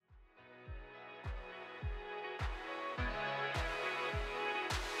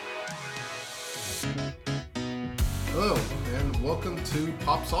Hello, and welcome to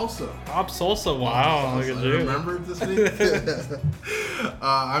Pop Salsa. Pop Salsa, wow, look at you. Remembered this week?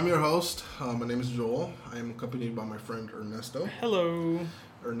 I'm your host. My name is Joel. I am accompanied by my friend Ernesto. Hello.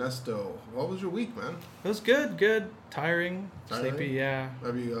 Ernesto, what was your week, man? It was good. Tiring? Sleepy, yeah.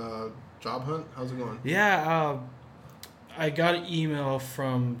 Have you job hunt? How's it going? Yeah, I got an email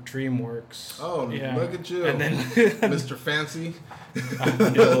from DreamWorks. Oh, yeah. Look at you. And then Mr. Fancy. I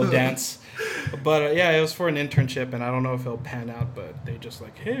did a little dance. But yeah, it was for an internship, and I don't know if it'll pan out, but they just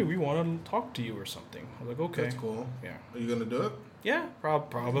like, hey, we want to talk to you or something. I was like, okay. That's cool. Yeah. Are you going to do it? Yeah,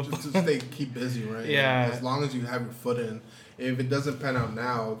 probably. Just to keep busy, right? Yeah. As long as you have your foot in. If it doesn't pan out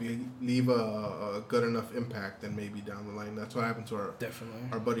now, if you leave a good enough impact, then maybe down the line. That's what happened to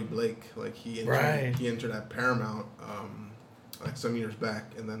our buddy Blake. Like he entered at Paramount like some years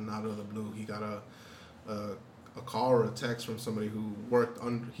back, and then out of the blue, he got a call or a text from somebody who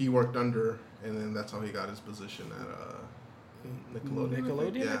he worked under, and then that's how he got his position at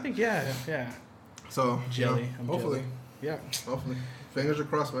Nickelodeon, I think. Yeah. So jelly. Hopefully. Jelly. Yeah. Hopefully. Fingers are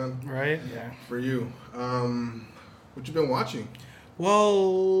crossed, man. Right? Yeah. For you. What you been watching?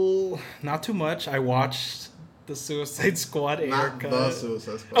 Well, not too much. I watched the Suicide Squad air cut. Not the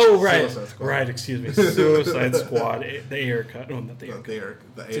Suicide Squad. Oh, right. Suicide Squad. Right, excuse me. Suicide Squad, the air cut. No, not the air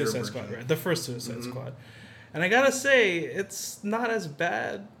cut. The air Suicide version. Squad, right. The first Suicide Squad. And I gotta say, it's not as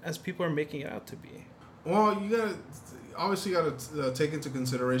bad as people are making it out to be. Well, you obviously gotta take into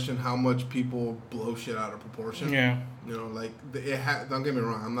consideration how much people blow shit out of proportion. Yeah. You know, like don't get me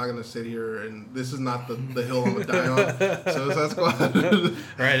wrong. I'm not gonna sit here and this is not the hill I'm gonna die on. Suicide Squad.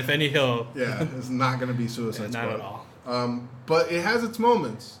 Right. If any hill. Yeah, it's not gonna be Suicide Squad. Not at all. But it has its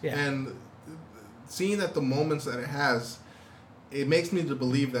moments. Yeah. And seeing that the moments that it has, it makes me to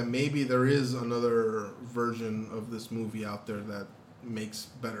believe that maybe there is another version of this movie out there that makes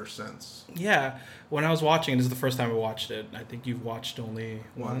better sense. Yeah. When I was watching, this is the first time I watched it. I think you've watched only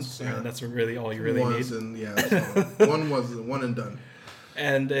once. Yeah. And that's really all you really need. And so one was one and done.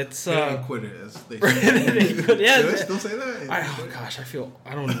 And it's quit it, as they say. Yeah, Do they still say that?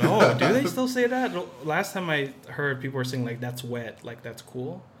 I don't know. Do they still say that? Last time I heard people were saying like that's wet, like that's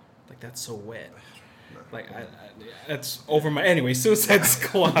cool, like that's so wet. Like it's over my Suicide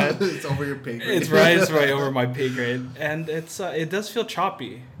Squad. It's over your pay grade. It's right over my pay grade, and it does feel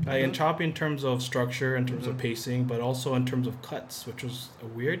choppy, and choppy in terms of structure, in terms of pacing, but also in terms of cuts, which was a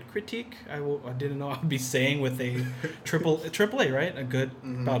weird critique. I didn't know I'd be saying with a triple A, right? A good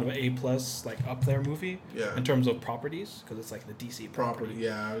about an A+ like up there movie. Yeah. In terms of properties, because it's like the DC property.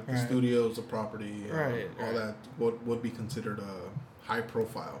 Yeah, the studio's a property. All that would be considered a high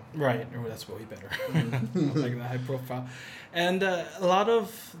profile. Right. Oh, that's way better. Like the high profile. And a lot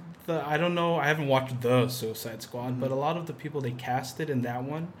of I don't know, I haven't watched the Suicide Squad, but a lot of the people they casted in that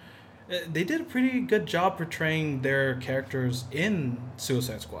one, they did a pretty good job portraying their characters in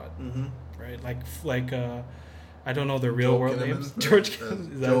Suicide Squad. Right? Like I don't know their real world names.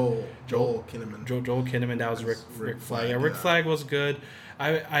 Joel Kinnaman. Joel Kinnaman. That was Rick Flag. Yeah, Rick Flag was good.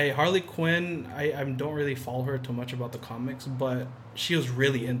 I Harley Quinn. I don't really follow her too much about the comics, but she was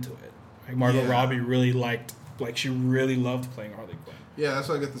really into it. Like Margot Robbie really she really loved playing Harley Quinn. Yeah, that's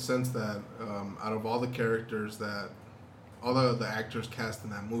why I get the sense that out of all the characters all the actors cast in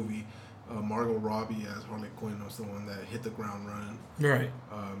that movie, Margot Robbie as Harley Quinn was the one that hit the ground running. Right.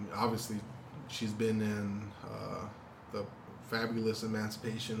 Obviously, she's been in the Fabulous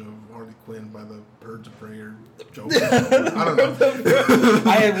Emancipation of Harley Quinn by the Birds of Prey or Joker. I don't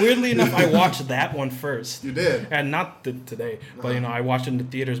know. Weirdly enough, I watched that one first. You did? And not today, but I watched it in the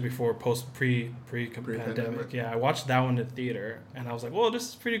theaters before, pre-pandemic. Yeah, I watched that one in the theater, and I was like, "Well, this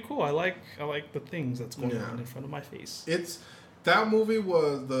is pretty cool. I like the things that's going on in front of my face." That movie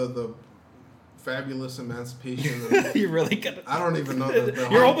was the Fabulous Emancipation. You really got it. I don't even know.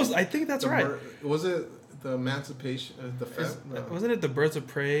 You're almost. I think that's right. Was it the Emancipation? Wasn't it the Birds of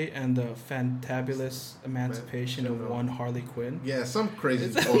Prey and the Fantabulous Emancipation of one Harley Quinn? Yeah, some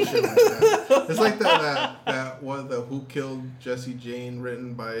crazy bullshit like that. It's like the Who Killed Jesse Jane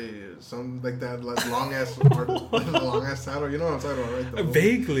written by some like that long ass title. You know what I'm talking about, right?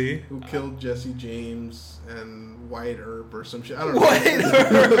 Vaguely. Who Killed Jesse James and White Earp or some shit. I don't know.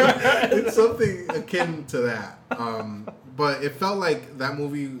 It's something akin to that. But it felt like that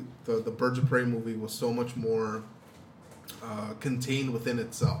movie, the Birds of Prey movie, was so much more contained within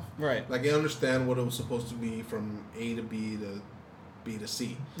itself. Right. Like, I understand what it was supposed to be from A to B to B to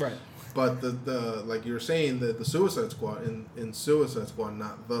C. Right. But the like you were saying, the Suicide Squad in Suicide Squad,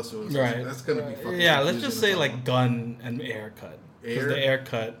 not the Suicide Squad. That's gonna be fucking let's just say like gun and air cut. Air, the air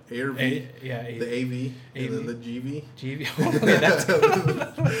cut. Air V. The AV. And then the GV. GV. Okay, that's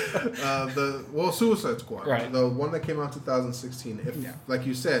Suicide Squad. Right. The one that came out 2016. Like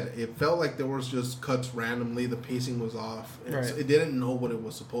you said, it felt like there was just cuts randomly. The pacing was off. It didn't know what it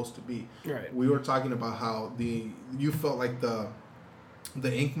was supposed to be. Right. We were talking about how you felt like the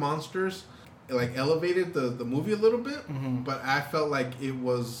ink monsters like elevated the movie a little bit, but I felt like it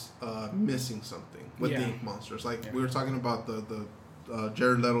was missing something with the ink monsters. Like we were talking about the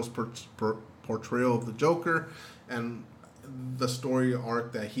Jared Leto's portrayal of the Joker and the story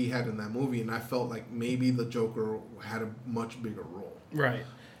arc that he had in that movie, and I felt like maybe the Joker had a much bigger role. Right.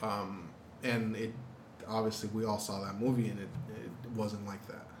 And it obviously we all saw that movie, and it wasn't like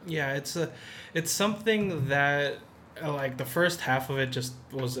that. Yeah, it's something that. Like the first half of it just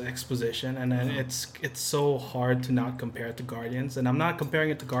was exposition, and then it's so hard to not compare it to Guardians, and I'm not comparing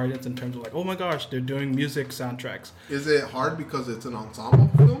it to Guardians in terms of like, oh my gosh, they're doing music soundtracks. Is it hard because it's an ensemble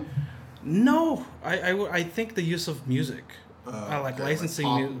film? No, I think the use of music, like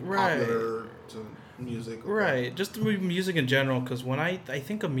licensing music, right? To music, okay. Right? Just music in general, because when I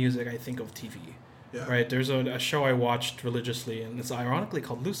think of music, I think of TV. Yeah. Right, there's a show I watched religiously, and it's ironically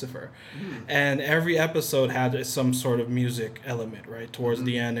called Lucifer, and every episode had some sort of music element right towards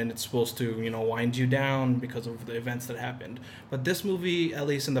the end, and it's supposed to wind you down because of the events that happened. But this movie, at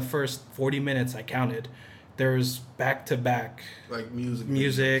least in the first 40 minutes, I counted, there's back to back like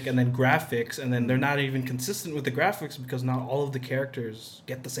music and then graphics, and then they're not even consistent with the graphics because not all of the characters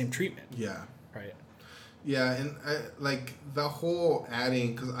get the same treatment. Yeah. Right. Yeah, and like the whole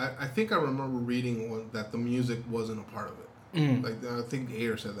adding, because I think I remember reading that the music wasn't a part of it. Like I think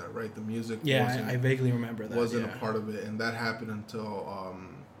Ayer said that, right? The music I vaguely remember that. Wasn't a part of it, and that happened until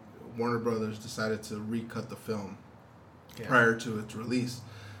Warner Brothers decided to recut the film prior to its release.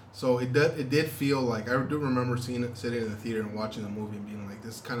 So it did feel like, I do remember sitting in the theater and watching the movie and being like,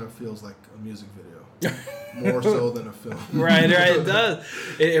 this kind of feels like a music video. More so than a film. Right, it does.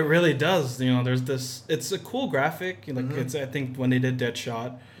 It really does. There's this, it's a cool graphic. It's, I think when they did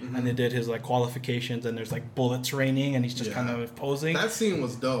Deadshot and they did his like qualifications, and there's like bullets raining and he's just kind of posing. That scene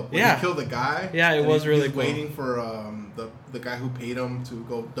was dope. When he killed the guy. Yeah, it was really cool. He's waiting for the guy who paid him to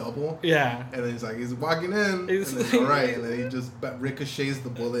go double. Yeah. And then he's walking in. And then, all right. And then he just ricochets the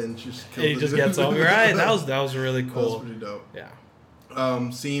bullet and just kills him. He just gets over. Right. That was really cool. That was pretty dope. Yeah.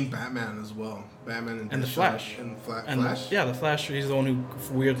 Seeing Batman as well. Batman and the Flash. And Flash? Yeah, the Flash. He's the one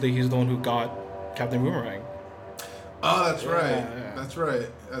who got Captain Boomerang. Oh, that's right. Yeah. That's right.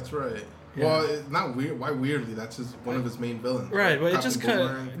 Yeah. Well, it's not weird. Why weirdly? That's one of his main villains. Right, but it just kind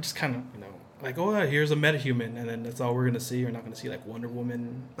of, like, oh yeah, here's a metahuman, and then that's all we're gonna see. You're not gonna see like Wonder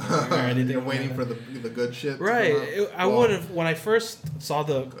Woman or anything. You're waiting for the good shit. Right. I would have when I first saw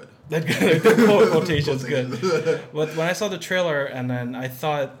the quotation's good. But when I saw the trailer, and then I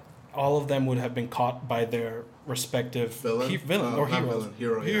thought all of them would have been caught by their respective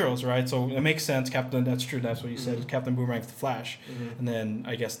heroes, right? So it makes sense. That's true. That's what you said. Captain Boomerang's the Flash, and then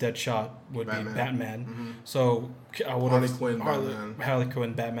I guess Deadshot would be Batman. So I would have Harley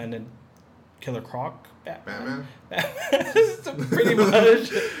Quinn, Batman, and Killer Croc. Batman. Pretty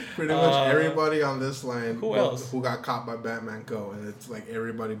much everybody on this line who got caught by Batman go, and it's like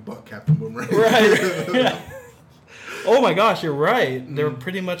everybody but Captain Boomerang. Right. Yeah. Oh my gosh, you're right. They're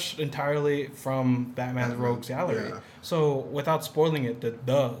pretty much entirely from Batman's Rogues Gallery. Yeah. So, without spoiling it,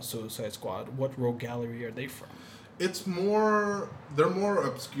 the Suicide Squad, what Rogue Gallery are they from? They're more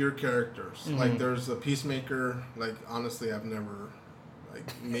obscure characters. Like, there's a Peacemaker. Like, honestly, I've never,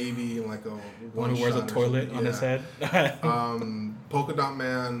 maybe like a one who wears a toilet on his head. Polka Dot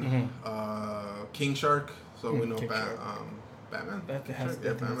Man, King Shark. So we know Batman.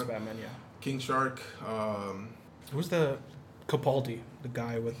 Batman, yeah. King Shark. Who's the Capaldi, the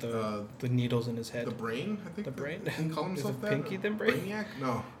guy with the needles in his head? The Brain, I think. The Brain? He call himself that? Pinky the Brain? Brainiac?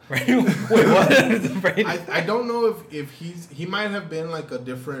 No. Wait, what? The Brain? I don't know if he might have been like a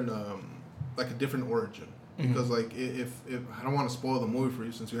different origin. Because if I don't want to spoil the movie for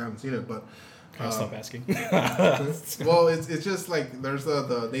you since you haven't seen it, but I'll stop asking. Well, it's just like there's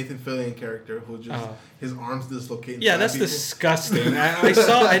the Nathan Fillion character who just his arms dislocate. Yeah, that's disgusting.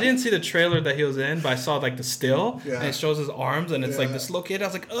 I didn't see the trailer that he was in, but I saw like the still, and it shows his arms, and it's like dislocated. I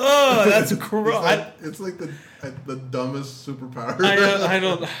was like, oh, that's gross. It's like the dumbest superpower. I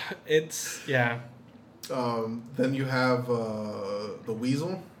don't. It's Then you have the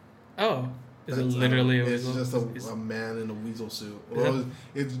Weasel. Oh. Is it literally a weasel? It's just a man in a weasel suit. Well,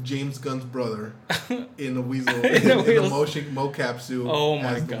 it's James Gunn's brother in a weasel in a mocap suit. Oh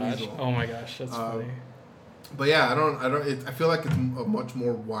my gosh! Oh my gosh, that's funny. But yeah, I feel like it's a much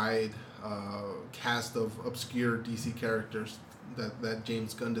more wide cast of obscure DC characters that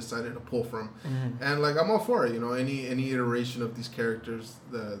James Gunn decided to pull from, and like I'm all for it. You know, any iteration of these characters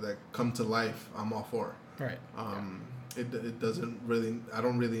that come to life, I'm all for. Right. It doesn't really. I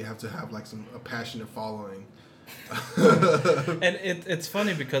don't really have to have like a passionate following. And it's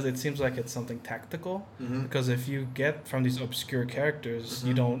funny because it seems like it's something tactical. Because if you get from these obscure characters,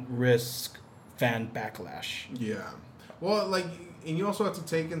 you don't risk fan backlash. Yeah. Well, like, and you also have to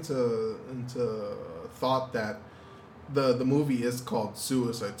take into thought that the movie is called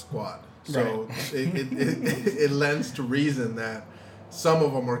Suicide Squad, so it lends to reason that some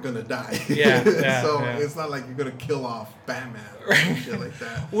of them are gonna die. So it's not like you're gonna kill off Batman or shit like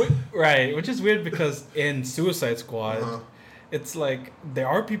that. Right, which is weird because in Suicide Squad, it's like there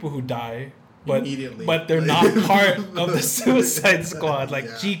are people who die, but they're not part of the Suicide Squad. Like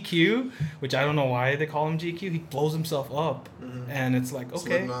GQ, which I don't know why they call him GQ. He blows himself up, and it's like, okay.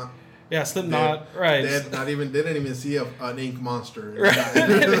 Slipknot. Yeah, Slipknot, right. Didn't even see an ink monster. Right.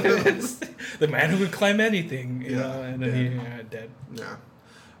 The man who could climb anything, you know, and then he dead. Yeah.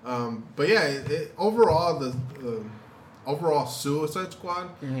 But yeah, overall, the overall Suicide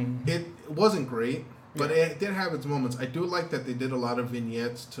Squad, it wasn't great, but it did have its moments. I do like that they did a lot of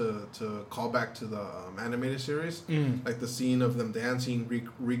vignettes to call back to the animated series, like the scene of them dancing,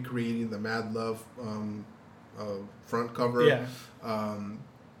 recreating the Mad Love front cover. Yeah.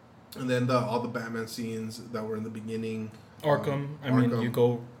 And then all the Batman scenes that were in the beginning. Arkham. I mean, we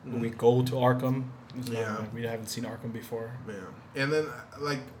go to Arkham. We haven't seen Arkham before. Yeah. And then,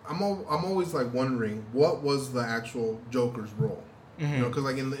 like, I'm always, like, wondering, what was the actual Joker's role? You know, because,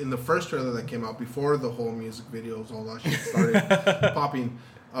 like, in the first trailer that came out, before the whole music videos, all that shit started popping,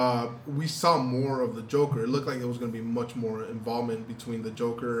 we saw more of the Joker. It looked like there was going to be much more involvement between the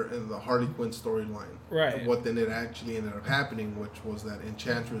Joker and the Harley Quinn storyline. Right. And what then it actually ended up happening, which was that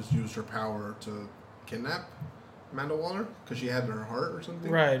Enchantress used her power to kidnap Amanda Waller because she had her heart or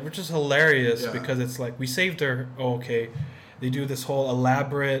something. Right, which is hilarious because it's like, we saved her. Oh, okay. They do this whole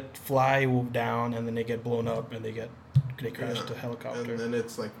elaborate fly down, and then they get blown up, and they crash the helicopter. And then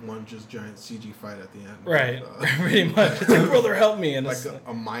it's like one just giant CG fight at the end. Right, pretty much. It's like, brother, help me. And like it's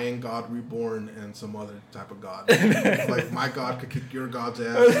a Mayan god reborn and some other type of god. It's like, my god could kick your god's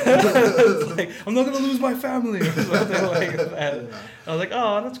ass. It's like, I'm not going to lose my family or something like that. Yeah. I was like,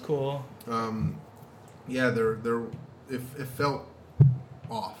 oh, that's cool. Yeah, it felt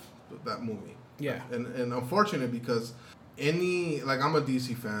off, that movie. Yeah. And unfortunate because I'm a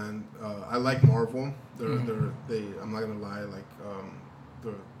DC fan. I like Marvel. I'm not gonna lie. Like,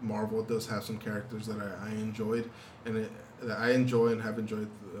 the Marvel does have some characters that I enjoyed, and that I enjoy and have enjoyed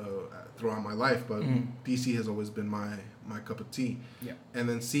throughout my life. But DC has always been my cup of tea. Yeah. And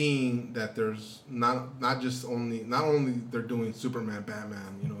then seeing that there's not only they're doing Superman,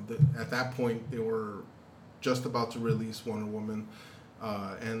 Batman. You know, at that point they were just about to release Wonder Woman.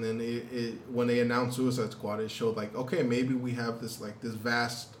 And then when they announced Suicide Squad, it showed like, okay, maybe we have this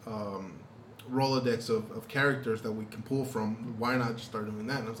vast Rolodex of characters that we can pull from. Why not just start doing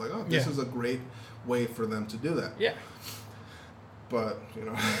that? And I was like, oh, this is a great way for them to do that. Yeah. But, you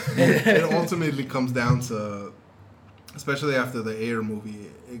know, it ultimately comes down to, especially after the Ayer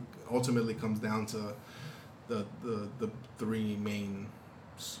movie, it ultimately comes down to the three main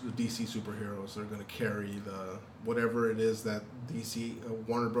DC superheroes are going to carry whatever it is that DC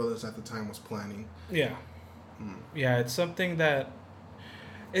Warner Brothers at the time was planning. Yeah. Yeah, it's something that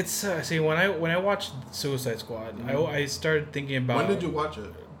it's see, when I watched Suicide Squad, I started thinking about. When did you watch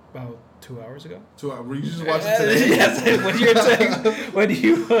it? About 2 hours ago. 2 hours. Were you just watching today? Yes. when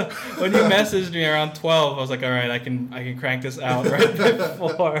you messaged me around 12, I was like, all right, I can crank this out right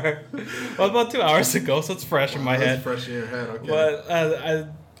before. Well, about 2 hours ago, so it's fresh in my head. It's fresh in your head. Okay. But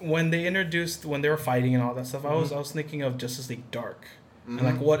when they were fighting and all that stuff, I was thinking of Justice League Dark. And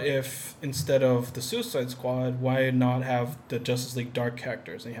like, what if instead of the Suicide Squad, why not have the Justice League Dark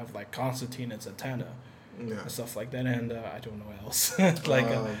characters? And you have like Constantine and Zatanna, and stuff like that. And I don't know what else. Like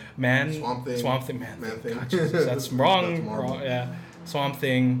Swamp Thing, Man Thing. God, Jesus, that's wrong. Yeah, Swamp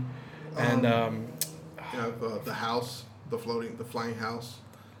Thing, and the house, the flying house.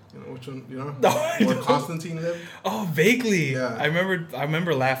 You know which one? You know where Constantine lived. Oh, vaguely. Yeah. I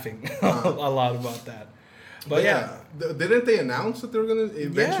remember laughing a lot about that. But yeah. Didn't they announce that they were going to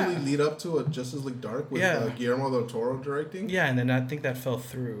eventually lead up to a Justice League Dark with Guillermo del Toro directing? Yeah, and then I think that fell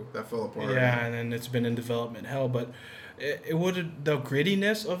through. That fell apart. Yeah, and then it's been in development hell. But it would, the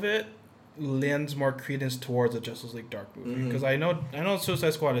grittiness of it lends more credence towards a Justice League Dark movie. Because I know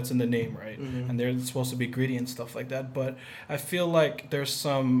Suicide Squad, it's in the name, right? And they're supposed to be gritty and stuff like that. But I feel like there's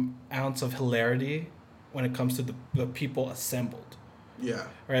some ounce of hilarity when it comes to the people assembled. Yeah.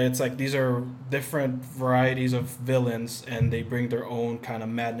 Right? It's like these are different varieties of villains and they bring their own kind of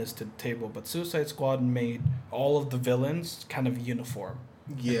madness to the table. But Suicide Squad made all of the villains kind of uniform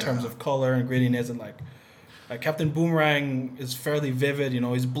in terms of color and grittiness, and like Captain Boomerang is fairly vivid,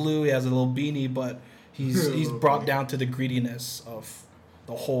 he's blue, he has a little beanie, but he's brought down to the grittiness of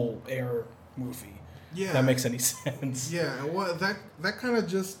the whole Air movie. Yeah. If that makes any sense. Yeah, well that kind of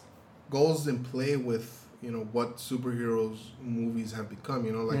just goes in play with what superheroes movies have become.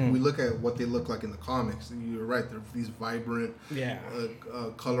 We look at what they look like in the comics. You're right. They're these vibrant,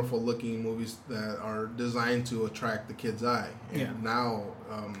 colorful looking movies that are designed to attract the kid's eye. And now,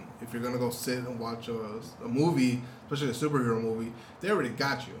 if you're gonna go sit and watch a movie, especially a superhero movie, they already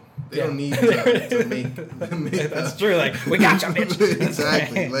got you. They don't need to make That's true. Like, we got you, bitch.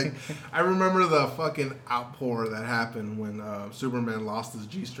 Exactly. Like, I remember the fucking outpour that happened when Superman lost his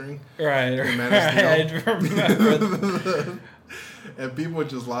G-string. Right. I remember. And people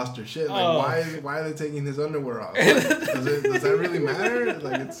just lost their shit. Like, why are they taking his underwear off? Does that really matter?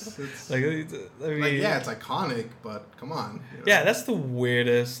 Like, it's like, I mean, it's iconic, but come on. Yeah, that's the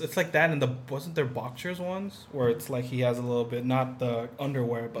weirdest. It's like that, and wasn't there boxers ones where it's like he has a little bit, not the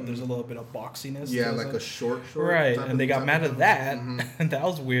underwear, but there's a little bit of boxiness. Yeah, like a short. Right, and they got mad at that, and that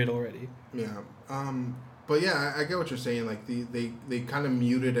was weird already. Yeah. But yeah, I get what you're saying. Like they kind of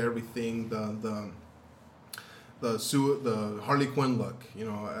muted everything. The Harley Quinn look,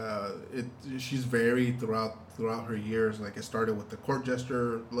 she's varied throughout her years. Like, it started with the court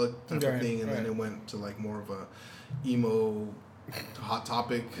jester look type of thing, and then it went to like more of a emo Hot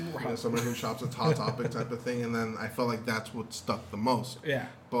Topic, someone who shops at Hot Topic type of thing. And then I felt like that's what stuck the most. Yeah.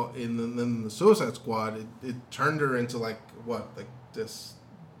 But then the Suicide Squad, it turned her into like this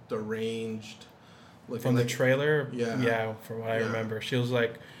deranged. From the trailer, from what I remember, she was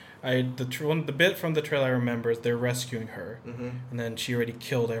like. The bit from the trailer I remember is they're rescuing her, and then she already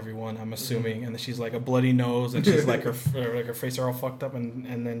killed everyone, I'm assuming, and then she's like a bloody nose, and she's like her face are all fucked up, and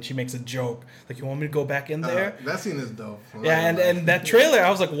then she makes a joke like, "You want me to go back in there?" That scene is dope. And that trailer, I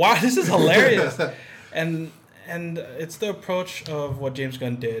was like, "Wow, this is hilarious," and it's the approach of what James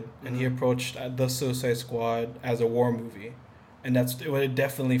Gunn did, and he approached the Suicide Squad as a war movie. And that's what it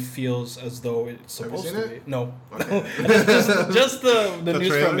definitely feels as though it's supposed to be. No. Okay. just the news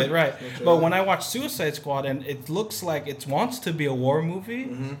trailer? From it, right. But when I watch Suicide Squad, and it looks like it wants to be a war movie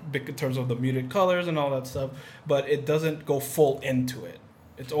in terms of the muted colors and all that stuff, but it doesn't go full into it.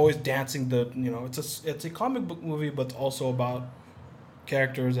 It's always dancing it's a comic book movie, but it's also about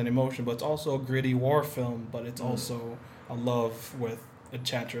characters and emotion, but it's also a gritty war film, but it's also a love with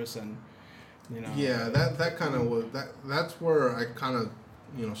Enchantress and... Yeah, that kind of was that's where I kind of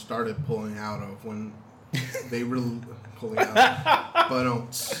started pulling out of when they really pulling out, but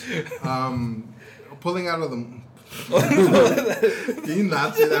pulling out of the. Can you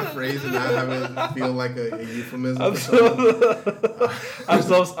not say that phrase and not have it feel like a euphemism?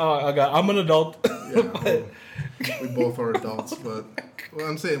 I'm an adult. Yeah, we both are adults, but what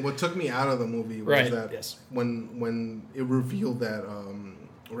I'm saying, what took me out of the movie was that when it revealed that.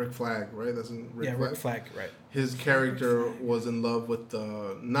 Rick Flag, right? That's Rick Flag. Rick Flag, right. His character was in love with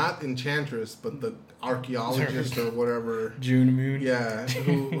the, not Enchantress, but the archaeologist or whatever. June Moon. Yeah,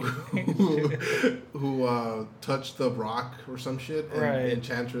 who touched the rock or some shit, and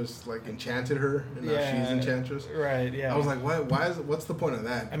Enchantress enchanted her, and now she's Enchantress. Right. Yeah. I was like, what's the point of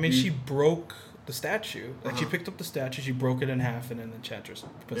that? I mean, she broke the statue. Like she picked up the statue, she broke it in half, and then Enchantress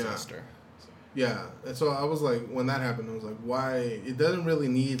possessed her. Yeah, and so I was like, when that happened, I was like, why? It doesn't really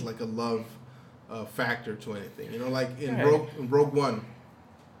need like a love factor to anything, like in Rogue One,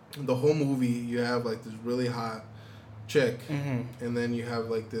 the whole movie you have like this really hot chick, and then you have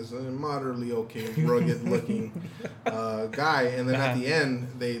like this moderately okay, rugged looking guy, and then at the end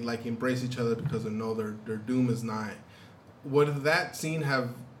they like embrace each other because they know their doom is nigh. Would that scene have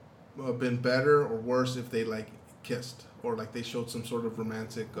been better or worse if they like kissed or like they showed some sort of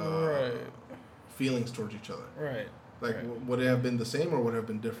romantic feelings towards each other? Right. Like, would it have been the same or would it have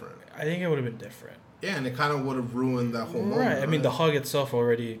been different? I think it would have been different. Yeah, and it kind of would have ruined that whole moment. Right. I mean, the hug itself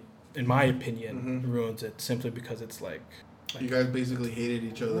already, in my opinion, ruins it simply because it's like you guys basically hated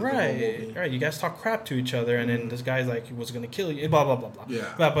each other. Right. Right. You guys talk crap to each other, and then this guy's like, he was gonna kill you. Blah blah blah blah.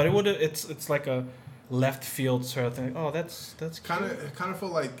 Yeah. But it would have. It's like a left field sort of thing. Oh, that's kind of. It kind of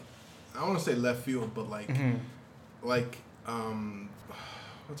felt like, I don't want to say left field, but like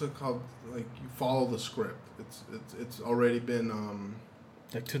what's it called? Like, you follow the script. It's already been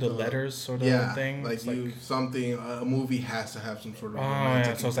like to the letters sort of thing. Like something a movie has to have some sort of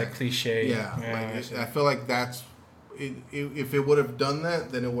romantic so it's like cliche. Yeah, I feel like that's it. If it would have done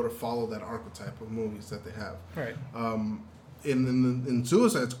that, then it would have followed that archetype of movies that they have. Right. in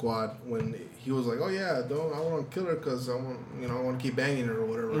Suicide Squad, when he was like, "Oh yeah, I want to kill her because I want to keep banging her or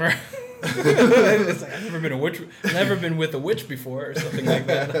whatever." Right. It's like, I've never been with a witch before or something like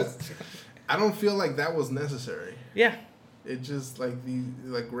that. I don't feel like that was necessary. Yeah. It just like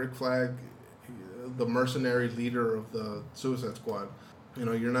Rick Flag, the mercenary leader of the Suicide Squad.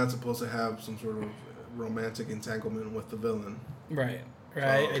 You're not supposed to have some sort of romantic entanglement with the villain. Right. So,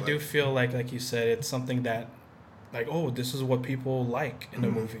 I do feel like you said, it's something that, like, oh, this is what people like in a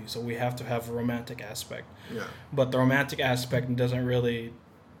movie, so we have to have a romantic aspect. Yeah. But the romantic aspect doesn't really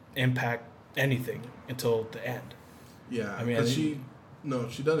impact anything until the end. Yeah. I mean, she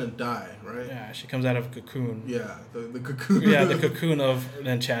doesn't die, right? Yeah, she comes out of a cocoon. Yeah, the cocoon. Yeah, the cocoon of an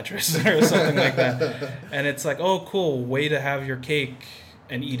enchantress or something like that. And it's like, oh, cool, way to have your cake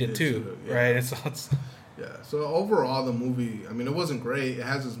and eat it too, yeah. right? It's yeah. So overall, the movie, I mean, it wasn't great. It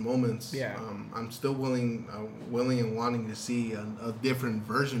has its moments. Yeah. I'm still willing and wanting to see a different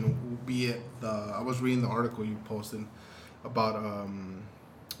version. Be it I was reading the article you posted about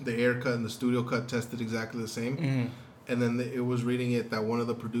the air cut and the studio cut tested exactly the same. Mm-hmm. And then it was reading it that one of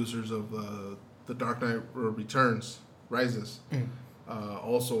the producers of the Dark Knight Rises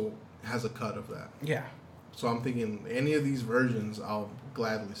also has a cut of that. Yeah. So I'm thinking any of these versions I'll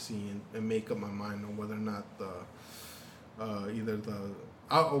gladly see and make up my mind on whether or not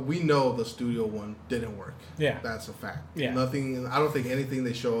we know the studio one didn't work. Yeah. That's a fact. Yeah. I don't think anything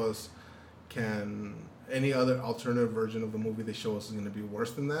they show us any other alternative version of the movie they show us is going to be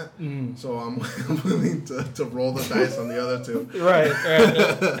worse than that. Mm. So I'm willing to roll the dice on the other two. Right.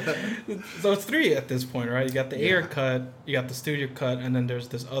 So it's 3 at this point, right? You got the air cut, you got the studio cut, and then there's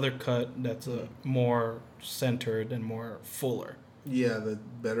this other cut that's more centered and more fuller. Yeah, the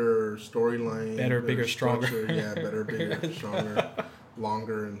better storyline. Better, bigger, stronger. Yeah, better, bigger, stronger,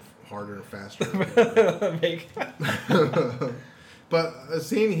 longer, and harder and faster. But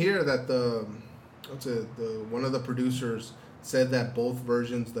seeing here that one of the producers said that both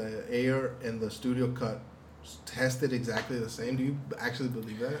versions, the air and the studio cut, tested exactly the same. Do you actually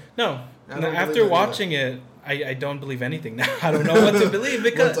believe that? No. After watching it, I don't believe anything now. I don't know what to believe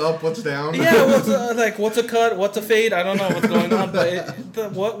because what's up, what's down. Yeah, what's a cut, what's a fade? I don't know what's going on.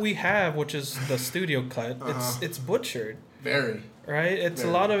 But what we have, which is the studio cut, it's butchered. Very. Right? It's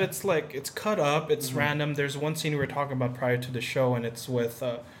very. A lot of it's cut up. It's random. There's one scene we were talking about prior to the show, and it's with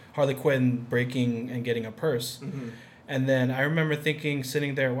Harley Quinn breaking and getting a purse. Mm-hmm. And then I remember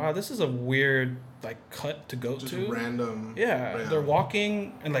sitting there, wow, this is a weird cut to go just to. Random. Yeah, they're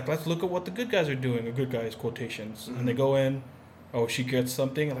walking and let's look at what the good guys are doing. The good guys quotations, and they go in. Oh, she gets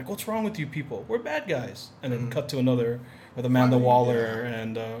something. And what's wrong with you people? We're bad guys. And then cut to another with Amanda Waller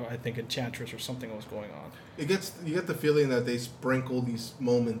and I think Enchantress or something was going on. You get the feeling that they sprinkle these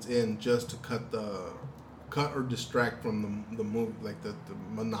moments in just to cut or distract from the movie, the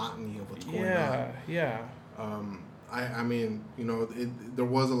monotony of what's going on. Yeah. I mean, there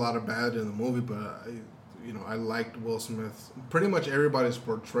was a lot of bad in the movie, but I liked Will Smith. Pretty much everybody's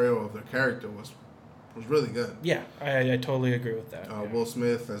portrayal of their character was really good. Yeah, I totally agree with that. Will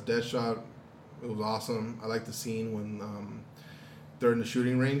Smith as Deadshot, it was awesome. I like the scene when they're in the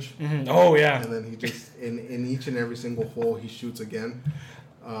shooting range. Mm-hmm. Oh yeah. And then he just in each and every single hole he shoots again.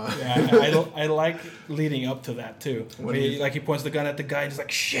 I like leading up to that too. When he points the gun at the guy and he's like,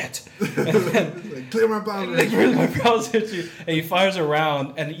 shit. And then, clear my boundary. Clear my boundary. And he fires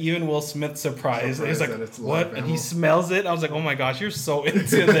around, and even Will Smith's surprised. And he's like, what? And he smells it. I was like, oh my gosh, you're so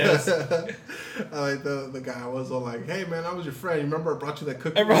into this. I like the guy was all like, hey man, I was your friend. You remember I brought you that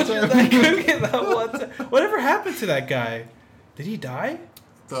cookie? I brought you that cookie that one time. Whatever happened to that guy? Did he die?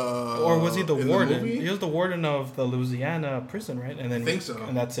 Or was he the warden? He was the warden of the Louisiana prison, right? And then I think so.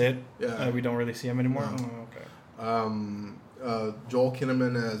 And that's it. Yeah. We don't really see him anymore. No. Oh, okay. Joel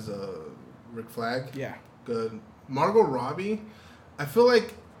Kinnaman as Rick Flag. Yeah. Good. Margot Robbie. I feel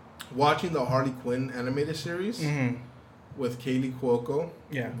like watching the Harley Quinn animated series with Kaylee Cuoco.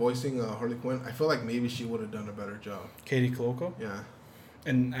 Yeah. Voicing Harley Quinn. I feel like maybe she would have done a better job. Katie Cuoco. Yeah.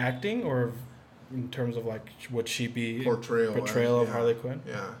 In acting or in terms of would she be portrayal of Harley Quinn?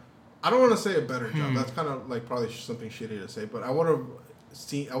 Yeah, I don't want to say a better job. That's kind of probably something shitty to say, but I would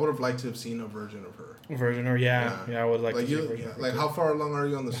have liked to have seen a version of her. Yeah, I would like to see a version. Yeah. How far along are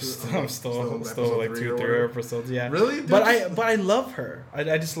you on the? I'm still 2-3 episodes. Yeah, really? But I love her.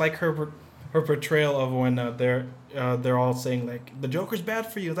 I just like her portrayal of when they're all saying the Joker's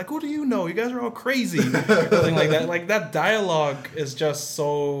bad for you. Who do you know? You guys are all crazy. Something like that. That dialogue is just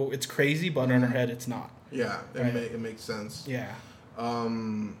so it's crazy, but in her head it's not. Yeah, it makes sense. Yeah.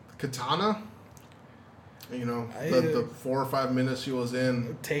 Katana. The 4 or 5 minutes she was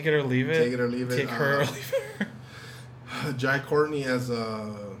in. Take it or leave it. Take it or leave it. Take her or leave her. Jai Courtney as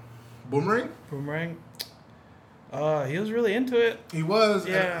Boomerang. Boomerang. He was really into it. He was.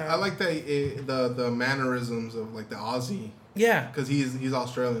 Yeah. I like the mannerisms of like the Aussie. Yeah. Because he's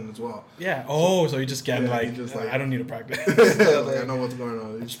Australian as well. Yeah. Oh, so he just getting like, I don't need to practice. Like, I know what's going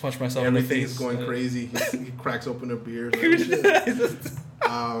on. I just punch myself in the face. Everything's going crazy. He cracks open a beer.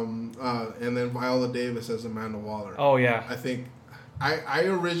 And then Viola Davis as Amanda Waller. Oh yeah. I think I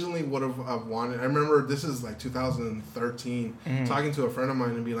originally would have wanted. I remember this is like 2013. Talking to a friend of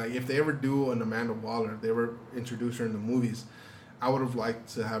mine and be like, if they ever do an Amanda Waller, they ever introduce her in the movies, I would have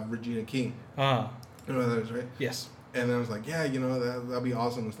liked to have Regina King. You know what that is, right? Yes. And then I was like, yeah, you know, that'd be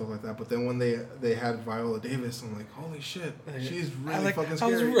awesome and stuff like that. But then when they had Viola Davis, I'm like, holy shit, she's really fucking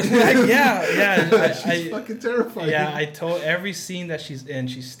scary. Yeah. She's fucking terrifying. Yeah, I told every scene that she's in,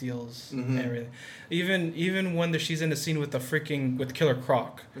 she steals everything. Even when she's in the scene with with Killer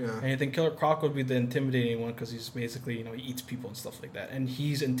Croc. Yeah. And you think Killer Croc would be the intimidating one because he's basically, you know, he eats people and stuff like that. And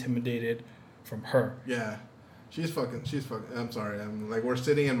he's intimidated from her. Yeah. She's fucking. I'm sorry. I'm like, we're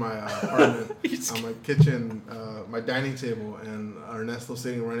sitting in my apartment on my kitchen, my dining table, and Ernesto's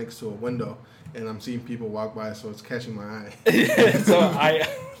sitting right next to a window, and I'm seeing people walk by, so it's catching my eye. So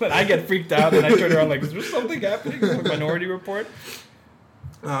I get freaked out, and I turn around like, is there something happening? Like Minority Report.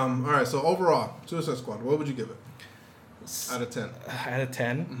 All right. So overall, Suicide Squad. What would you give it? Out of 10. Out of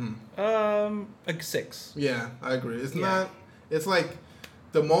 10. Like 6. Yeah, I agree. It's not. It's like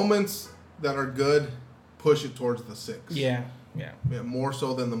the moments that are good push it towards the 6. Yeah. More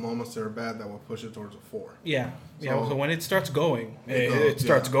so than the moments that are bad that will push it towards a 4. Yeah. So when it starts going, it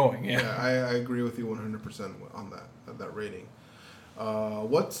starts going. Yeah. I agree with you 100% on that rating.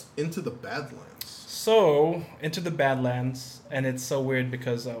 What's Into the Badlands? So Into the Badlands, and it's so weird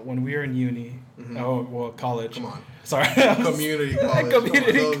because when we were in uni, college. Come on. Sorry. Community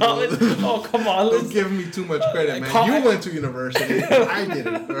college. College. Oh, come on. Don't give me too much credit, man. You went to university. I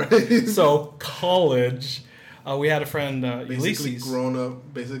didn't. Right? So college. We had a friend, Ulysses.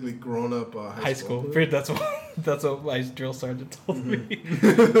 Basically grown up high school. That's what my drill sergeant told me.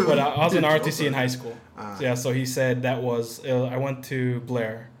 But I was in ROTC in high school. So he said that was, I went to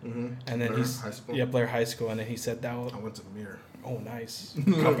Blair. And then Blair High School. And then he said that was. I went to Mirror. Oh, nice.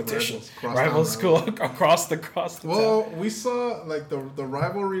 Competition. Rival school across the Well, town. we saw like the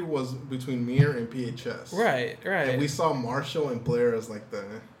rivalry was between Mir and PHS. Right. And we saw Marshall and Blair as like the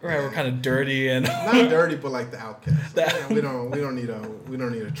we're kind of dirty and not dirty, but like the outcasts. Like, we don't need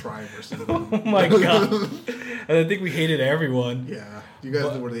a tribe versus them. Oh my god. And I think we hated everyone. Yeah. You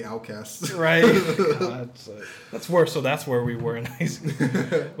guys were the outcasts. Right. That's worse. So that's where we were in high school.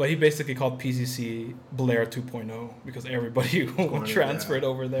 But he basically called PCC Blair 2.0 because everybody transferred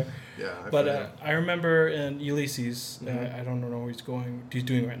over there. Yeah. I remember in Ulysses, I don't know what he's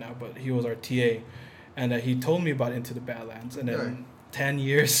doing right now, but he was our TA. And he told me about Into the Badlands. And then 10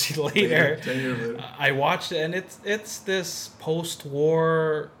 years later, I watched it. And it's this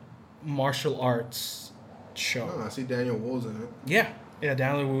post-war martial arts show. Oh, I see Daniel Wo's in it. Yeah,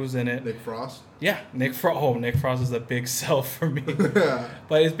 Daniel Wu's in it. Nick Frost. Yeah, Nick Frost is a big sell for me.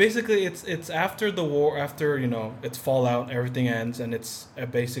 But it's basically it's after the war, after it's fallout, everything ends, and it's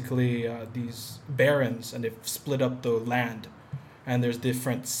basically these barons, and they've split up the land, and there's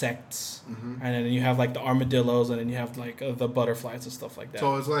different sects, and then you have like the armadillos, and then you have like the butterflies and stuff like that.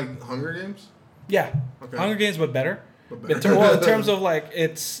 So it's like Hunger Games. Yeah, okay. Hunger Games, but better. In terms of like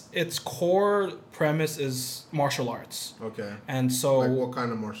its core premise is martial arts. Okay. And so like what kind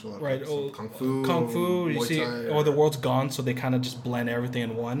of martial arts? Right. Like Kung Fu. You Muay see, Thai, the world's gone, so they kind of just blend everything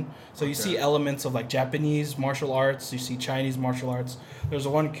in one. So you see elements of like Japanese martial arts. You see Chinese martial arts. There's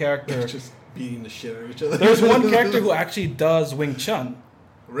one character just beating the shit out of each other. There's one character who actually does Wing Chun.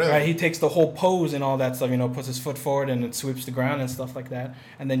 Really? Right, he takes the whole pose and all that stuff, puts his foot forward and it sweeps the ground and stuff like that.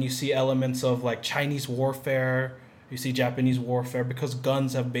 And then you see elements of like Chinese warfare. You see Japanese warfare because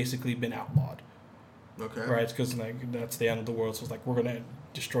guns have basically been outlawed. Okay. Right, because like that's the end of the world. So it's like we're gonna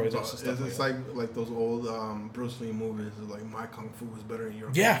destroy this. And stuff it's like those old Bruce Lee movies. Like my kung fu is better than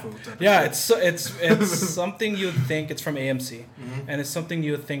your kung fu. Yeah, it's something you'd think it's from AMC, and it's something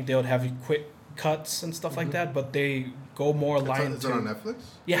you would think they would have quick cuts and stuff like that. But they go more aligned. Is it on Netflix?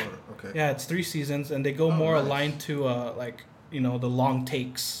 Yeah. Okay. Yeah, it's 3 seasons, and they go more aligned to the long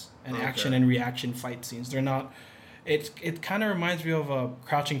takes and action and reaction fight scenes. They're not. It kind of reminds me of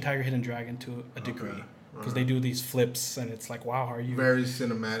Crouching Tiger, Hidden Dragon to a degree because they do these flips and it's like, wow, how are you very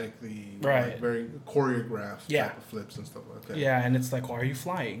cinematically, right? Like very choreographed type of flips and stuff like that. Yeah, and it's like, why are you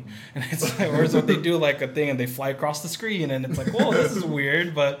flying? And it's like, or what they do like a thing and they fly across the screen and it's like, whoa, this is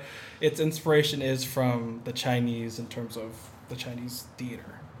weird. But its inspiration is from the Chinese in terms of the Chinese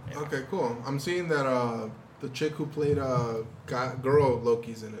theater. Yeah. Okay, cool. I'm seeing that The chick who played girl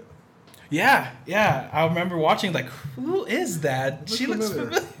Loki's in it. Yeah. I remember watching like, who is that? She looks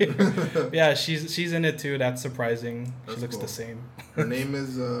familiar. Yeah, she's in it too. That's surprising. She looks the same. Her name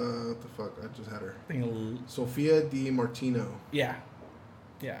is what the fuck? I just had her. Sofia Di Martino. Yeah,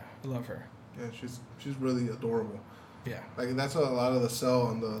 I love her. Yeah, she's really adorable. Yeah, like that's what a lot of the sell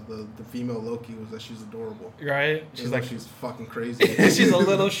on the female Loki was, that she's adorable. Right? She's fucking crazy. She's a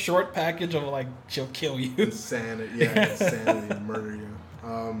little short package of like she'll kill you. Insanity, and murder you.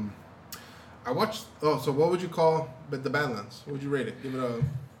 I watched. Oh, so what would you call the Badlands? What would you rate it? Give it a.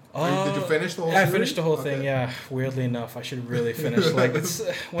 Did you finish the whole? Yeah, I finished the whole thing. Yeah, weirdly enough, I should really finish. Like it's.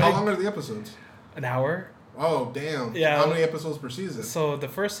 How long are the episodes? An hour. Oh damn! Yeah. How many episodes per season? So the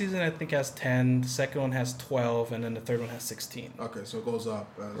first season I think has 10, the second one has 12, and then the third one has 16. Okay, so it goes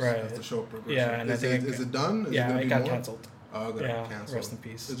up as the show progresses. Yeah, and is it done? It got canceled. Oh, it got canceled. Rest in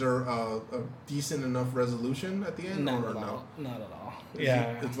peace. Is there a decent enough resolution at the end? Not at all.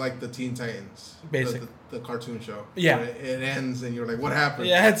 It's like the Teen Titans, basically the cartoon show. Yeah, it ends and you're like, what happened?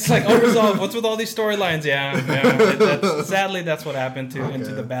 Yeah, it's like unresolved. What's with all these storylines? Yeah. Sadly, that's what happened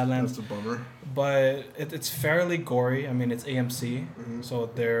into the Badlands. That's a bummer. But it's fairly gory. I mean, it's AMC, so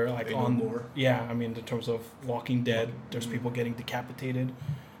they're like on. Gore. Yeah, I mean, in terms of Walking Dead, there's people getting decapitated.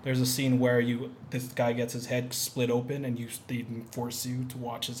 There's a scene where this guy gets his head split open, and they force you to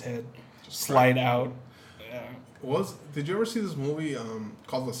watch his head slide out. Did you ever see this movie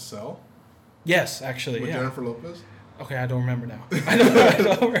called The Cell? Yes, actually. With Jennifer Lopez? Okay, I don't remember now. I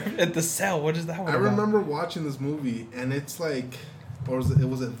don't remember. The Cell, what is that one about? I remember watching this movie, and it's like, or was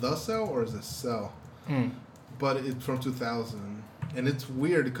it The Cell or is it Cell? But it's from 2000, and it's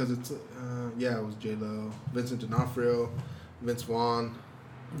weird because it's, it was J-Lo, Vincent D'Onofrio, Vince Vaughn.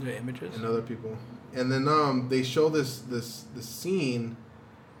 The images? And other people. And then they show this scene.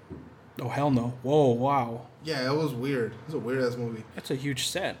 Oh, hell no. Whoa, wow. Yeah, it was weird. It was a weird-ass movie. That's a huge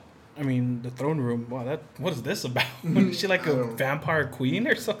set. I mean, the throne room. Wow, what is this about? Is she like a vampire queen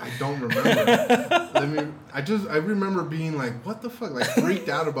or something? I don't remember. I remember being like, what the fuck? Like, freaked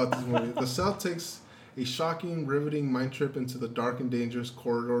out about this movie. The Cell takes a shocking, riveting mind trip into the dark and dangerous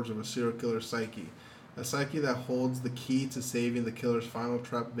corridors of a serial killer's psyche. A psyche that holds the key to saving the killer's final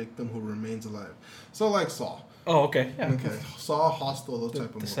trapped victim who remains alive. So, like Saw. Oh, okay. Yeah. Okay. Saw, Hostel, those type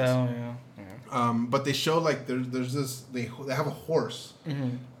of movies. The Cell, yeah. But they show like there's this they have a horse,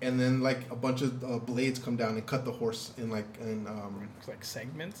 and then like a bunch of blades come down and cut the horse in like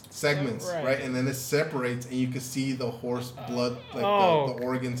segments, right? And then it separates, and you can see the horse blood, like the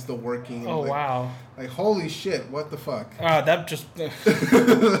organs still working. Oh, wow! Like holy shit! What the fuck? That just.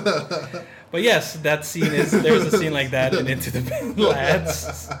 But yes, there's a scene like that in Into the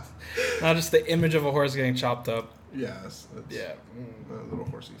Badlands. Not just the image of a horse getting chopped up. Yes. Little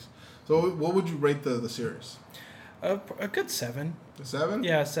horsies. So what would you rate the series? A good 7. A 7?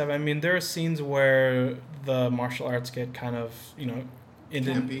 Yeah, 7. I mean, there are scenes where the martial arts get kind of,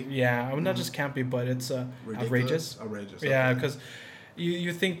 campy. Yeah, I mean, not just campy, but it's outrageous. Outrageous. Yeah, because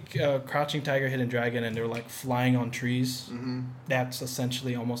you think Crouching Tiger, Hidden Dragon, and they're like flying on trees. Mm-hmm. That's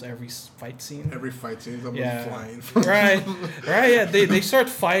essentially almost every fight scene. Every fight scene is almost flying. Right. Yeah. They start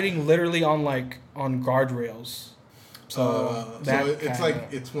fighting literally on guardrails. So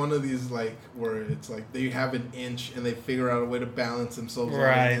it's one of these like where it's like they have an inch and they figure out a way to balance themselves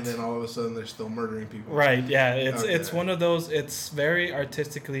right, and then all of a sudden they're still murdering people. Right. Yeah. It's one of those. It's very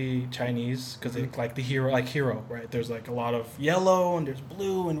artistically Chinese because it's like the hero, right? There's like a lot of yellow and there's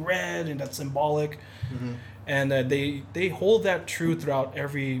blue and red and that's symbolic, and they hold that true throughout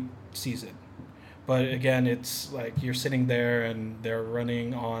every season. But again, it's like you're sitting there and they're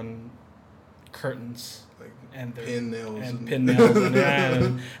running on curtains. And pin nails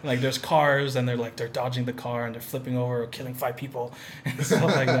and like there's cars and they're dodging the car and they're flipping over or killing 5 people and stuff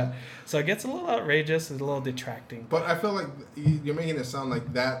like that. So it gets a little outrageous, it's a little detracting. But I feel like you're making it sound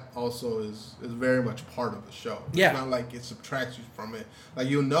like that also is very much part of the show. Yeah. It's not like it subtracts you from it. Like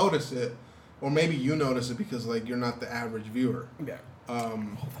you'll notice it, or maybe you notice it because like you're not the average viewer. Yeah.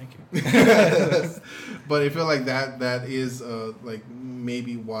 Thank you. But I feel like that is like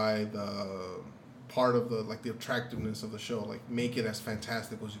maybe why the part of the attractiveness of the show, like make it as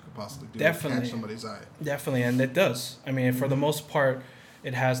fantastic as you could possibly do. Definitely. To catch somebody's eye. Definitely, and it does. I mean, for the most part,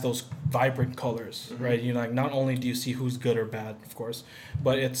 it has those vibrant colors, right? Like not only do you see who's good or bad, of course,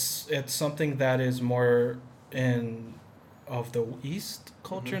 but it's something that is more of the East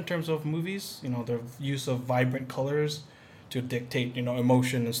culture in terms of movies. The use of vibrant colors to dictate,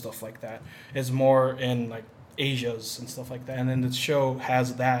 emotion and stuff like that is more in like Asia's and stuff like that, and then the show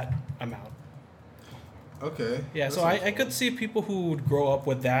has that amount. Okay. Yeah, so I could see people who would grow up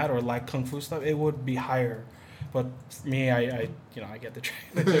with that or like kung fu stuff, it would be higher but me, I get the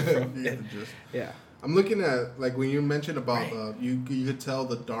trailer from it. Yeah. I'm looking at, like, when you mentioned about you could tell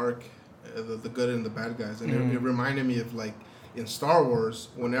the dark, the good and the bad guys, and it reminded me of, like, in Star Wars,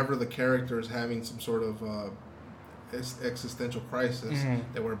 whenever the character is having some sort of existential crisis,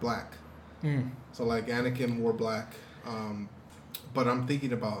 they wear black. So, like, Anakin wore black, but I'm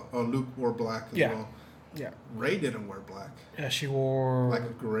thinking about Luke wore black as well. Yeah. Rey didn't wear black. Yeah, she wore like a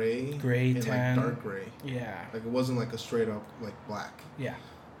gray and tan, like dark gray. Yeah. Like it wasn't like a straight up like black. Yeah.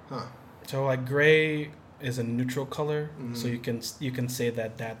 Huh. So like gray is a neutral color, so you can say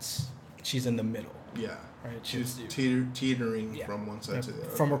that she's in the middle. Yeah. Right. She's teetering from one side to the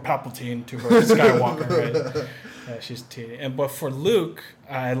other. From her Palpatine to her Skywalker, right? She's teetering. But for Luke,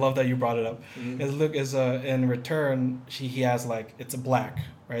 I love that you brought it up. Because Luke is in return, he has like it's a black,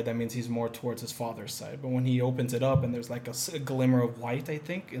 right? That means he's more towards his father's side. But when he opens it up and there's like a glimmer of white, I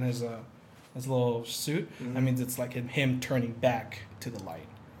think, in his little suit, that means it's like him turning back to the light.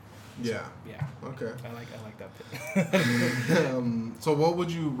 Yeah. Yeah. Okay. I like that bit. So what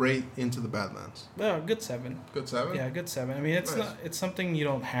would you rate Into the Badlands? Good 7. Good 7? Yeah, good 7. I mean, it's nice. it's something you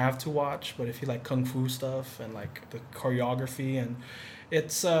don't have to watch, but if you like kung fu stuff and like the choreography, and it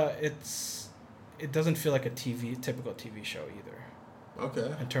doesn't feel like a typical TV show either.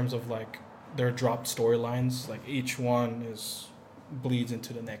 Okay. In terms of like their dropped storylines, like each one bleeds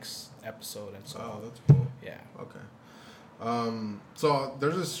into the next episode and so on. Oh, that's cool. Yeah. Okay. So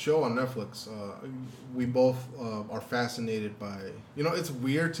there's this show on Netflix. We both are fascinated by. It's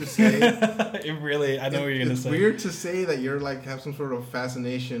weird to say. It really. I know what you're gonna say. It's weird to say that you're like have some sort of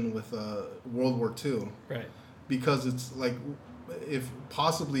fascination with World War II. Right. Because it's like, if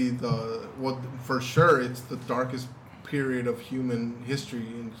possibly for sure it's the darkest period of human history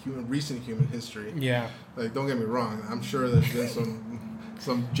in recent human history. Yeah. Like, don't get me wrong. I'm sure there's been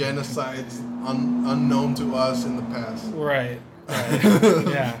some genocides unknown to us in the past. Right.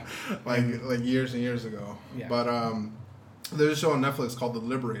 Yeah. like years and years ago. Yeah. But there's a show on Netflix called The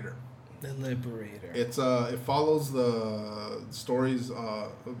Liberator. The Liberator. It's it follows the stories.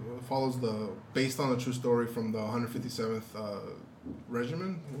 Based on a true story from the 157th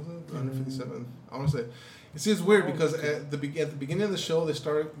Regiment. What was it? The 157th. I want to say. It's weird because at the beginning of the show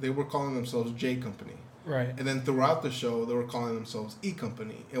they were calling themselves J Company. Right. And then throughout the show, they were calling themselves E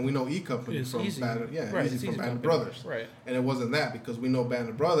Company. And we know E Company from Band of Brothers. Right. And it wasn't that, because we know Band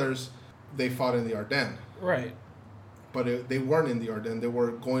of Brothers, they fought in the Ardennes. Right. But they weren't in the Ardennes. They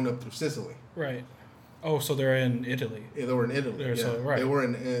were going up through Sicily. Right. Oh, so they're in Italy. Yeah, they were in Italy. Yeah. So, right. They were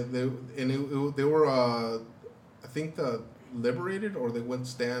they were I think the Liberated, or they would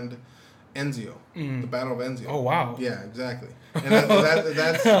stand Enzio, the Battle of Enzio. Oh wow! Yeah, exactly. And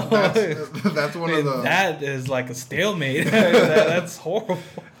that's one of the. That is like a stalemate. That's horrible.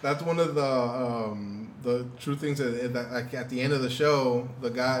 That's one of the true things that like at the end of the show,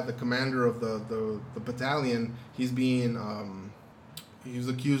 the commander of the battalion, he's being he was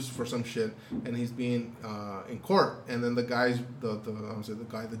accused for some shit, and he's being in court, and then the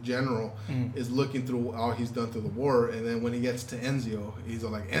general is looking through all he's done through the war, and then when he gets to Enzio, he's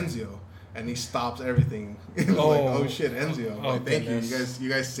like, Enzio. And he stops everything. Oh shit, Enzio! Like, thank you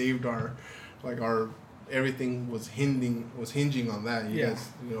guys saved our everything was hinging on that. You guys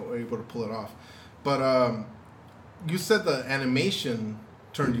were able to pull it off. But you said the animation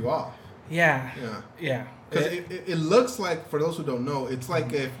turned you off. Yeah. Because it looks like, for those who don't know, it's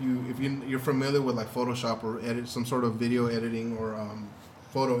like if you're familiar with like Photoshop or some sort of video editing or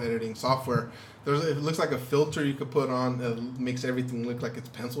photo editing software. It looks like a filter you could put on that makes everything look like it's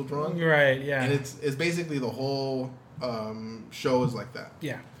pencil drawn. Right, yeah. And it's basically the whole show is like that.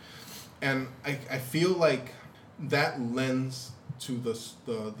 Yeah. And I feel like that lends to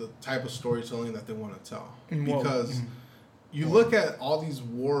the type of storytelling that they want to tell. Because you look at all these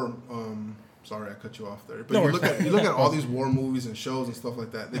war... sorry, I cut you off there. But you look at all these war movies and shows and stuff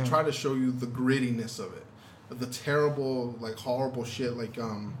like that. They try to show you the grittiness of it. The terrible, like, horrible shit, like...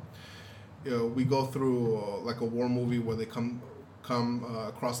 we go through like a war movie where they come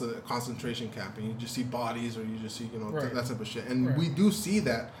across the concentration camp, and you just see bodies, or you just see that type of shit, and we do see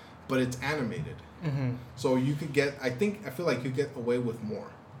that, but it's animated. So you could I feel like you get away with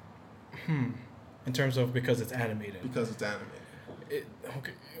more. In terms of because it's animated.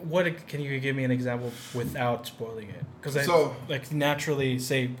 Okay. Can you give me an example without spoiling it? Because naturally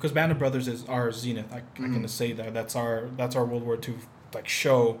say, because Band of Brothers is our zenith. I can say that's our World War II like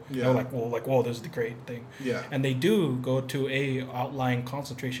show. Yeah. Whoa, this is the great thing. Yeah. And they do go to a outlying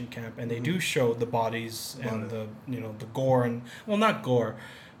concentration camp, and they do show the bodies and the the gore, and not gore,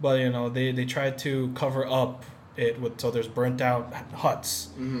 but they try to cover up it with, so there's burnt out huts.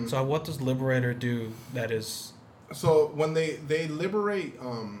 So what does Liberator do that is So when they liberate,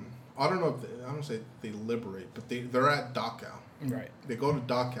 I don't know if I don't say they liberate, but they're at Dachau. Right. They go to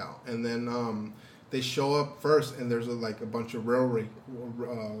Dachau, and then they show up first, and there's a bunch of railway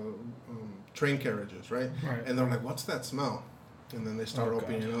train carriages, right? Right. And they're like, "What's that smell?" And then they start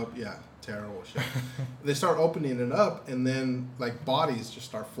opening it up. Yeah, terrible shit. They start opening it up, and then like bodies just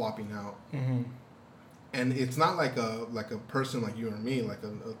start flopping out. Mm-hmm. And it's not like a person like you or me, like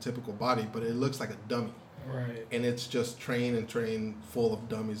a typical body, but it looks like a dummy. Right. And it's just train full of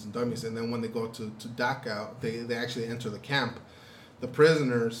dummies and dummies. And then when they go to Dachau, they actually enter the camp. The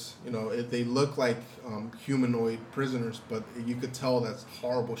prisoners, they look like humanoid prisoners, but you could tell that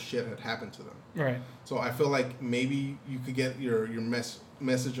horrible shit had happened to them. Right. So I feel like maybe you could get your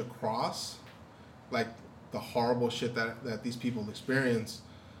message across, like the horrible shit that these people experience,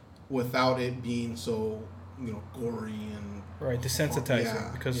 without it being so gory and right, desensitizing. Yeah,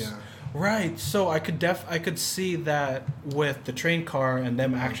 because yeah. Right. So I could see that with the train car and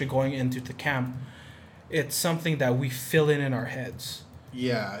them actually going into the camp. It's something that we fill in our heads.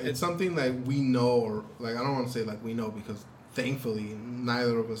 Yeah, it's something that we know, or like I don't want to say like we know, because thankfully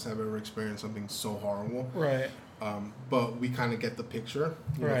neither of us have ever experienced something so horrible. Right. But we kind of get the picture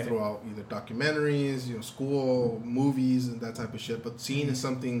right. throughout either documentaries, school, movies, and that type of shit. But seeing is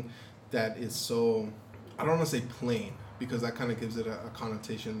something that is so, I don't want to say plain, because that kind of gives it a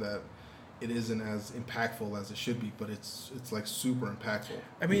connotation that it isn't as impactful as it should be, but it's like super impactful.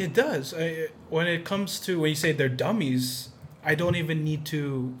 I mean, it does. When it comes to when you say they're dummies, I don't even need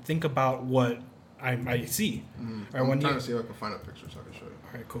to think about what I see. Mm-hmm. I'm trying to see if I can find a picture so I can show you.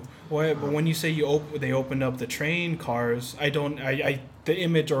 All right, cool. Well, but when you say they opened up the train cars, the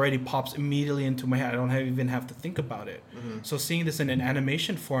image already pops immediately into my head. I don't even have to think about it. Mm-hmm. So seeing this in an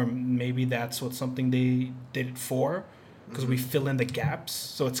animation form, maybe that's what something they did it for, because we fill in the gaps.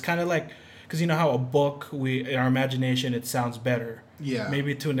 So it's kind of like, because you know how a book, in our imagination, it sounds better. Yeah.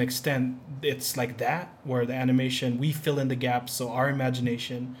 Maybe to an extent, it's like that, where the animation, we fill in the gaps, so our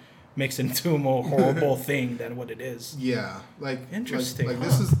imagination makes it into a more horrible thing than what it is. Yeah. Interesting. Like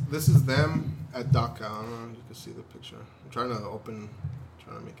this is them at Dachau. I don't know if you can see the picture. I'm trying to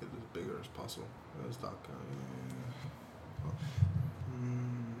make it as bigger as possible. There's Dachau.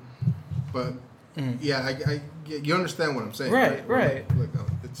 But yeah, I you understand what I'm saying, right? Right.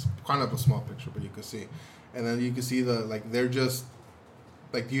 It's kind of a small picture, but you can see, and then you can see they're just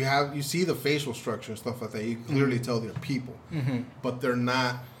like you see the facial structure and stuff like that. You can clearly tell they're people, but they're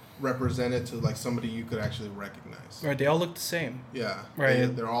not represented to like somebody you could actually recognize. Right. They all look the same. Yeah.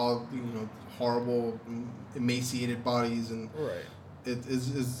 Right. They're all horrible, emaciated bodies, and right.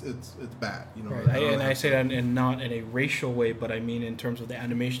 It's bad, Right. I say that not in a racial way, but I mean in terms of the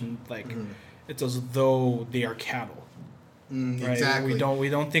animation, like. It's as though they are cattle. Right? Exactly. We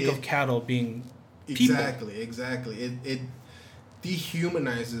don't think of cattle being people. Exactly. It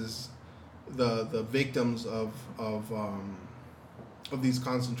dehumanizes the victims of these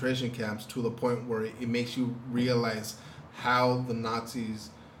concentration camps to the point where it makes you realize how the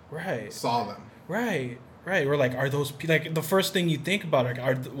Nazis saw them. Right. We're like, are those like the first thing you think about?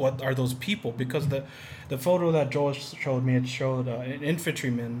 What are those people? Because the photo that Joel showed me, it showed an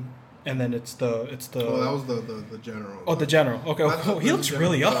infantryman. And then it's the. Oh, that was the general. Oh, the general. Okay, he looks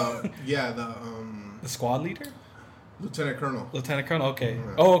really young. The squad leader. Lieutenant Colonel. Okay.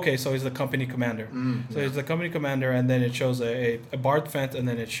 Yeah. Oh, okay. So he's the company commander. Mm-hmm. So he's the company commander, and then it shows a barbed fence, and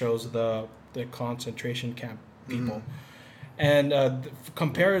then it shows the concentration camp people, and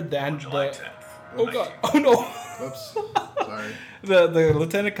compare the. Oh God! Oh no! Whoops. Sorry. The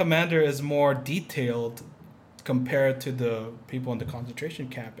lieutenant commander is more detailed compared to the people in the concentration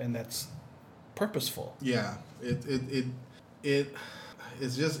camp, and that's purposeful. Yeah, it's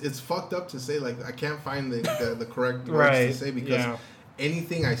fucked up to say. Like, I can't find the correct words to say, because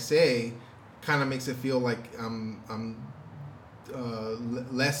anything I say kind of makes it feel like I'm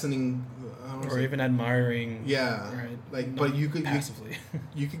lessening or even admiring. Yeah, right. Like, but you could passively.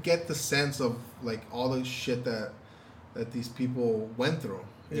 You could get the sense of like all the shit that these people went through.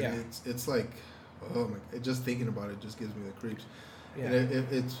 Yeah, it's like. Oh my! Just thinking about it just gives me the creeps. Yeah.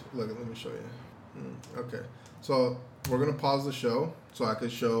 And it's look. Let me show you. Okay, so we're gonna pause the show so I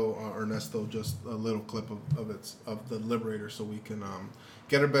could show Ernesto just a little clip of the Liberator, so we can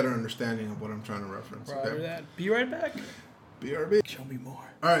get a better understanding of what I'm trying to reference. Roger that. Be right back. BRB. Show me more.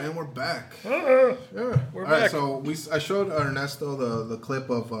 All right, and we're back. Yeah, we're back. All right, so I showed Ernesto the clip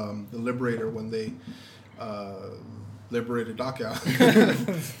of the Liberator when they. Liberated Dachau,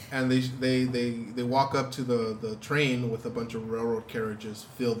 and they walk up to the train with a bunch of railroad carriages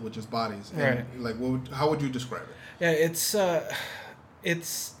filled with just bodies. And right. Like, how would you describe it? Yeah, it's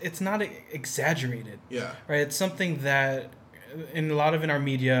it's not exaggerated. Yeah. Right. It's something that in our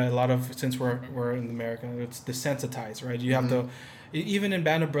media, since we're in America, it's desensitized. Right. You have to. Even in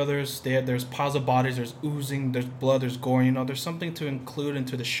Band of Brothers, there's piles of bodies, there's oozing, there's blood, there's gore. There's something to include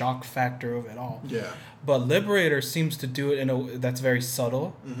into the shock factor of it all. Yeah. But Liberator seems to do it in a that's very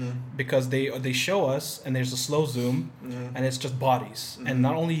subtle, because they show us, and there's a slow zoom, and it's just bodies, and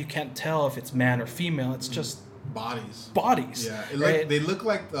not only you can't tell if it's man or female, it's just bodies. Yeah, right? They look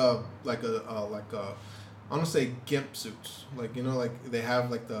like a I want to say gimp suits, like like they have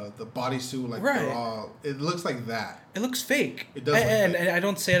like the bodysuit, like right. They're all. It looks like that. It looks fake. It does. And I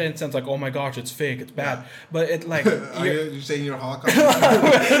don't say it in a sense like, oh my gosh, it's fake, it's bad, but it like. Are you saying you're a Holocaust?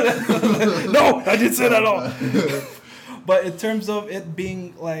 No, I didn't say that at all. But in terms of it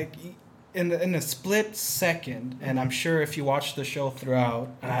being like in a split second, and I'm sure if you watch the show throughout,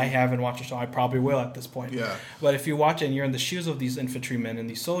 and I haven't watched the show, I probably will at this point. Yeah. But if you watch it and you're in the shoes of these infantrymen and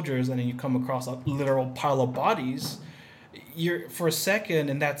these soldiers, and then you come across a literal pile of bodies, you're for a second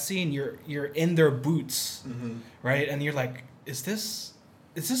in that scene, you're in their boots, right? And you're like, is this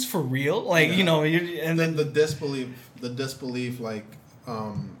for real? Like and then the disbelief, like.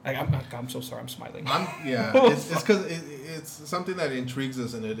 I'm so sorry. I'm smiling. It's because it's something that intrigues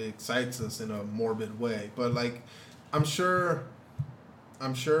us and it excites us in a morbid way. But like, I'm sure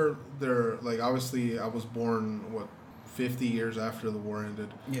they're like, obviously I was born 50 years after the war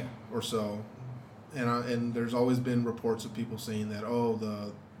ended, or so, and there's always been reports of people saying that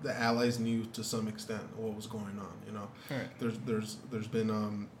the Allies knew to some extent what was going on. Right. There's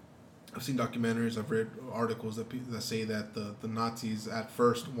been I've seen documentaries, I've read articles that say that the Nazis at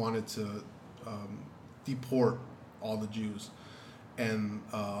first wanted to deport all the Jews, and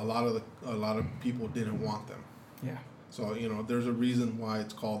a lot of people didn't want them. Yeah. So there's a reason why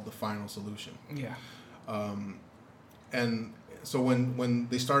it's called the final solution. Yeah. And so when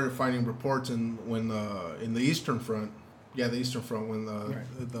they started finding reports in the Eastern Front, when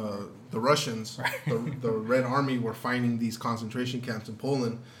the Russians, the Red Army were finding these concentration camps in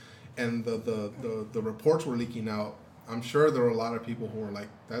Poland. And the reports were leaking out. I'm sure there were a lot of people who were like,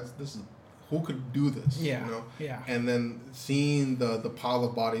 who could do this? Yeah. Yeah. And then seeing the pile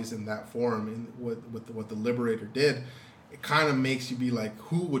of bodies in that form, and what the Liberator did, it kind of makes you be like,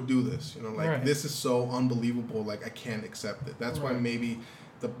 who would do this? Right. This is so unbelievable. Like, I can't accept it. That's why maybe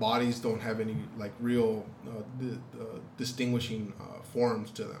the bodies don't have any like real distinguishing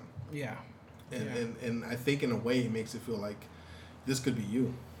forms to them. Yeah. And I think in a way it makes it feel like this could be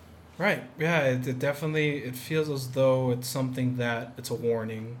you. Right. Yeah. It definitely feels as though it's something that it's a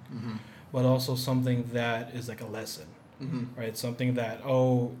warning, but also something that is like a lesson, right? Something that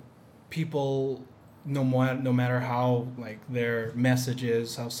people, no matter how like their message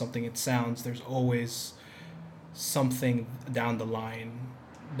is, how something it sounds, there's always something down the line.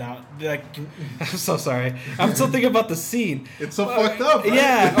 Now, like, I'm so sorry. I'm still thinking about the scene. It's so fucked up. Right?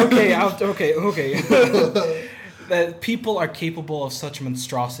 Yeah. Okay. That people are capable of such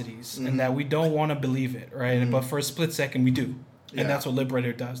monstrosities, and that we don't want to believe it, right? But for a split second, we do, and that's what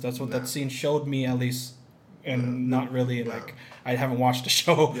Liberator does. That's what that scene showed me, at least, and not really like I haven't watched the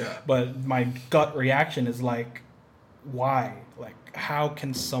show, but my gut reaction is like, why? Like, how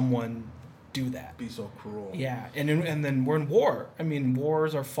can someone do that? Be so cruel. Yeah, and then we're in war. I mean,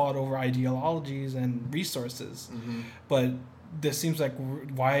 wars are fought over ideologies and resources, but this seems like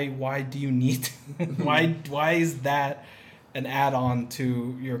why do you need why is that an add-on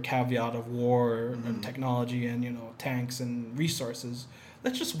to your caveat of war and technology and tanks and resources?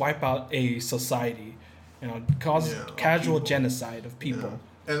 Let's just wipe out a society, cause casual genocide of people.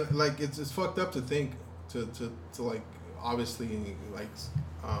 And like it's fucked up to think to like obviously like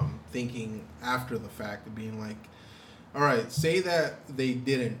thinking after the fact of being like, all right, say that they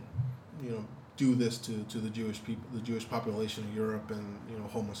didn't do this to the Jewish people, the Jewish population of Europe, and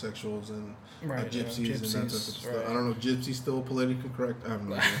homosexuals and gypsies and that type of stuff. Right. I don't know, gypsy still politically correct? I have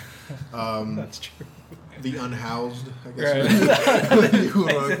no idea. That's true. The unhoused, I guess.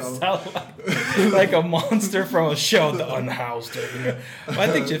 Right. Like a monster from a show, the unhoused. I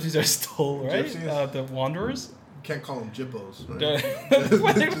think gypsies are still right. The wanderers. Can't call them jippos, right?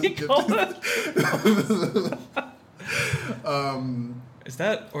 What did we call them? Is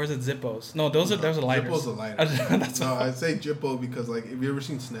that, or is it Zippos? No, those are lighters. Zippos are lighters. No, I'd say Jippo because, like, have you ever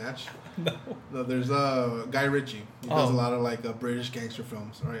seen Snatch? No, there's Guy Ritchie. He does a lot of, like, British gangster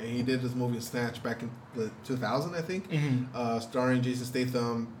films, right? And he did this movie Snatch back in the 2000, I think, starring Jason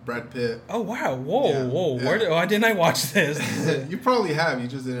Statham, Brad Pitt. Oh, wow. Whoa. Yeah. Why didn't I watch this? You probably have. You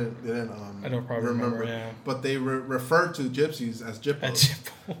just didn't I don't probably remember, yeah. But they refer to gypsies as Jippos.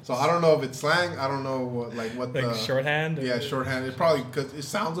 So I don't know if it's slang. I don't know what like the shorthand. Yeah, shorthand. It probably because it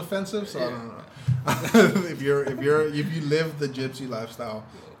sounds offensive. So I don't know. if you live the gypsy lifestyle,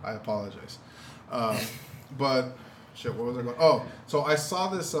 I apologize. But shit, what was I going? Oh, so I saw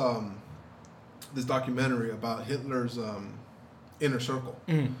this this documentary about Hitler's inner circle.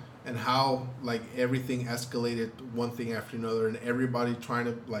 And how like everything escalated one thing after another, and everybody trying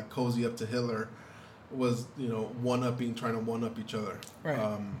to like cozy up to Hitler was trying to one up each other.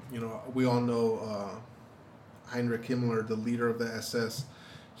 Right. We all know Heinrich Himmler, the leader of the SS.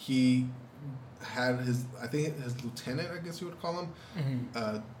 He had his lieutenant, I guess you would call him,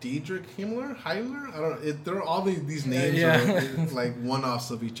 Dietrich Himmler. I don't know. There are all these names are like one-offs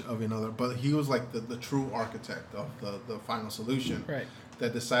of another, but he was like the true architect of the final solution. Right.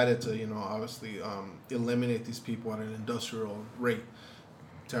 That decided to, obviously eliminate these people at an industrial rate.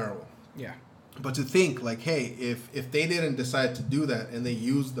 Terrible. Yeah. But to think, like, hey, if they didn't decide to do that and they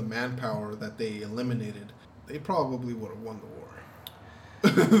used the manpower that they eliminated, they probably would have won the war.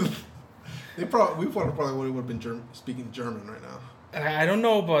 We probably would have been speaking German right now. I don't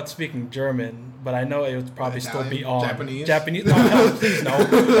know about speaking German, but I know it would probably still be on Japanese. No, hell, please no.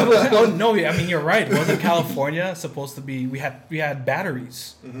 Oh no, I mean you're right. Wasn't California supposed to be? We had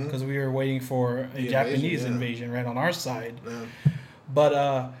batteries because we were waiting for a Japanese invasion right on our side. Yeah.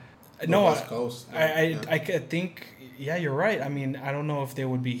 But no, West Coast. I think you're right. I mean I don't know if they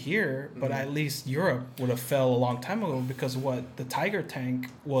would be here, but at least Europe would have fell a long time ago because the Tiger tank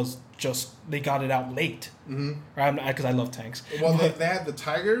was just they got it out late. Right? Because I love tanks. Well, they had the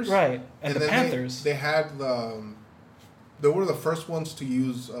Tigers, right, and the Panthers. They had they were the first ones to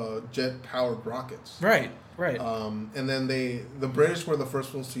use jet powered rockets. Right. And then the British were the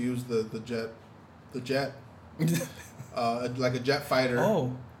first ones to use the jet, like a jet fighter.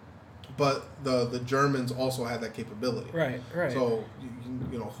 Oh. But the Germans also had that capability. Right. So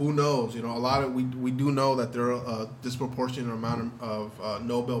who knows? A lot of we do know that there are a disproportionate amount of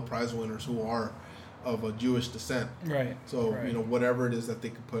Nobel Prize winners who are of a Jewish descent. Right. So whatever it is that they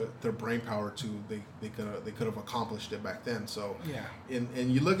could put their brain power to, they could have accomplished it back then. So yeah.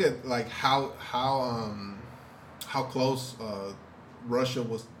 And you look at like how close Russia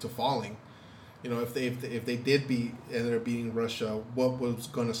was to falling. If they did ended up beating Russia, what was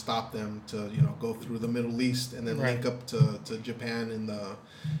going to stop them to go through the Middle East and then link up to Japan in the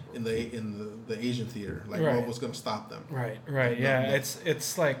Asian theater? Like what was going to stop them? Right. Yeah,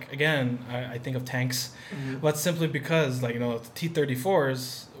 it's like again, I think of tanks, but simply because like the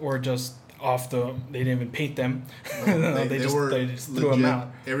T-34s were just off they didn't even paint them. They just threw them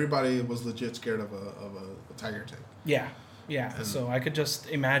out. Everybody was legit scared of a Tiger tank. Yeah. And so I could just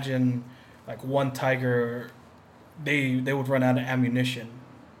imagine. Like one Tiger, they would run out of ammunition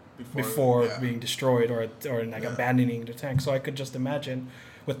before being destroyed or abandoning the tank. So I could just imagine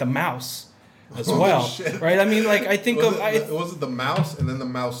with the mouse as well, right? I mean, like I think was it the mouse and then the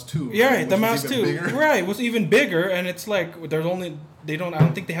mouse 2? Right? Yeah, the mouse 2, right? It was even bigger, and it's like I don't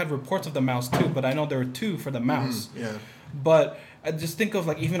think they had reports of the mouse 2, but I know there were 2 for the mouse. But I just think of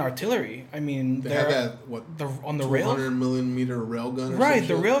like even artillery. I mean, they had that on the rail, 200 millimeter railgun. Right,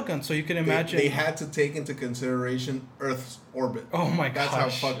 the railgun. So you can imagine they had to take into consideration Earth's orbit. Oh my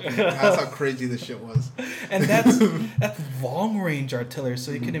gosh, that's how crazy this shit was. And that's long range artillery.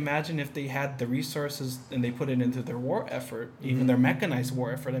 So you can imagine if they had the resources and they put it into their war effort, even their mechanized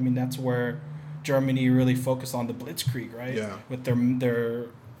war effort. I mean, that's where Germany really focused on the Blitzkrieg, right? Yeah. With their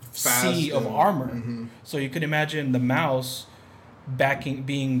sea of armor. So you could imagine the mouse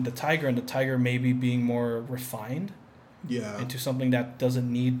being the Tiger, and the Tiger maybe being more refined into something that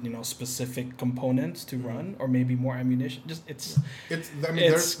doesn't need specific components to run, or maybe more ammunition. There's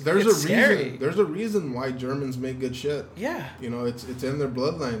a reason why Germans make good shit. Yeah, it's in their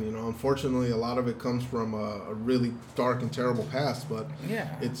bloodline. Unfortunately, a lot of it comes from a really dark and terrible past. But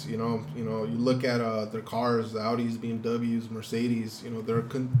it's you look at their cars, the Audis, BMWs, Mercedes. They're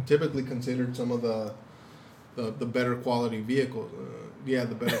typically considered some of the better quality vehicles. The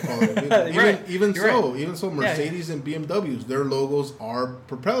better quality vehicles. Even so, Mercedes and BMWs, their logos are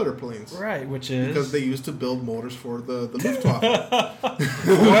propeller planes. Right, which is... Because they used to build motors for the Luftwaffe.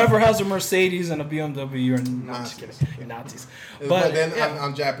 Whoever has a Mercedes and a BMW, you're Nazis. You're Nazis. But then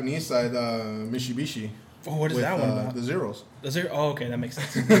on Japanese side, Mitsubishi. Oh, what is that one about? The Zeros. The Zero? Oh, okay, that makes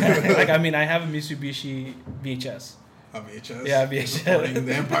sense. Like, I mean, I have a Mitsubishi VHS. A VHS? Yeah, VHS.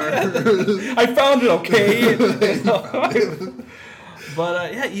 The Empire. I found it, okay?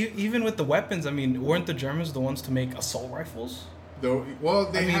 But, even with the weapons, I mean, weren't the Germans the ones to make assault rifles?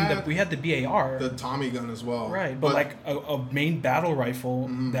 We had the BAR, the Tommy gun as well, right? But like a main battle rifle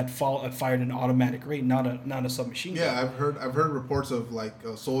that fired an automatic rate, not a submachine gun. Yeah, I've heard reports of like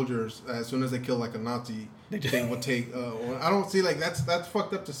soldiers as soon as they kill like a Nazi, they would take. I don't see like that's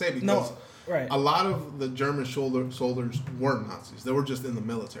fucked up to say because right. A lot of the German soldiers weren't Nazis; they were just in the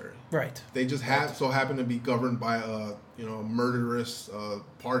military. Right. They just happened to be governed by a murderous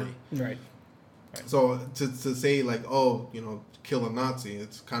party. Right. So to say like kill a Nazi,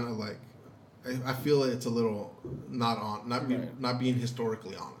 it's kind of like I feel it's a little not being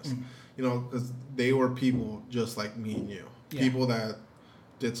historically honest, because they were people just like me and you, people that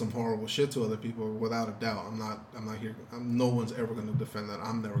did some horrible shit to other people without a doubt. I'm not here. No one's ever going to defend that.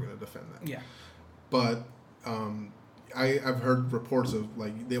 I'm never going to defend that. Yeah, but I've heard reports of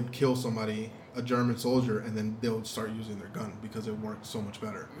like they'll kill somebody, a German soldier, and then they'll start using their gun because it works so much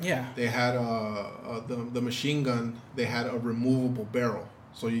better. Yeah. They had the machine gun. They had a removable barrel,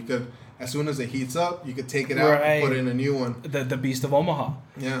 so you could, as soon as it heats up, you could take it out and put in a new one. The Beast of Omaha.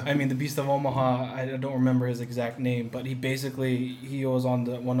 Yeah. I mean, the Beast of Omaha. I don't remember his exact name, but he was on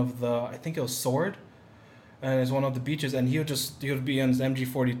one of the, I think it was Sword, and it's one of the beaches, and he would be on his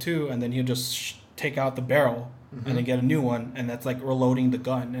MG42, and then he'll just take out the barrel. Mm-hmm. And then get a new one, and that's like reloading the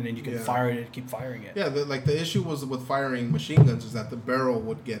gun, and then you can fire it and keep firing it. Yeah, the issue was with firing machine guns is that the barrel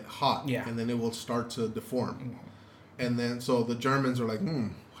would get hot, and then it will start to deform. Mm-hmm. And then so the Germans are like,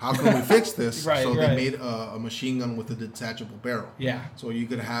 how can we fix this? They made a machine gun with a detachable barrel. Yeah. So you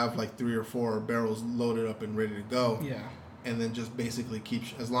could have like 3 or 4 barrels loaded up and ready to go. Yeah. And then just basically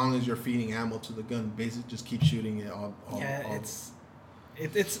as long as you're feeding ammo to the gun, basically just keep shooting it all. It's.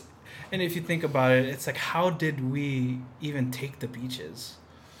 And if you think about it, it's like, how did we even take the beaches?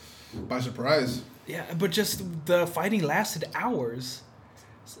 By surprise. Yeah, but just the fighting lasted hours.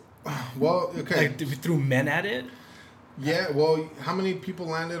 Well, okay. Like, we threw men at it? Yeah, well, how many people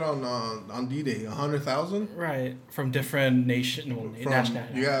landed on D-Day? 100,000? Right, from different nationalities.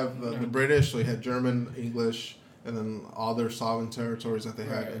 You have the British, so you had German, English, and then all their sovereign territories that they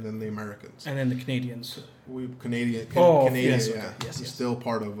had, and then the Americans. And then the Canadians. Canadian, yes, yeah. Okay. Yes. Still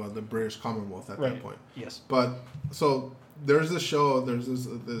part of the British Commonwealth at that point. Yes. But, so, there's this show, there's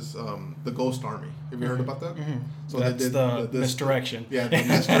this the Ghost Army. Have you heard about that? Mm-hmm. So that's they did the misdirection. Yeah, the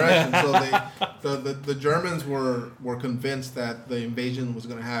misdirection. So the Germans were convinced that the invasion was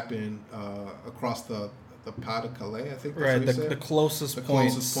going to happen across the Pas de Calais, I think that's what you say. The closest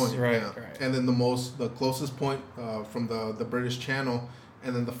point. Right. And then the closest point from the British Channel,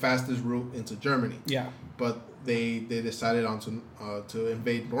 and then the fastest route into Germany. Yeah. But they decided to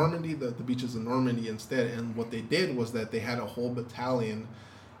invade Normandy, the beaches of Normandy instead. And what they did was that they had a whole battalion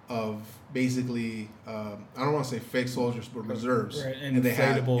of basically, I don't want to say fake soldiers, but reserves. Right. And they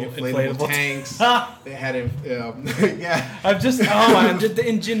had inflatable tanks. They had yeah. I'm just the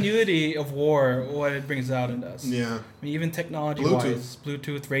ingenuity of war, what it brings out in us. Yeah. I mean, even technology-wise,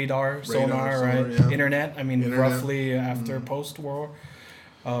 Bluetooth, radar, sonar, right? Yeah. Internet. I mean, roughly after post-war,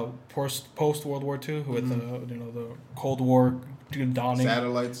 post-World War II, with the Cold War dawning.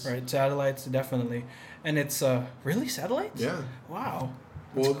 Satellites. Right, satellites, definitely. And it's really satellites? Yeah. Wow.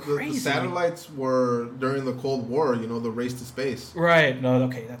 Well, the satellites were during the Cold War, the race to space. Right. No.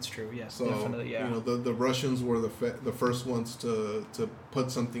 Okay, that's true. Yes, so, definitely. Yeah. The Russians were the first ones to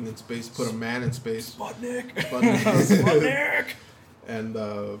put something in space, put a man in space. Sputnik. Sputnik. And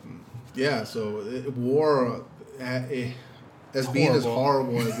so war, as being as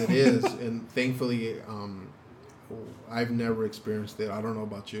horrible as it is, and thankfully, I've never experienced it. I don't know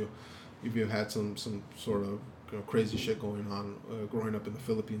about you, if you've had some sort of crazy shit going on growing up in the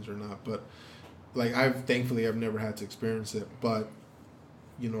Philippines or not, but like I've never had to experience it, but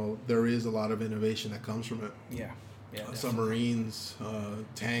there is a lot of innovation that comes from it. Yeah Submarines,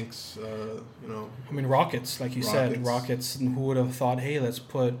 tanks, I mean, rockets, like you said, rockets. And who would have thought, hey, let's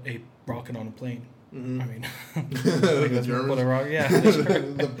put a rocket on a plane? Mm-hmm. I mean, the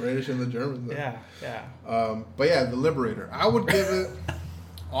Germans, the British and the Germans. But yeah, the Liberator. I would give it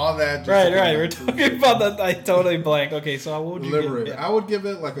all that. Right. We're talking about that. I totally blank. Okay, so what would you Liberator? give? Yeah. I would give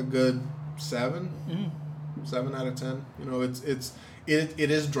it like a good 7. Mm-hmm. 7 out of 10. It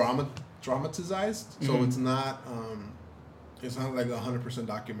is dramatized, so it's not like 100%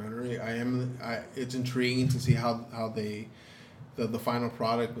 documentary. It's intriguing to see how they. The final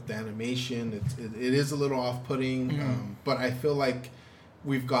product with the animation, it is a little off-putting, but I feel like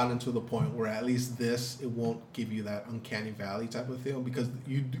we've gotten to the point where at least it won't give you that uncanny valley type of feel, because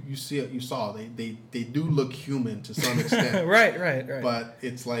you saw they do look human to some extent. right. But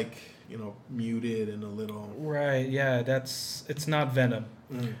it's like, muted and a little. Right. Yeah. It's not Venom.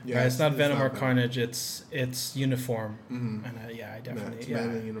 Yeah. Right? It's not Venom not or Carnage. It's uniform. Mm-hmm. And I definitely. It's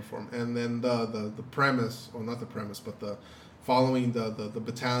man in uniform. And then the premise, or not the premise, but the following the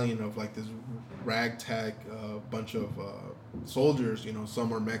battalion of like this ragtag bunch of soldiers.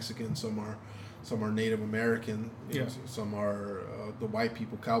 Some are Mexican, some are Native American, some are the white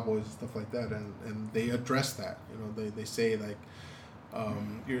people, cowboys and stuff like that, and they address that. They say like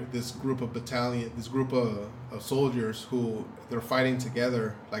this group of soldiers who they're fighting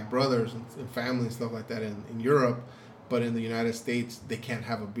together like brothers and family and stuff like that in Europe, but in the United States they can't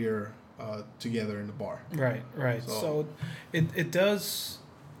have a beer together in the bar. Right. So it does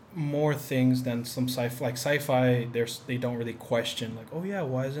more things than some sci-fi. Like sci-fi, they don't really question like, oh yeah,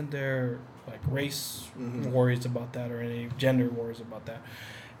 why isn't there like race worries about that or any gender worries about that?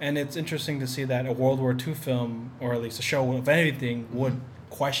 And it's interesting to see that a World War II film, or at least a show, if anything, would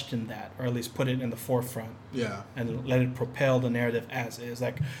question that, or at least put it in the forefront. Yeah. And let it propel the narrative as is.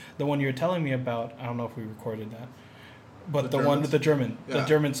 Like the one you're telling me about, I don't know if we recorded that, but the one with the German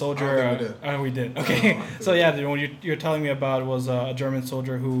soldier. We did. Okay. So yeah, the one you're telling me about was a German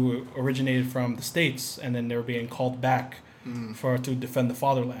soldier who originated from the States, and then they were being called back to defend the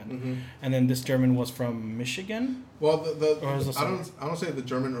fatherland. And then this German was from Michigan. Well, I don't say the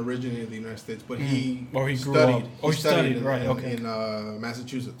German originated in the United States, but he studied in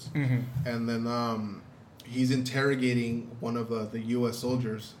Massachusetts, and then he's interrogating one of the U.S.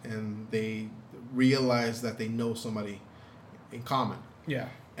 soldiers, and they realize that they know somebody in common. Yeah.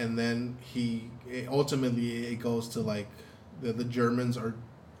 And then ultimately it goes to like the Germans are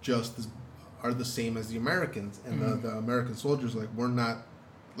the same as the Americans, and the American soldiers like, we're not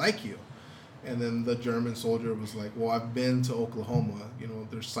like you. And then the German soldier was like, well, I've been to Oklahoma.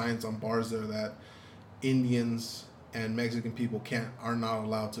 There's signs on bars there that Indians and Mexican people are not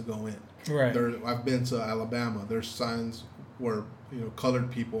allowed to go in. Right. I've been to Alabama. There's signs where colored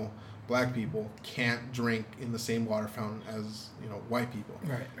people, black people can't drink in the same water fountain as white people.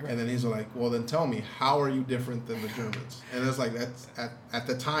 Right. And then he's like, well, then tell me, how are you different than the Germans? And it's like, that's at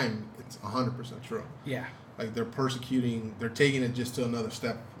the time it's 100% true. Yeah. Like they're taking it just to another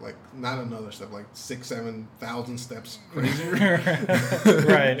step, like not another step, like 6,000-7,000 steps crazier.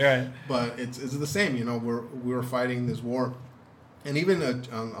 Right. But it's the same. We were fighting this war, and even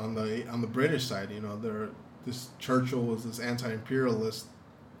on the British side, this Churchill was this anti-imperialist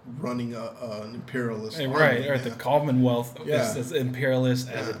running an imperialist army. Right, or the Commonwealth is as imperialist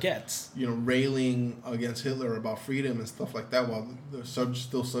as it gets. Railing against Hitler about freedom and stuff like that, while they're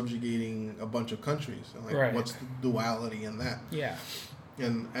still subjugating a bunch of countries. And like, what's the duality in that? Yeah.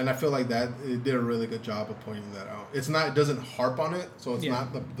 And I feel like that it did a really good job of pointing that out. It doesn't harp on it, so it's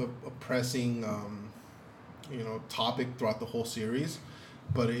not the oppressing topic throughout the whole series,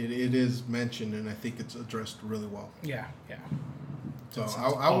 but it is mentioned, and I think it's addressed really well. Yeah. So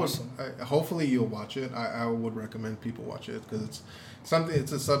hopefully you'll watch it. I would recommend people watch it because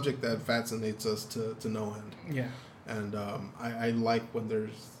it's a subject that fascinates us to no end. Yeah. And I like when there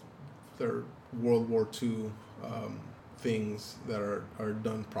are World War II things that are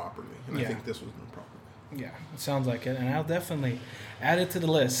done properly, and I think this was done properly. Yeah, it sounds like it, and I'll definitely add it to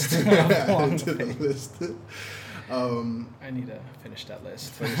the list. Add it to the list. I need to finish that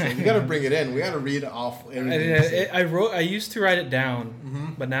list. You got to bring it in. We got to read off everything. I used to write it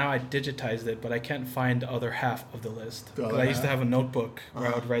down, but now I digitized it. But I can't find the other half of the list. I used to have a notebook where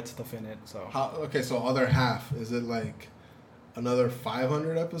I would write stuff in it. So so other half, is it like another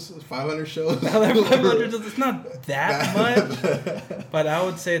 500 episodes, 500 shows? Another 500. It's not that much, but I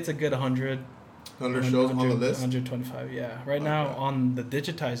would say it's a good 100. 100 shows on the list. 125. Yeah. Right now on the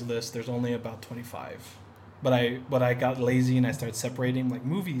digitized list, there's only about 25. But I got lazy and I started separating like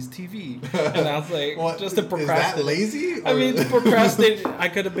movies, TV, and I was like, just to procrastinate. Is that lazy? I mean, procrastinate. I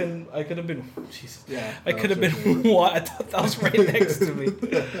could have been. Jesus. Yeah. I could have been. What? I thought that was right next to me.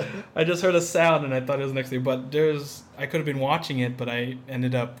 I just heard a sound and I thought it was next to me. But I could have been watching it, but I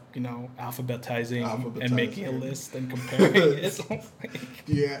ended up, alphabetizing and making a list and comparing it.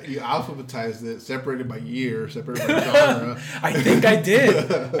 Yeah, you alphabetized it, separated by year, separated by genre. I think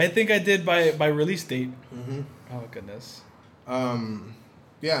I did by release date. Mm-hmm. Oh goodness.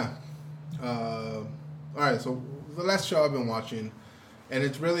 Yeah. All right. So the last show I've been watching, and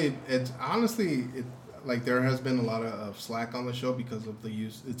it's honestly like there has been a lot of slack on the show because of the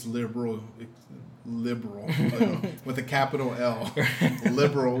use. It's liberal, with a capital L,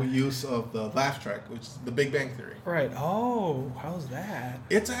 liberal use of the laugh track, which is The Big Bang Theory. Right. Oh, how's that?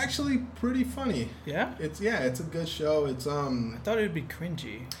 It's actually pretty funny. Yeah. It's a good show. It's I thought it would be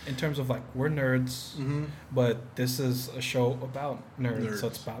cringy in terms of like we're nerds, but this is a show about nerds, so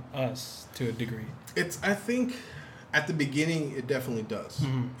it's about us to a degree. I think at the beginning it definitely does.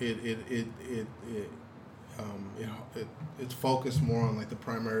 It's focused more on like the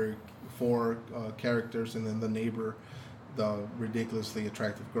primary four characters and then the neighbor, the ridiculously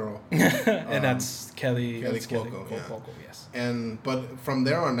attractive girl, and that's Kelly Cuoco, yes. But from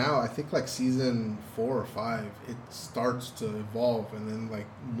there on out, I think like season 4 or 5, it starts to evolve, and then like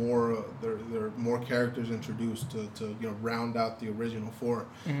there are more characters introduced to round out the original 4.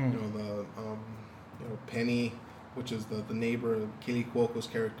 Penny, which is the neighbor, Kelly Cuoco's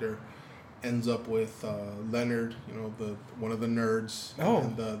character, ends up with Leonard, the one of the nerds,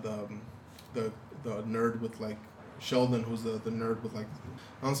 and the nerd with like Sheldon, who's the nerd with like,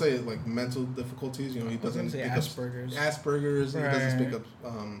 I don't say like mental difficulties. He doesn't pick Asperger's. Asperger's. Right.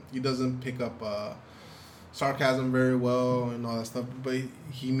 He doesn't pick up sarcasm very well and all that stuff. But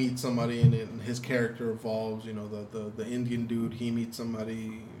he meets somebody and his character evolves. The Indian dude, he meets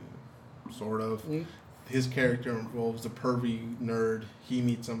somebody, sort of. His character involves the pervy nerd. He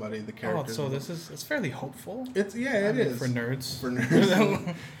meets somebody. The character. Oh, so it's fairly hopeful. It is for nerds.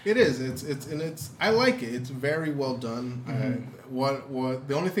 It is. It's. I like it. It's very well done. What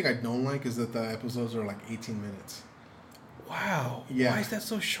the only thing I don't like is that the episodes are like 18 minutes. Wow. Yeah. Why is that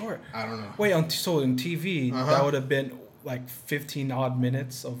so short? I don't know. Wait, so in TV that would have been like 15 odd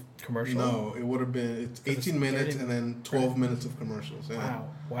minutes of commercial. No, it would have been. It's 18 minutes and then 12 minutes of commercials. Yeah.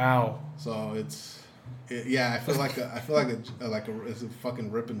 Wow. So it's. I feel like it's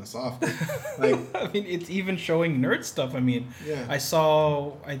fucking ripping us off. Like, I mean, it's even showing nerd stuff. I mean, I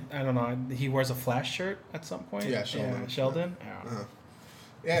saw. I don't know. He wears a Flash shirt at some point. Yeah, Sheldon. Sheldon.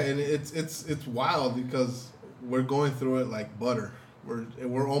 Yeah, and it's wild because we're going through it like butter.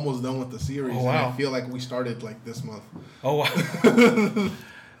 We're almost done with the series. Oh, wow. And I feel like we started like this month. Oh wow.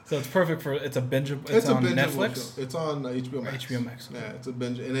 So it's perfect for it's a binge. It's on Netflix. It's on HBO Max. HBO Max. Okay. Yeah, it's a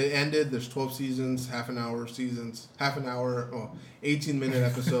binge, and it ended. There's 12 seasons, 18-minute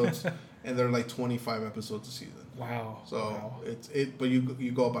episodes, and they're like 25 episodes a season. Wow. So but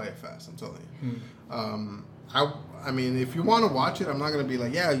you go by it fast. I'm telling you. I mean, if you want to watch it, I'm not gonna be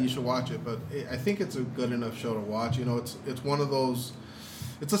like, yeah, you should watch it, but I think it's a good enough show to watch. It's one of those.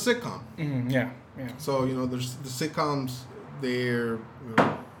 It's a sitcom. Yeah. So there's the sitcoms. They're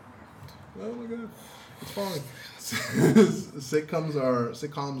oh my god, it's falling. Sitcoms are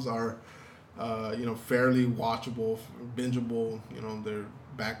fairly watchable, bingeable. Their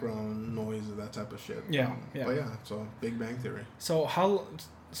background noise and that type of shit. Yeah. But so Big Bang Theory.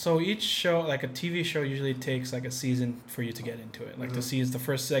 So each show, like a TV show, usually takes like a season for you to get into it. Like the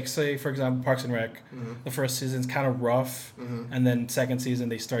first, like say for example, Parks and Rec, the first season's kind of rough, and then second season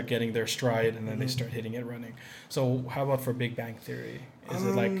they start getting their stride, and then they start hitting it running. So how about for Big Bang Theory? Is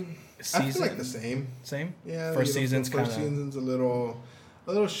it like season? I feel like the same. Same. Yeah. First season's a little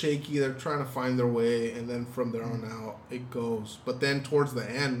shaky. They're trying to find their way, and then from there on out it goes. But then towards the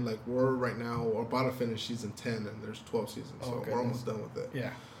end, like we're about to finish season 10, and there's 12 seasons, so we're almost done with it.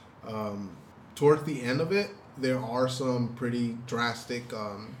 Yeah. Towards the end of it, there are some pretty drastic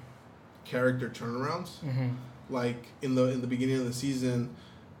character turnarounds. Like in the beginning of the season,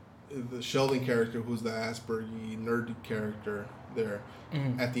 the Sheldon character, who's the Asperger nerdy character, there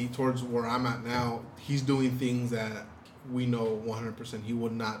towards where I'm at now, he's doing things that we know 100% he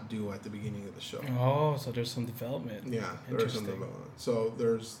would not do at the beginning of the show. Oh, so there's some development. Yeah, there's some development. So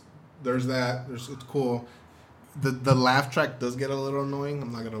there's that. It's cool. The laugh track does get a little annoying.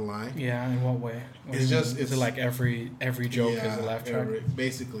 I'm not gonna lie. Yeah, in what way? Is it like every joke is a laugh track?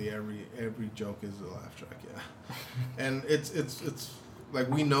 Basically every joke is a laugh track. Yeah, and it's like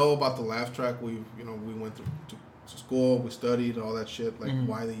we know about the laugh track. We went to school, we studied all that shit, like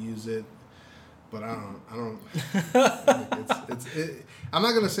why they use it. But I don't. I'm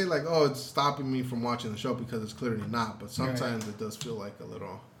not gonna say like, oh, it's stopping me from watching the show, because it's clearly not. But sometimes it does feel like a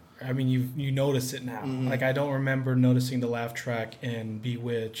little. I mean, you notice it now. Like I don't remember noticing the laugh track in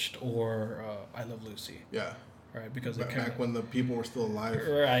Bewitched or I Love Lucy. Yeah. Right, because back when the people were still alive.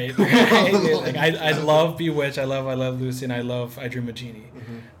 Right. Like I love Bewitched, I love Lucy, and I love I Dream of Jeannie.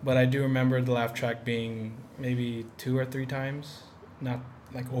 But I do remember the laugh track being maybe 2 or 3 times, not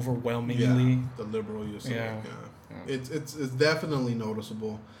like overwhelmingly. Yeah, the liberal use of it. It's definitely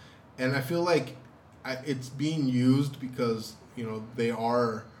noticeable, and I feel like it's being used because they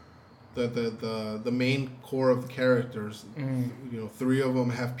are the main core of the characters, 3 of them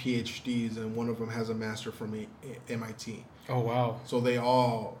have PhDs and 1 of them has a master from MIT. Oh wow! So they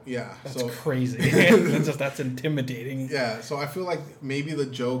all, That's crazy. that's intimidating. Yeah, so I feel like maybe the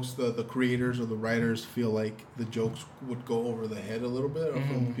jokes, the creators or the writers feel like the jokes would go over the head a little bit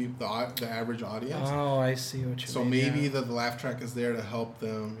from the average audience. Oh, I see what you mean. So maybe the laugh track is there to help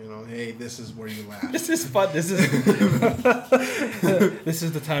them. Hey, this is where you laugh. This is fun. This is this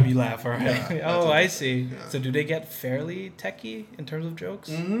is the time you laugh. All right. Yeah, I see. Yeah. So do they get fairly techie in terms of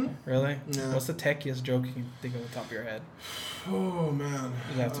jokes? Mm-hmm. Really? Yeah. What's the techiest joke you can think of on the top of your head? Oh man!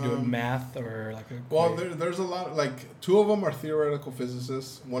 Does it have to do with math or like? Well, there's a lot. Like 2 of them are theoretical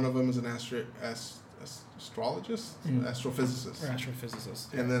physicists. 1 of them is an astrologist, astrophysicist. Or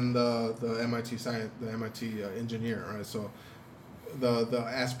astrophysicist. And then the MIT engineer. Right. So the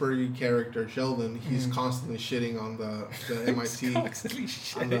Asperger character Sheldon, he's constantly shitting on the MIT on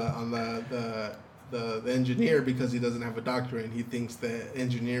the engineer because he doesn't have a doctorate and he thinks that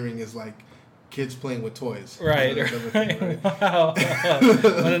engineering is like kids playing with toys. Right. Wow.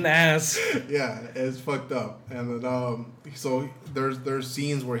 What an ass. Yeah, it's fucked up. And then, so there's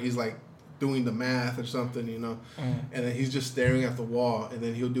scenes where he's like doing the math or something, and then he's just staring at the wall, and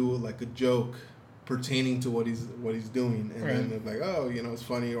then he'll do like a joke pertaining to what he's doing, and then they're like, oh, it's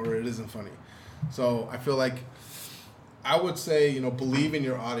funny or it isn't funny. So I feel like I would say, believe in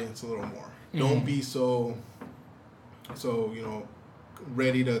your audience a little more. Don't be so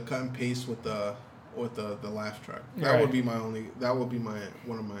ready to cut and paste with the laugh track. That would be my one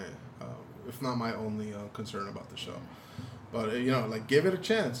of my if not my only concern about the show. But like give it a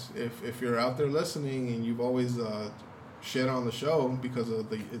chance. If you're out there listening and you've always shit on the show because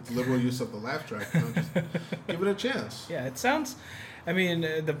of its liberal use of the laugh track, just give it a chance. Yeah, it sounds. I mean,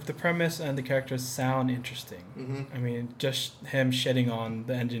 the premise and the characters sound interesting. Mm-hmm. I mean, just him shitting on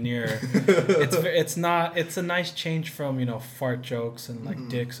the engineer. It's a nice change from fart jokes and like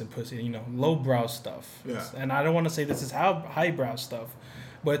dicks and pussy. Lowbrow stuff. Yeah. And I don't want to say this is highbrow stuff,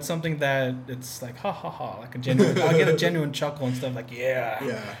 but it's something that it's like ha ha ha, like a genuine. I'll get a genuine chuckle and stuff like yeah.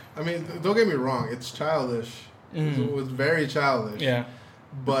 Yeah. I mean, don't get me wrong. It's childish. It was very childish. Yeah.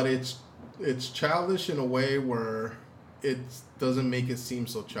 But it's childish in a way where it doesn't make it seem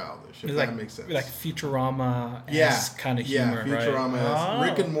so childish, if that makes sense. Like Futurama-esque kind of humor, Futurama-esque. right?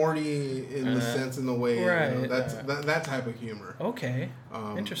 Rick and Morty in the sense, in the way, right, that type of humor. Okay,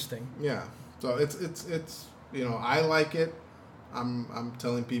 interesting. Yeah, so it's I like it. I'm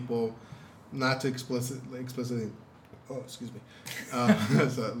telling people not to explicitly. Oh, excuse me.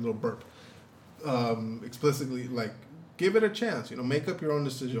 That's a little burp. Explicitly like. Give it a chance, make up your own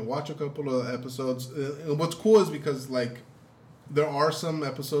decision. Watch a couple of episodes. And what's cool is because, like, there are some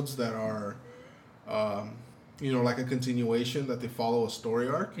episodes that are, like a continuation, that they follow a story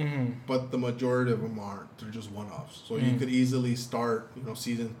arc, but the majority of them aren't. They're just one-offs. So you could easily start,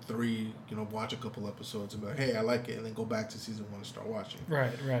 season 3, watch a couple episodes and be like, hey, I like it, and then go back to season 1 and start watching.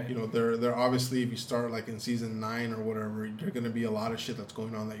 Right. They're obviously, if you start, like, in season 9 or whatever, there's going to be a lot of shit that's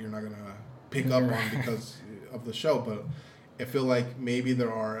going on that you're not going to pick up on because of the show, but I feel like maybe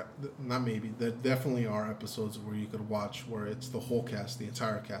there definitely are episodes where you could watch where it's the whole cast, the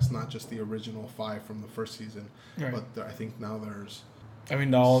entire cast, not just the original 5 from the first season, but I think now there's. I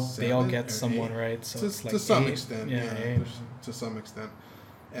mean, they all get someone, 8. Right? So it's like to some extent, to some extent,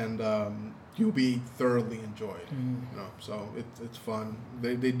 and you'll be thoroughly enjoyed. So it's fun.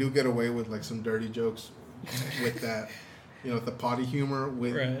 They do get away with like some dirty jokes with that. The potty humor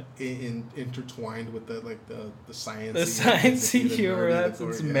with intertwined with the science. The sciencey humor, that's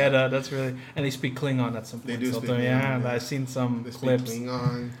meta. That's really, and they speak Klingon at some point. They do speak Klingon. I've seen some They clips. speak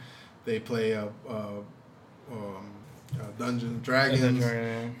Klingon. They play Dungeons and Dragons.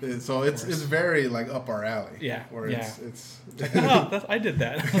 So it's very like up our alley. Yeah. Where it's like, I did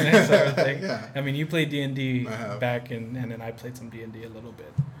that. Sort of thing. Yeah. I mean, you played D&D back, and then I played some D&D a little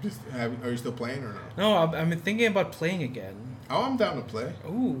bit. Are you still playing or no? No, I'm thinking about playing again. Oh, I'm down to play.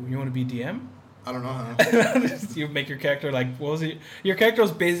 Ooh, you want to be DM? I don't know how. You make your character like, what was it? Your character was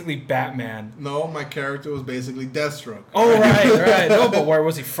basically Batman. No, my character was basically Deathstroke. Oh, right. No, but where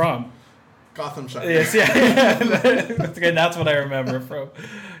was he from? Gothamshire. Yes, yeah. Okay, that's what I remember from.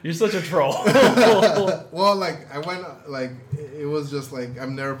 You're such a troll. Well, like I went, like it was just like I've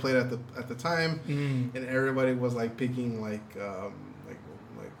never played at the time, and everybody was like picking like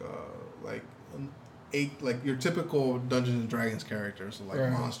 8 like your typical Dungeons and Dragons characters, so like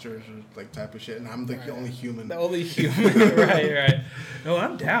monsters or like type of shit, and I'm the only human. The only human, right. No,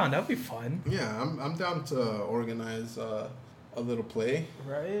 I'm down. That'd be fun. Yeah, I'm down to organize a little play,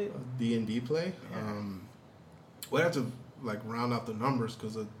 right? D&D play. We'd have to like round out the numbers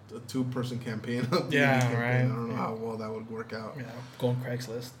because a 2-person campaign. Yeah, campaign, right. I don't know how well that would work out. Yeah, go on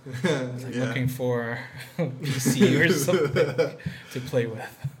Craigslist. It's like Yeah. looking for PC or something to play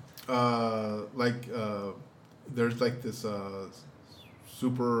with. There's like this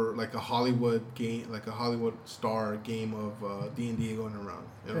super like a Hollywood game, like a Hollywood star game of D&D going around.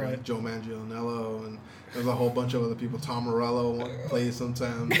 You know, Right. like Joe Manganiello, and there's a whole bunch of other people. Tom Morello plays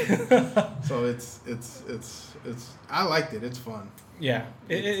sometimes. So it's I liked it. It's fun. Yeah,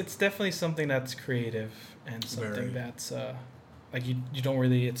 it's definitely something that's creative and something Very. that's like you don't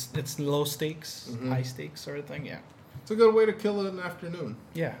really it's low stakes, Mhm. high stakes sort of thing. Yeah, It's a good way to kill an afternoon.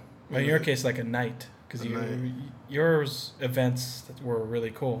 yeah. Well, in your case, like a night, because yours events that were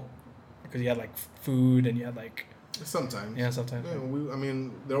really cool because you had like food and you had like Sometimes. yeah sometimes Yeah,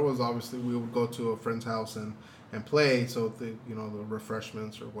 there was obviously we would go to a friend's house and play. So the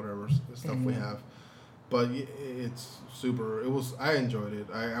refreshments or whatever stuff we Mhm. have. But it's super. I enjoyed it.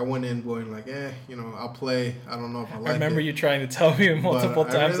 I went in going like, I'll play. I don't know if I like it. I remember you trying to tell me multiple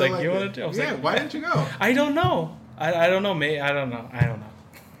But I times really like you liked want to. it. I was Yeah, like, why didn't you go? I don't know. I don't know, mate. I don't know.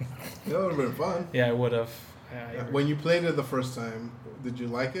 That would have been fun. Yeah, I would have. When you played it the first time, did you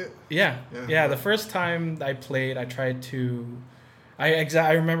like it? Yeah. Yeah. The first time I played, I tried to.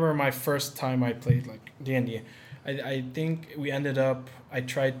 I remember my first time I played like D&D. I think we ended up. I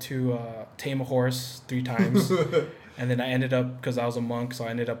tried to tame a horse 3 times, and then I ended up because I was a monk, so I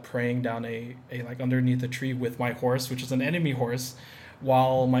ended up praying down a like underneath a tree with my horse, which was an enemy horse,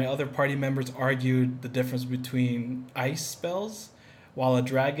 while my other party members argued the difference between ice spells. While a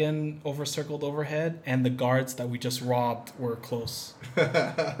dragon circled overhead, and the guards that we just robbed were close.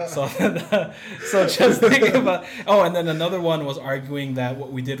 So just thinking about. Oh, and then another one was arguing that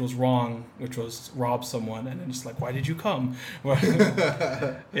what we did was wrong, which was rob someone, and then it's like, why did you come?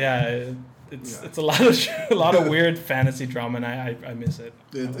 Yeah, it's a lot of weird fantasy drama, and I miss it.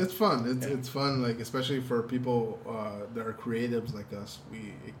 It's fun. It's fun, like especially for people that are creatives like us.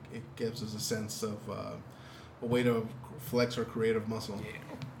 It gives us a sense of a way to flex our creative muscle.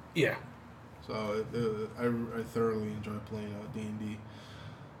 Yeah. So I thoroughly enjoy playing D&D.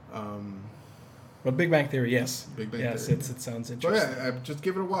 But Big Bang Theory, yes. Big Bang yes, Theory. it sounds So interesting. yeah, just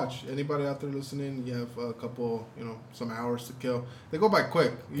give it a watch. Anybody out there listening, you have a couple, some hours to kill. They go by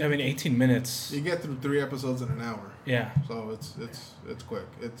quick. 18 minutes. You get through 3 episodes in an hour. Yeah. So it's quick.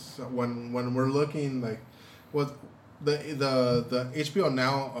 It's when we're looking like what the HBO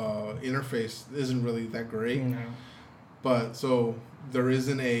Now interface isn't really that great. No. But so there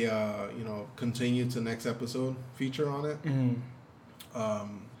isn't a continue to next episode feature on it. Mm.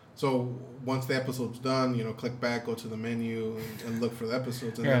 So once the episode's done, click back, go to the menu, and look for the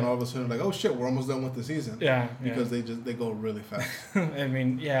episodes, and Right. then all of a sudden, like, oh shit, we're almost done with the season. Yeah. Because they go really fast. I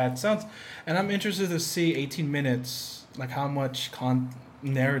mean, yeah, it sounds, and I'm interested to see 18 minutes, like how much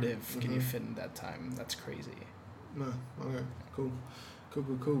narrative can you fit in that time? That's crazy. No, okay, cool.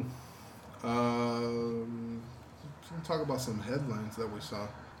 Let's talk about some headlines that we saw.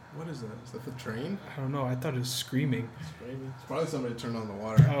 What is that? Is that the train? I don't know. I thought it was screaming. It's probably somebody turned on the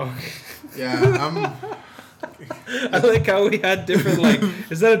water. Oh. Yeah, I like how we had different,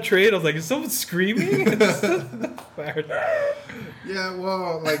 is that a train? I was like, is someone screaming? Yeah,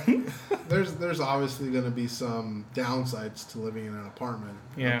 well, there's obviously going to be some downsides to living in an apartment.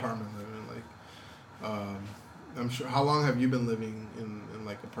 Yeah. Apartment living, I'm sure. How long have you been living in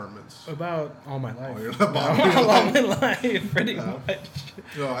apartments? About all my life. Oh, you're all my life, pretty much.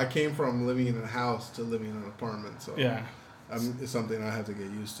 So I came from living in a house to living in an apartment. So Yeah. it's something I have to get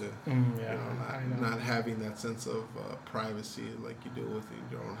used to. Yeah, I know. Not having that sense of privacy like you do with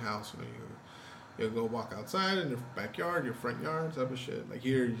your own house. You go walk outside in your backyard, your front yard, type of shit. Like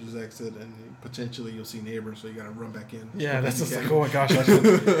here, you just exit and potentially you'll see neighbors, so you gotta run back in. Yeah, that's just like, oh my gosh.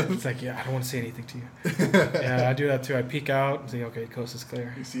 It's like, yeah, I don't want to say anything to you. Yeah, I do that too. I peek out and say, okay, coast is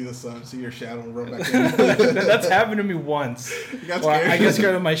clear. You see the sun, see your shadow, and run back in. That's happened to me once. I get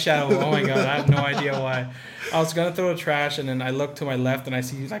scared of my shadow. Oh my god, I have no idea why. I was gonna throw the trash and then I look to my left and I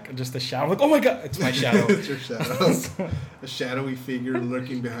see just a shadow. I'm like, oh my god, it's my shadow. It's your shadow. A shadowy figure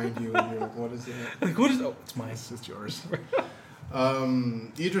lurking behind you. And you're like, what is it? Like, what is? Oh, it's mine. It's yours.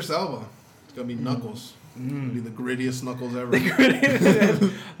 Idris Elba. It's gonna be Knuckles. It's gonna be the grittiest Knuckles ever.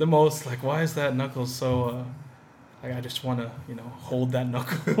 The most why is that Knuckles so? I just want to hold that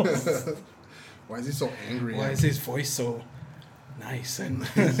Knuckles. Why is he so angry? Why is his voice so nice and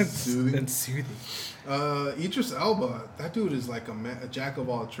soothing? and soothing? Idris Elba, that dude is like a jack of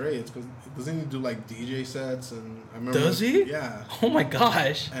all trades. Cause doesn't he do DJ sets? And I remember. Does he? Yeah. Oh my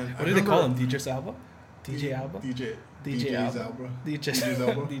gosh! And What do they call him? DJ Alba? DJ Alba? DJ. DJ Alba. DJ's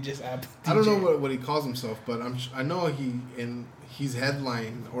Alba. DJ's Alba. I don't know what he calls himself, but I know he's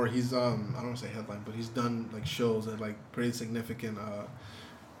headline, or he's I don't want to say headline, but he's done like shows at like pretty significant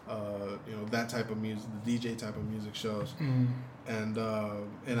that type of music, the DJ type of music shows. And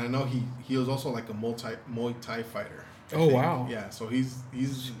I know he was also like a Muay Thai fighter. Wow. Yeah, so he's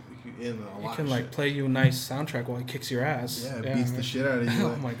in a lot. He can of like shit. play you a nice soundtrack while he kicks your ass. Yeah, beats the shit out of you.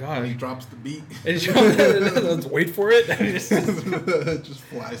 Oh my god! And he drops the beat. Let's wait for it. It just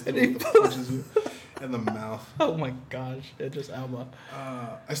flies through the punches you in the mouth. Oh my gosh, Idris Elba.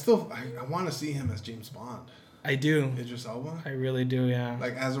 I want to see him as James Bond. I do. Idris Elba? I really do, yeah.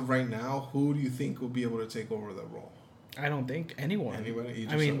 Like, as of right now, who do you think will be able to take over that role? I don't think anyone. Anybody?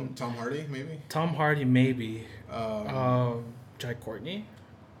 I mean, Tom Hardy, maybe? Tom Hardy, maybe. Jack Courtney?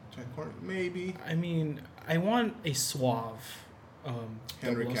 Jack Courtney, maybe. I mean, I want a suave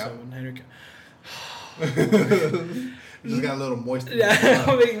Henry 007. Cavill. Henry Just got a little moist. Yeah,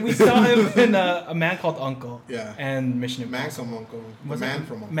 I mean, we saw him in A Man Called Uncle. Yeah. And Mission Man Impossible. from Uncle. Man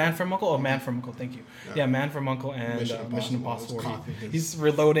from Uncle? Oh, Man from Uncle, thank you. Yeah, Man from Uncle and Mission Impossible. He's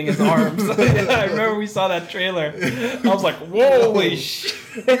reloading his arms. I remember we saw that trailer. I was like, whoa,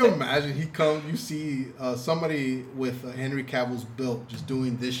 shit. Can you imagine? You see somebody with Henry Cavill's build just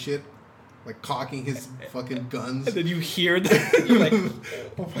doing this shit, like cocking his fucking guns. And then you hear that. You're like,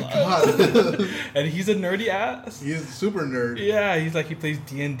 oh my god. And he's a nerdy ass. He's a super nerd. Yeah, he plays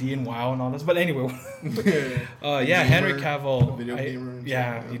D&D and WoW and all this. But anyway. Henry Cavill. Video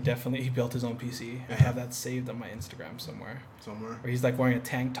gamer. He built his own PC. I have that saved on my Instagram somewhere. Where he's like wearing a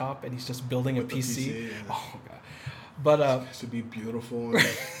tank top and he's just building a PC. Oh god. But it should be beautiful and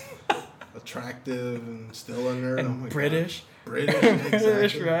attractive and still a nerd. And British. God.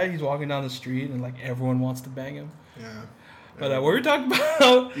 Exactly. Right? He's walking down the street and like everyone wants to bang him. Yeah. But what were we talking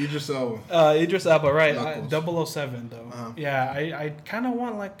about? Idris Elba. Idris Elba, right? 007 though. Uh-huh. Yeah, I kind of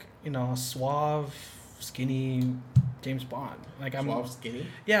want like a suave, skinny James Bond. Like suave, skinny.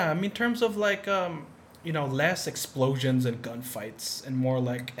 Yeah, I mean in terms of like less explosions and gunfights and more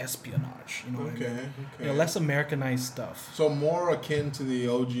like espionage. Okay. Less Americanized stuff. So more akin to the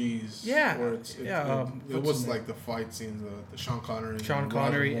OGs. Yeah. Where it was like the fight scenes, the Sean Connery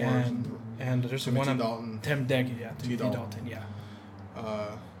and there's Timothy one Dalton. Tim Dalton. Yeah.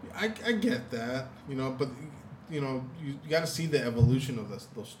 I get that, but you got to see the evolution of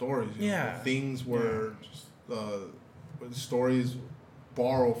those stories. Things where just where the stories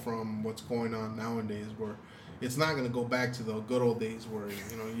borrow from what's going on nowadays, where it's not going to go back to the good old days where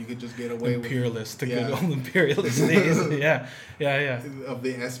you could just get away good old imperialist days. Yeah of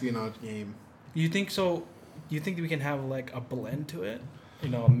the espionage game. You think so? You think that we can have like a blend to it,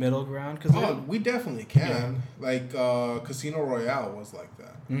 a middle ground? Because we definitely can. Like Casino Royale was like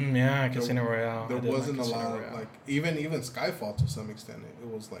that. Casino Royale. There wasn't a lot of like even Skyfall to some extent. It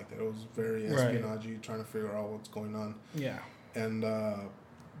was like that. It was very espionage-y, trying to figure out what's going on. Yeah. And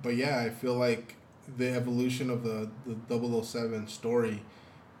but yeah, I feel like the evolution of the 007 story,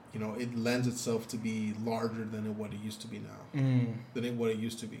 it lends itself to be larger than what it used to be now. Than what it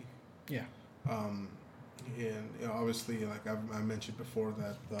used to be. Yeah. And obviously, like I mentioned before,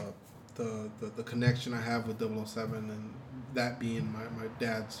 that the connection I have with 007 and that being my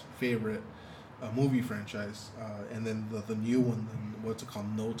dad's favorite movie franchise, and then the new one, what's it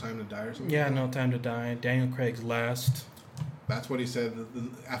called, No Time to Die or something? Yeah, No Time to Die. Daniel Craig's last. That's what he said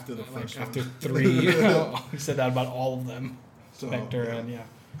after the first one. After 3. He said that about all of them. Spectre and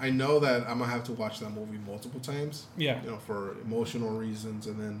I know that I'm going to have to watch that movie multiple times. Yeah. For emotional reasons,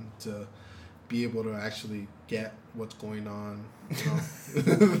 and then to be able to actually get what's going on.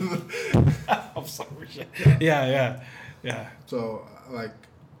 I'm sorry. Yeah. So, like,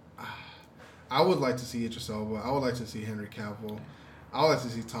 I would like to see Idris Elba. I would like to see Henry Cavill. I would like to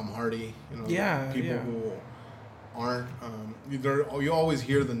see Tom Hardy. People who aren't. You always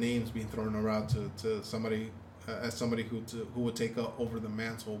hear the names being thrown around to somebody as somebody who would take over the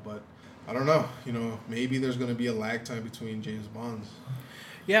mantle, but I don't know. Maybe there's going to be a lag time between James Bonds.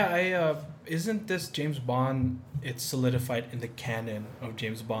 Yeah, isn't this James Bond? It's solidified in the canon of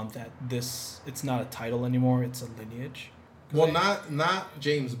James Bond that it's not a title anymore; it's a lineage. Well, not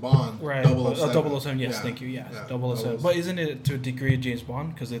James Bond. Right. 007. 007. Yes, thank you. Yes, 007. But isn't it to a degree James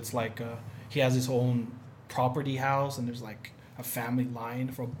Bond? Because it's like he has his own property house, and there's like a family line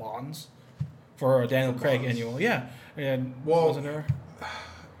for Bonds, for Daniel Craig annual. Yeah, and wasn't there?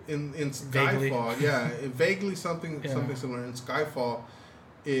 In Skyfall, vaguely something similar. In Skyfall,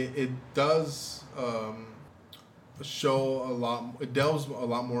 it does show a lot. It delves a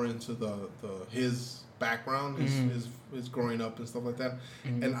lot more into his background, his growing up and stuff like that.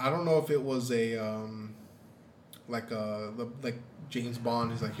 Mm-hmm. And I don't know if it was like James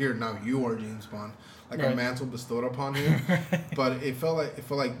Bond. He's like, here now you are James Bond, like a mantle bestowed upon him. But it felt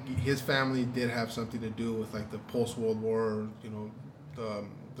like his family did have something to do with like the post World War,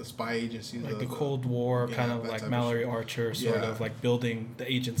 the spy agency, like the Cold War, kind of like Mallory Archer, sort of like building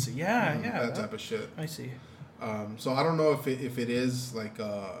the agency. That type of shit. I see. So I don't know if it is like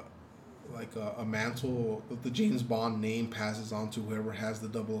a mantle. The James Bond name passes on to whoever has the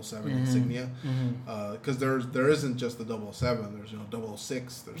 007 insignia, because there isn't just the 007. There's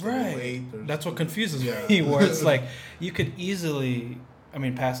 006. There's 008. That's what confuses me. Where it's like you could easily,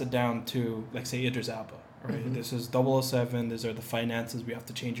 pass it down to like say Idris Elba. Right, this is 007. These are the finances. We have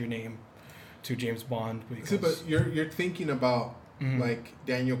to change your name to James Bond. See, but you're thinking about like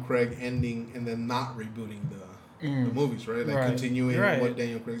Daniel Craig ending and then not rebooting the movies, right? Like continuing what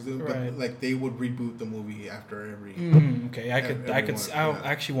Daniel Craig's doing, but like they would reboot the movie after every. Okay, I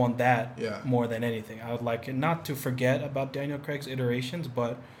actually want that more than anything. I would like it not to forget about Daniel Craig's iterations,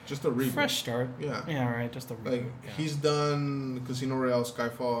 but just a reboot, fresh start. Yeah, right. Just a reboot. Like he's done Casino Royale,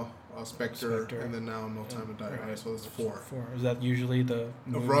 Skyfall. Spectre, and then now No Time to Die. Right, so it's 4. Is that usually the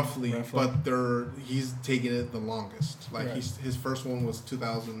movie? Roughly, but he's taking it the longest. Like his first one was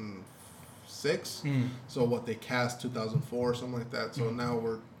 2006. So they cast 2004, something like that. So now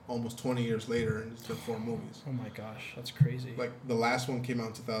we're almost 20 years later, and it's been 4 movies. Oh my gosh, that's crazy. Like the last one came out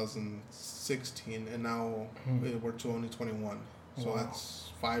in 2016, and now we're 2021. So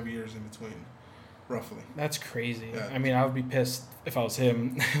that's 5 years in between. Roughly. That's crazy. Yeah. I would be pissed if I was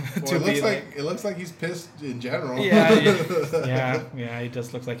him. It looks like he's pissed in general. Yeah. He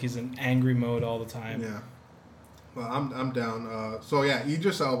just looks like he's in angry mode all the time. Yeah. Well, I'm down.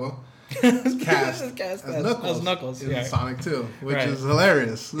 Idris Elba cast as Knuckles in Sonic 2, which is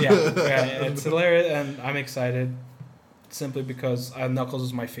hilarious. It's hilarious, and I'm excited simply because Knuckles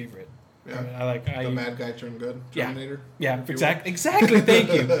is my favorite. Yeah, I like the bad guy turned good. Terminator. Yeah, exactly.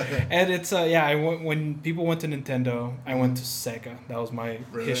 Thank you. And it's when people went to Nintendo, I went to Sega. That was my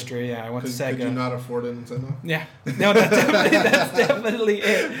history. Yeah, I went to Sega. Could you not afford a Nintendo? Yeah, no, that's definitely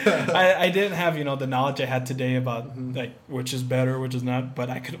it. I didn't have the knowledge I had today about like which is better, which is not.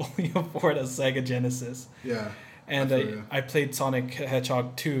 But I could only afford a Sega Genesis. Yeah. And I played Sonic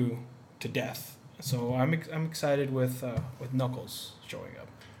Hedgehog 2 to death. So I'm excited with Knuckles showing up.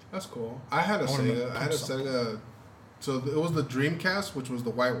 That's cool. I had a Sega. So it was the Dreamcast, which was the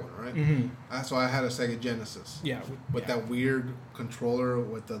white one, right? So I had a Sega Genesis. Yeah. With that weird controller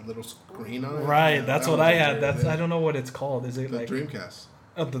with the little screen on it. Right. That's what I had. I don't know what it's called. Is it the like Dreamcast?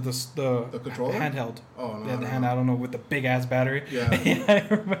 Oh, the controller? Handheld. Oh, no. Yeah, the hand. I don't know, with the big ass battery. Yeah. I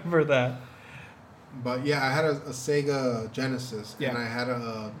remember that. But yeah, I had a Sega Genesis, and I had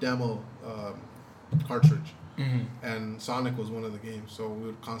a demo cartridge. And Sonic was one of the games, so we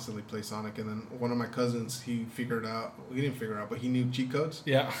would constantly play Sonic. And then one of my cousins, he didn't figure it out, but he knew cheat codes.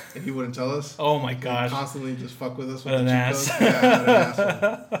 Yeah. And he wouldn't tell us. Oh my gosh. He'd constantly just fuck with us with the cheat codes. Yeah, an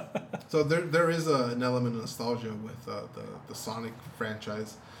asshole. So there is an element of nostalgia with the Sonic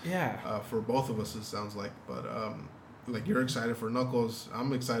franchise. Yeah. For both of us, it sounds like. But like you're excited for Knuckles.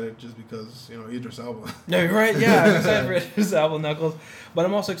 I'm excited just because Idris Elba. No, you're right. Yeah, I'm excited for Idris Elba Knuckles, but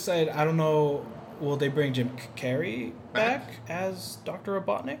I'm also excited. I don't know. Will they bring Jim Carrey back as Dr.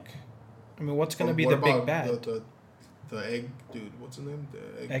 Robotnik? What's going to be the big bad? The egg dude. What's his name?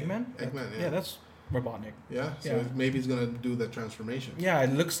 The Eggman? Eggman, yeah. Yeah, that's Robotnik. Yeah, so maybe he's going to do that transformation. Yeah,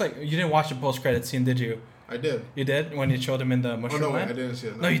 it looks like... You didn't watch the post-credit scene, did you? I did. You did? When you showed him in the mushroom land? I didn't see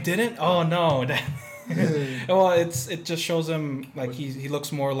it. No, you didn't? Oh, no. Well, it just shows him like he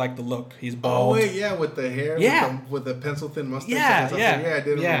looks more like the Look. He's bald. Oh wait, yeah, with the hair, with the pencil thin mustache. Yeah, I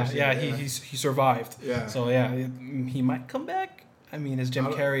did. Yeah. He survived. Yeah. So he might come back. Is Jim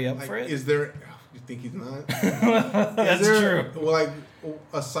Carrey up for it? Is there? You think he's not? That's true. Well, like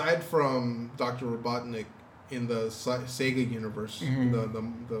aside from Dr. Robotnik in the Sega universe,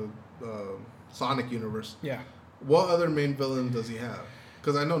 the Sonic universe. Yeah. What other main villain does he have?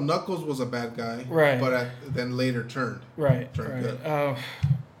 Because I know Knuckles was a bad guy, right? But then later turned good.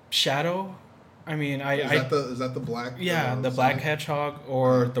 Shadow. Is that the black? Yeah, the black hedgehog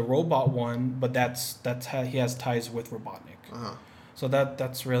or the robot one, but that's how he has ties with Robotnik. So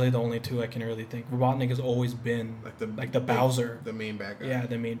that's really the only two I can really think. Robotnik has always been like the Bowser, the main bad guy. Yeah,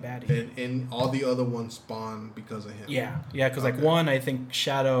 the main baddie. And all the other ones spawn because of him. Yeah, because like one, I think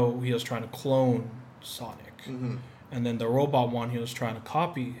Shadow, he was trying to clone Sonic. Mm-hmm. And then the robot one, he was trying to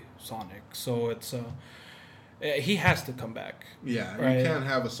copy Sonic. So it's he has to come back. Yeah, right? You can't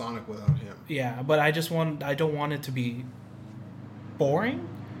have a Sonic without him. Yeah, but I don't want it to be boring,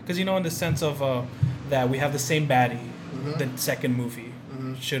 because in the sense of that we have the same baddie, the second movie.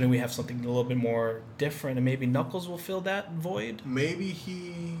 shouldn't we have something a little bit more different, and maybe Knuckles will fill that void? Maybe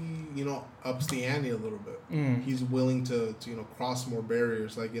he, ups the ante a little bit. He's willing to cross more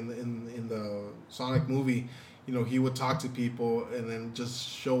barriers. Like in the Sonic movie, he would talk to people and then just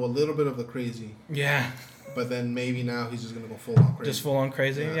show a little bit of the crazy. Yeah. But then maybe now he's just gonna go full on crazy. Just full on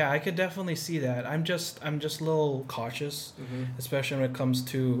crazy. Yeah, I could definitely see that. I'm just a little cautious, especially when it comes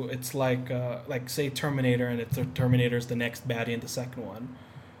to it's like say Terminator, and it's Terminator's the next baddie in the second one,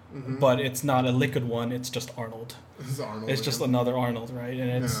 but it's not a liquid one. It's just Arnold. This is Arnold. It's just another Arnold, right?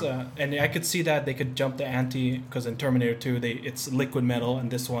 And it's and I could see that they could jump the ante because in Terminator 2 it's liquid metal, and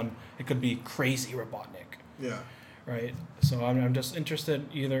this one it could be crazy Robotnik. Yeah. Right, so I'm just interested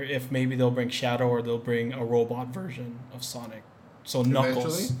either if maybe they'll bring Shadow or they'll bring a robot version of Sonic. So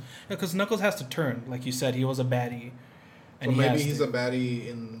Knuckles, because Knuckles has to turn, like you said, he was a baddie. And so maybe he's a baddie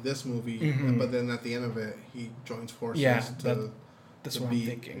in this movie, but then at the end of it, he joins forces to that's what beat,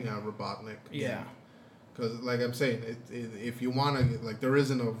 I'm thinking. Robotnik. Yeah. Because, like I'm saying, if you want to, there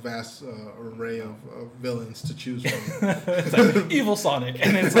isn't a vast array of villains to choose from. It's like evil Sonic,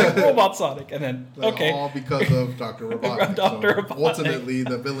 and it's like robot Sonic, and then, all because of Dr. Robotnik. Robotnik. Ultimately,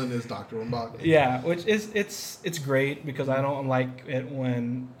 the villain is Dr. Robotnik. Yeah, which is, it's great, because I don't like it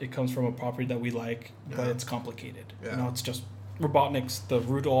when it comes from a property that we like, but it's complicated. Yeah. It's just Robotnik's the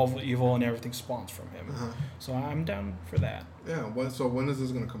root of all evil, and everything spawns from him. So I'm down for that. Yeah. So when is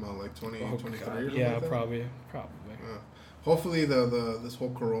this gonna come out? Like 2023 or something? Yeah, like that? probably. Yeah. Hopefully this whole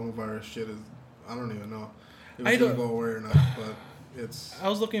coronavirus shit is, I don't even know if it's gonna go away or not, but it's. I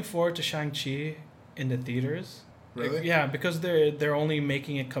was looking forward to Shang-Chi in the theaters. Really? Yeah, because they're only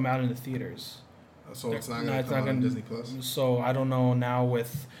making it come out in the theaters. So it's not gonna come out on Disney Plus. So I don't know now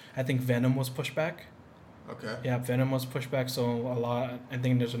I think Venom was pushed back. Okay. Yeah, Venom was pushed back, so a lot. I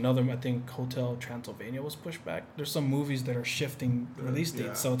think there's another. I think Hotel Transylvania was pushed back. There's some movies that are shifting release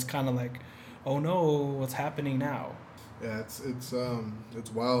dates, so it's kind of like, oh no, what's happening now? Yeah, it's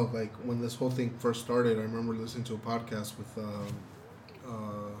wild. Like when this whole thing first started, I remember listening to a podcast with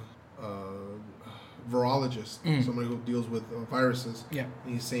virologist, somebody who deals with viruses. Yeah,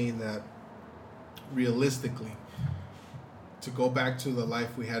 and he's saying that realistically, to go back to the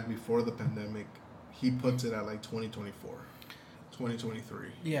life we had before the pandemic, he puts it at like 2024, 2023.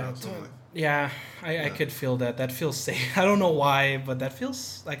 Yeah, I could feel that. That feels safe. I don't know why, but that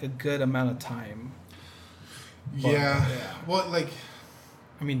feels like a good amount of time. Yeah. Well, like,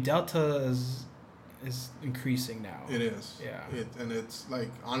 I mean, Delta is increasing now. It is. Yeah. And it's like,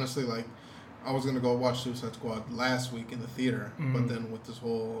 honestly, like, I was gonna go watch Suicide Squad last week in the theater, but then with this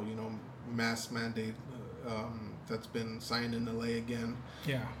whole mask mandate that's been signed in LA again.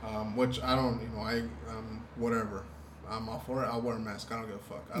 Yeah. Which I don't, whatever. I'm all for it. I'll wear a mask. I don't give a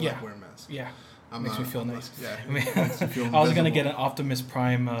fuck. I like wearing masks. Yeah. Makes me feel nice. Yeah. I mean, I was gonna get an Optimus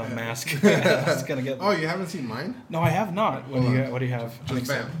Prime mask. I was gonna get. Oh, you haven't seen mine? No, I have not. What do you have? Just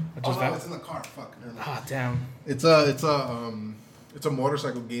Bam. Just Bam? It's in the car. Fuck. Ah, damn. It's a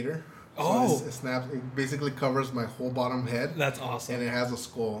motorcycle gaiter. So it snaps. It basically covers my whole bottom head. That's awesome. And it has a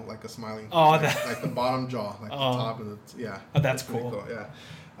skull, like a smiling. Oh, like the bottom jaw, like the top of it. Yeah. Oh, that's cool. Yeah.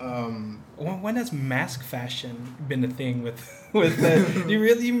 When has mask fashion been a thing with the? you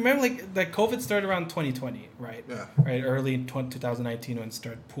remember like COVID started around 2020, right? Yeah. Right, early 2019 when it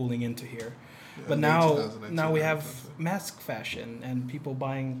started pooling into here. Yeah, but now we have mask fashion and people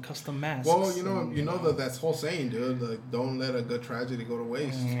buying custom masks. Well, you know that's whole saying, dude. Like, don't let a good tragedy go to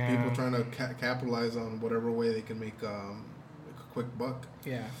waste. Yeah. People trying to capitalize on whatever way they can make a quick buck.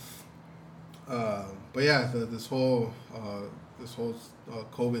 Yeah. But yeah, this whole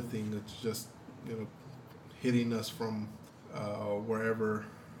COVID thing, it's just hitting us from wherever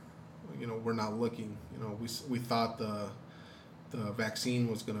we're not looking. We thought the vaccine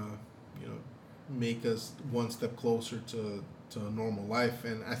was gonna make us one step closer to a normal life,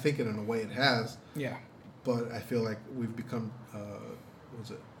 and I think in a way it has. Yeah. But I feel like we've become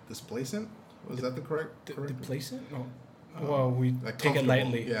displacent? Was that the correct? Complacent? No. Well, we like take it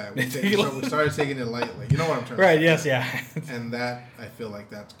lightly. Yeah, we started taking it lightly. You know what I'm trying to say? Right, yes, yeah. And that, I feel like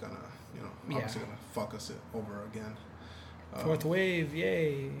that's gonna, obviously gonna fuck us over again. Fourth wave,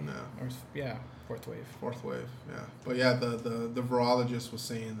 yay. Yeah. Fourth wave. Fourth wave, yeah. But yeah, the virologist was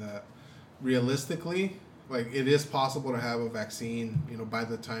saying that realistically, like, it is possible to have a vaccine, by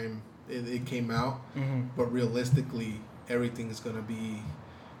the time it came out. Mm-hmm. But realistically, everything is gonna be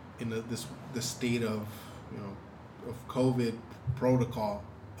in this state of, of COVID protocol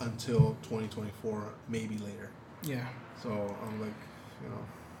until 2024, maybe later. Yeah. So I'm like,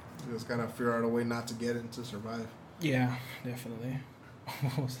 you just gotta figure out a way not to get it to survive. Yeah, definitely.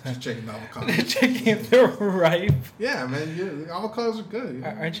 What was that? Just checking the avocados. Checking if they're ripe. Yeah, man. The avocados are good. You know?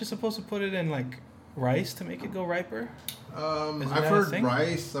 Aren't you supposed to put it in like rice to make it go riper? I've heard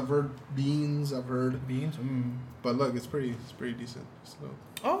rice. I've heard beans. I've heard beans. But look, it's pretty decent. So.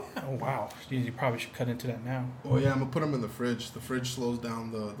 Oh yeah! Oh wow! You probably should cut into that now. Oh yeah, I'm gonna put them in the fridge. The fridge slows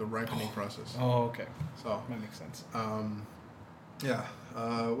down the ripening process. Oh okay. So that makes sense. Yeah.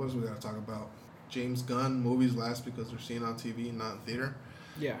 What else we gotta talk about? James Gunn movies last because they're seen on TV, not in theater.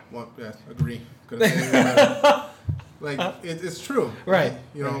 Yeah. Well, yeah, agree. Couldn't say anything better. Like it's true, right?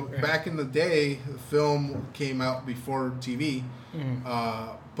 You know, right. Back in the day, film came out before TV,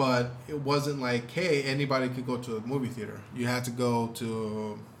 but it wasn't like, hey, anybody could go to a movie theater. You had to go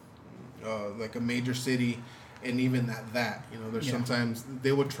to like a major city, and even that, you know, there's sometimes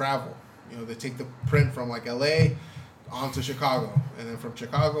they would travel. You know, they take the print from like L.A. onto Chicago, and then from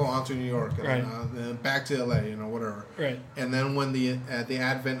Chicago onto New York, and then back to LA, you know, whatever. Right. And then when the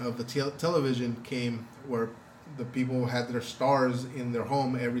advent of the television came, where the people had their stars in their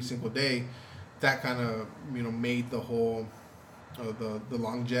home every single day, that kind of, you know, made the whole the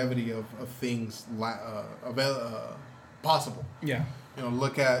longevity of things possible. Yeah. You know,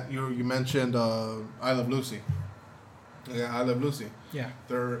 look at you mentioned I Love Lucy. Yeah, I Love Lucy. Yeah.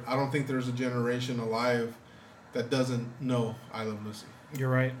 I don't think there's a generation alive that doesn't know I Love Lucy. You're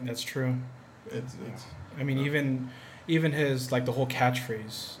right. That's true. It's I mean, even his, like, the whole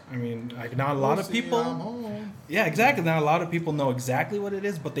catchphrase. I mean, like, not a lot of people. Yeah, exactly. Not a lot of people know exactly what it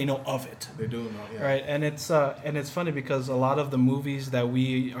is, but they know of it. They do know. Yeah. Right, and it's funny because a lot of the movies that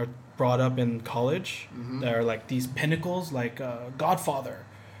we are brought up in college that are like these pinnacles, like Godfather,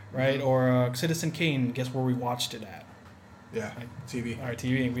 right, or Citizen Kane. Guess where we watched it at? Yeah, like, TV. Our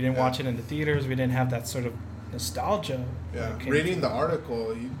TV. We didn't watch it in the theaters. We didn't have that sort of nostalgia. Yeah, reading the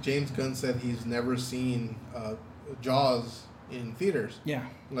article, James Gunn said he's never seen Jaws in theaters. Yeah.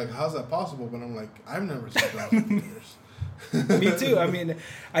 Like, how's that possible? But I'm like, I've never seen Jaws in theaters. Me too. I mean,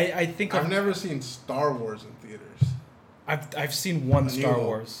 I think I've never seen Star Wars in theaters. I've seen one Star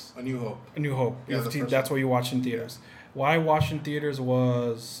Wars. A New Hope. A New Hope. Yeah, that's what you watch in theaters. What I watched in theaters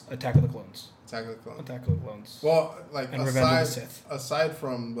was Attack of the Clones. Attack of the Clones. Well, like, and Revenge of the Sith. Aside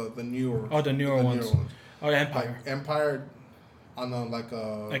from the newer. Oh, the newer ones. Oh, Empire. Like Empire, on a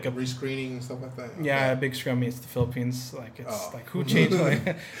rescreening and stuff like that. Yeah, a big scrum meets the Philippines. Like, it's like, who changed?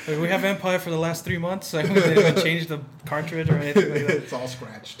 Like, we have Empire for the last 3 months. Like, they didn't change the cartridge or anything like that. It's all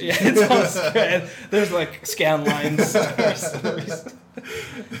scratched. Yeah, it's all scratched. There's like scan lines.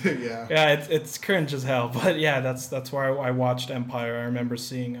 Yeah, it's cringe as hell. But yeah, that's why I watched Empire. I remember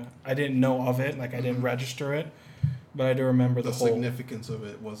seeing. I didn't know of it. Like, I didn't register it. But I do remember the whole significance of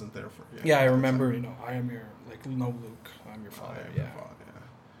it wasn't there for you. Yeah, I remember. You know, I am your no Luke. I'm your father. Yeah.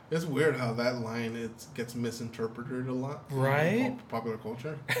 It's weird how that line gets misinterpreted a lot. Right. In popular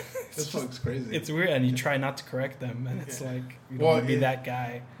culture. It's crazy. It's weird, and you try not to correct them, and it's like you don't want to be that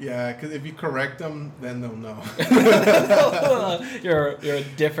guy. Yeah, because if you correct them, then they'll know. You're a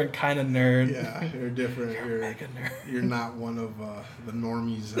different kind of nerd. Yeah, you're different. You're a mega nerd. You're not one of the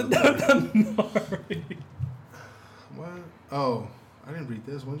normies. The normie. What? Oh, I didn't read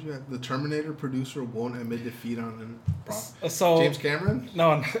this. What did you have? The Terminator producer won't admit defeat on so James Cameron?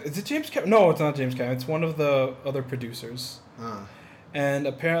 No, is it James Cameron? No, it's not James Cameron. It's one of the other producers. And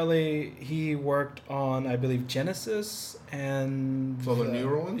apparently he worked on, I believe, Genesis and... So the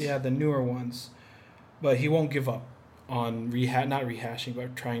newer ones? Yeah, the newer ones. But he won't give up on not rehashing,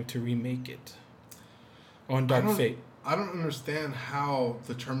 but trying to remake it on Dark Fate. I don't understand how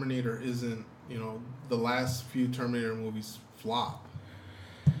the Terminator isn't, you know, the last few Terminator movies flop.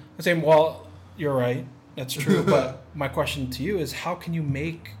 I'm saying, well, you're right. That's true. But my question to you is, how can you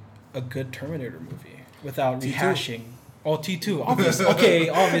make a good Terminator movie without rehashing? Oh, T2, obviously. Okay,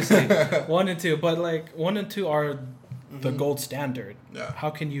 obviously. 1 and 2. But, like, 1 and 2 are the gold standard. Yeah. How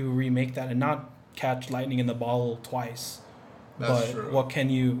can you remake that and not catch lightning in the bottle twice? That's true. What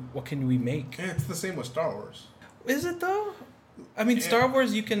can we make? Yeah, it's the same with Star Wars. Is it, though? I mean, Star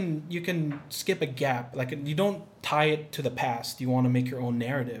Wars, you can skip a gap. Like, you don't tie it to the past. You want to make your own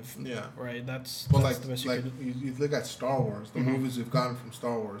narrative. Yeah. Right? That's the best you look at Star Wars, the movies we've gotten from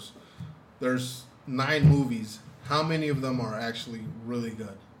Star Wars, there's 9 movies. How many of them are actually really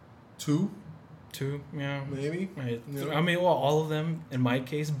good? 2? 2, yeah. Maybe? Right. Yeah. I mean, well, all of them in my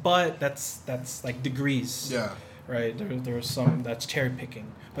case, but that's like degrees. Yeah. Right? There's some that's cherry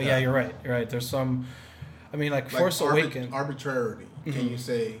picking. But yeah, you're right. You're right. There's some... I mean, like Force Awakens. Arbitrarity. Can you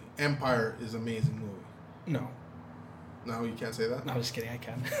say Empire is an amazing movie? No. No, you can't say that? No, I'm just kidding. I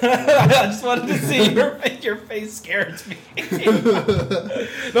can. I just wanted to see your face scares me.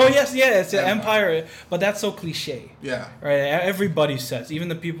 No, yes, it's Empire. But that's so cliche. Yeah. Right? Everybody says, even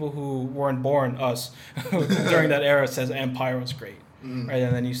the people who weren't born, us, during that era, says Empire was great. Right?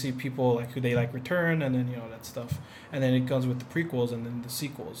 And then you see people like who they like Return, and then, you know, that stuff. And then it comes with the prequels and then the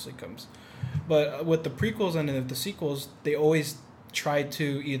sequels. It comes. But with the prequels and the sequels, they always try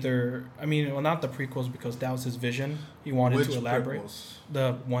to either, I mean, well, not the prequels because that was his vision. He wanted to elaborate. Prequels?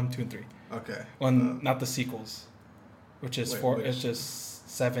 The 1, 2, and 3. Okay. Not the sequels, which is it's just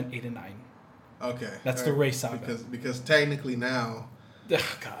 7, 8, and 9. Okay. That's the race saga. Because technically now,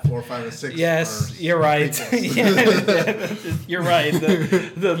 oh, God. 4, 5, and 6. Yes, you're right. You're right.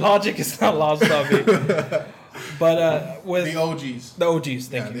 The logic is not lost on me. But with the OGs. The OGs,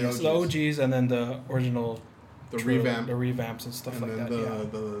 thank you. The OGs. So the OGs, and then the original. The revamps and stuff and like then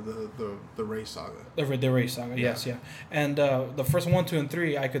that. The race saga. The race saga, yes, yeah. And the first 1, 2, and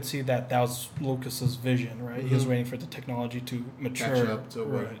 3, I could see that was Lucas's vision, right? He was waiting for the technology to mature. Catch up to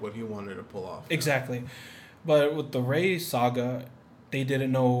what he wanted to pull off. Exactly. Yeah. But with the race saga, they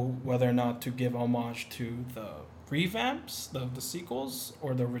didn't know whether or not to give homage to the revamps, the sequels,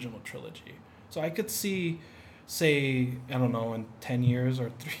 or the original trilogy. So I could see, say, I don't know, in 10 years or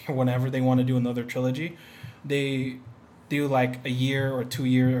 3 or whenever they want to do another trilogy, they do like a year or 2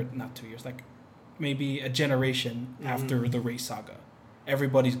 years, or not 2 years, like maybe a generation after the race saga.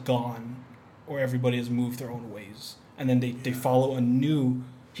 Everybody's gone, or everybody has moved their own ways, and then they follow a new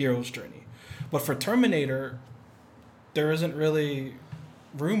hero's journey. But for Terminator, there isn't really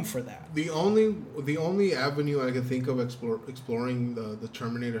room for that. The only avenue I can think of exploring the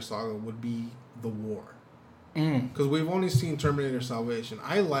Terminator saga would be the war. Because we've only seen Terminator Salvation.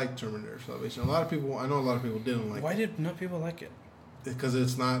 I like Terminator Salvation. I know a lot of people didn't like it. Why did not people like it? Because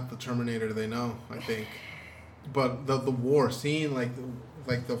it's not the Terminator they know, I think. But the war, seeing like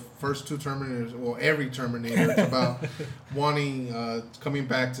the first 2 Terminators, well, every Terminator, it's about wanting, coming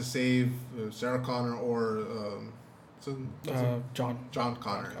back to save Sarah Connor or John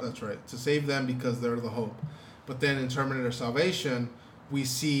Connor. That's right. To save them because they're the hope. But then in Terminator Salvation, we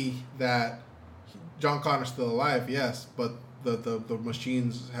see that John Connor's still alive, yes, but the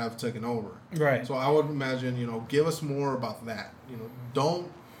machines have taken over. Right. So I would imagine, give us more about that.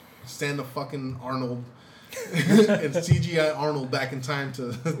 Don't send a fucking Arnold and CGI Arnold back in time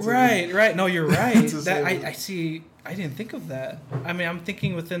to right. No, you're right. That I see. I didn't think of that. I mean, I'm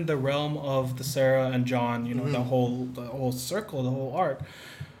thinking within the realm of the Sarah and John. The whole circle, the whole arc.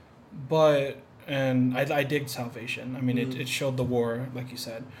 But I dig Salvation. I mean, it showed the war, like you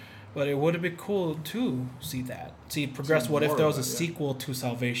said. But it would have been cool to see that. See it progress. What if there was a sequel to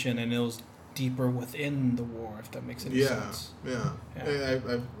Salvation and it was deeper within the war, if that makes any sense? Yeah. I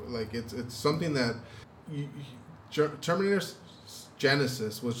like it's something that Terminator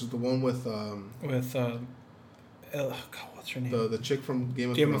Genesis, which is the one with what's her name? The chick from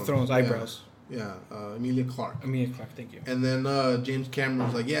Game of Thrones, eyebrows. Yeah, Emilia Clarke, thank you. And then James Cameron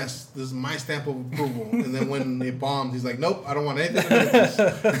was like, yes, this is my stamp of approval. And then when they bombed, he's like, nope, I don't want anything to do with this.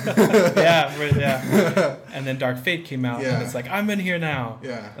 Yeah. And then Dark Fate came out, and it's like, I'm in here now.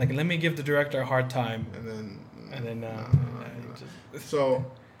 Yeah. Like, let me give the director a hard time. And then so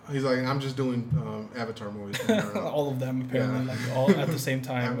he's like, I'm just doing Avatar movies. All of them, apparently, like all at the same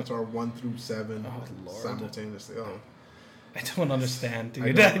time. Avatar 1 through 7 simultaneously. Oh. I don't understand,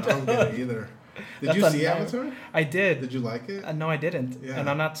 dude. I don't get it either. Did you see Avatar? I did. Did you like it? No, I didn't. Yeah. And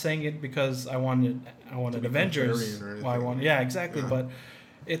I'm not saying it because I wanted Avengers. Yeah, exactly. Yeah. But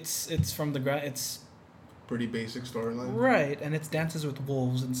it's from the ground. It's pretty basic storyline. Right, and it's Dances with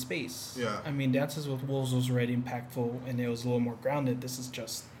Wolves in space. Yeah. I mean, Dances with Wolves was already impactful and it was a little more grounded. This is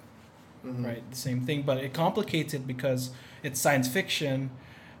just right the same thing, but it complicates it because it's science fiction.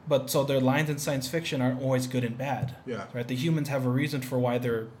 But so their lines in science fiction aren't always good and bad. Yeah. Right. The humans have a reason for why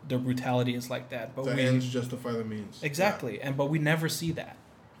their brutality is like that. But the ends justify the means. Exactly, yeah. But we never see that.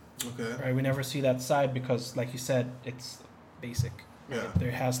 Okay. Right. We never see that side because, like you said, it's basic. Right? Yeah.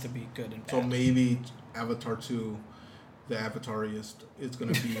 There has to be good and bad. So maybe Avatar 2, the Avatariest, is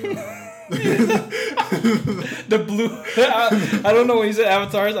going to be the blue. I don't know when you said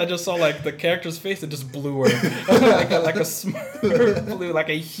avatars. I just saw like the character's face. It just bluer, like a smurf blue, like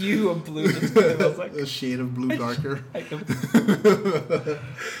a hue of blue. Just, I was like, a shade of blue darker.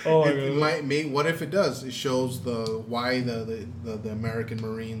 Oh, what if it does? It shows why the American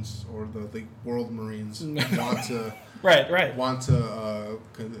Marines or the World Marines want to want to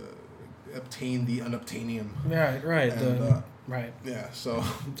obtain the unobtainium. Right. And, right. Yeah. So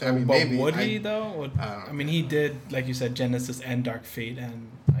I mean, maybe would he though? I mean, he did, like you said, Genesis and Dark Fate, and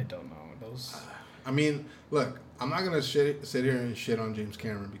I don't know those. I mean, look, I'm not gonna sit here and shit on James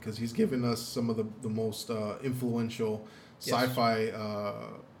Cameron because he's given us some of the most influential sci-fi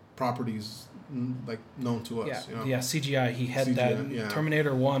properties like known to us. Yeah, you know? yeah. CGI. He had that. Yeah.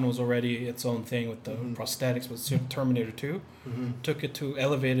 Terminator 1 was already its own thing with the prosthetics. But Terminator 2 took it to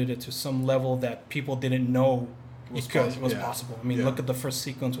elevated it to some level that people didn't know was possible. I mean, look at the first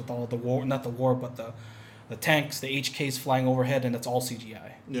sequence with all the war, not the war, but the tanks, the HKs flying overhead, and it's all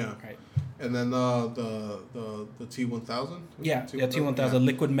CGI. Yeah. Right. And then the T-1000. Yeah, T-1000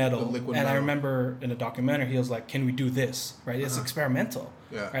 liquid metal. I remember in a documentary, he was like, "Can we do this?" Right? It's experimental.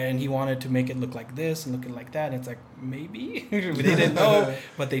 Yeah. Right. And he wanted to make it look like this and look like that. And it's like maybe they didn't know,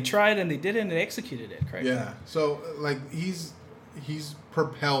 but they tried and they did it and they executed it. Correct. Yeah. So like he's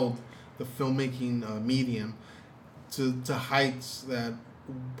propelled the filmmaking medium to heights that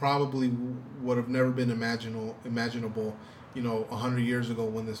probably would have never been imaginable. 100 years ago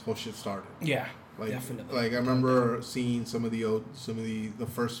when this whole shit started. Yeah, like, definitely. Like I remember seeing some of the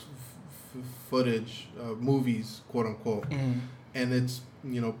first footage, movies, quote unquote, and it's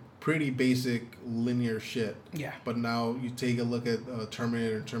pretty basic linear shit. Yeah. But now you take a look at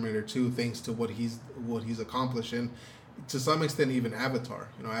Terminator and Terminator 2, thanks to what he's accomplished, and to some extent even Avatar.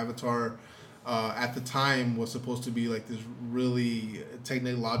 Avatar. At the time was supposed to be like this really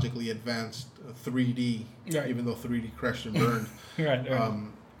technologically advanced 3D, even though 3D crashed and burned. Right.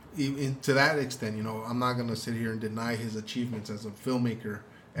 To that extent, I'm not going to sit here and deny his achievements as a filmmaker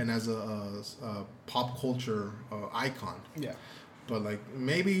and as a pop culture icon. Yeah. But like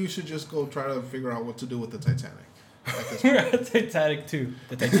maybe you should just go try to figure out what to do with the Titanic. Titanic 2.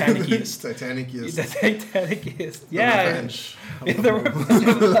 The Titanic-ist. The Titanic-ist. Yeah.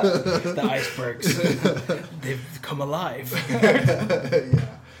 The icebergs. They've come alive. Yeah.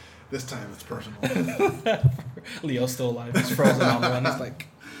 This time it's personal. Leo's still alive. He's frozen on one. He's like,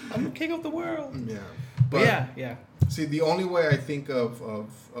 I'm the king of the world. Yeah. But yeah. See, the only way I think of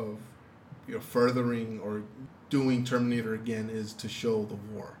furthering or doing Terminator again is to show the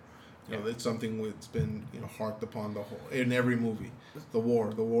war. It's something that's been harked upon in every movie. The war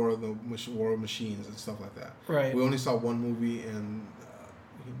of machines and stuff like that. Right. We only saw one movie and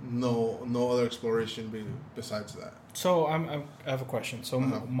no other exploration besides that. So I have a question. So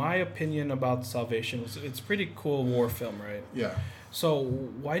my opinion about Salvation was it's a pretty cool war film, right? Yeah. So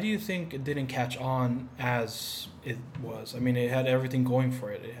why do you think it didn't catch on as it was? I mean, it had everything going for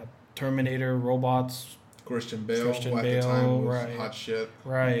it. It had Terminator, robots. Christian Bale, who at the time was hot shit.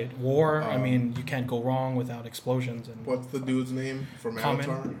 Right. War, I mean, you can't go wrong without explosions. And what's the dude's name from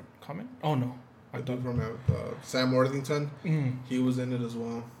Avatar? Comment? Oh, no. The dude from Sam Worthington. He was in it as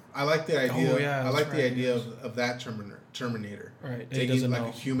well. I like the idea. Oh, yeah, I like the idea of that Terminator. Right. Taking like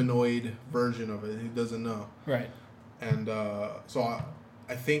a humanoid version of it. He doesn't know. Right. And so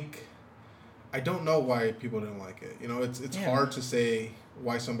I think... I don't know why people didn't like it. It's hard to say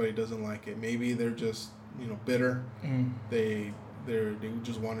why somebody doesn't like it. Maybe they're just... bitter. They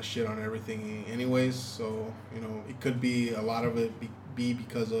just want to shit on everything anyways. So it could be a lot of it be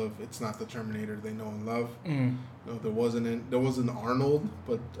because of it's not the Terminator they know and love. There wasn't Arnold,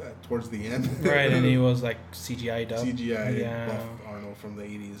 but towards the end, right, and he was like CGI buff buffed Arnold from the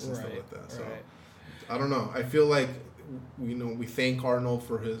 80s and stuff like that. So I don't know. I feel like we thank Arnold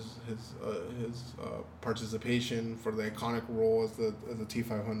for his participation for the iconic role as the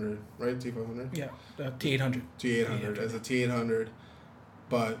T-500, right? T-500. Yeah, T-800. T-800 as a T-800,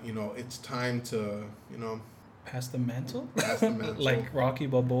 but it's time to pass the mantle. Like Rocky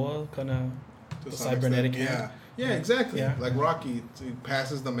Balboa, kind of the cybernetic hand. Yeah, exactly. Yeah. Like Rocky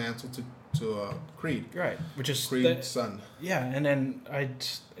passes the mantle to Creed. Right, which is Creed's son. Yeah, and then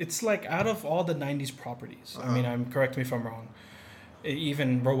it's like out of all the 90s properties, I mean, correct me if I'm wrong,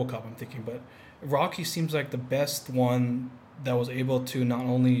 even RoboCop I'm thinking, but Rocky seems like the best one that was able to not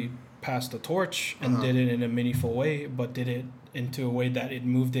only pass the torch and did it in a meaningful way, but did it into a way that it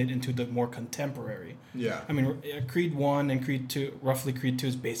moved it into the more contemporary. Yeah. I mean, Creed 1 and Creed 2, roughly Creed 2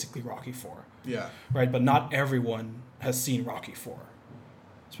 is basically Rocky 4. Yeah. Right, but not everyone has seen Rocky 4.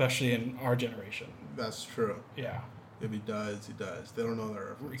 Especially in our generation. That's true. Yeah. If he dies, he dies. They don't know that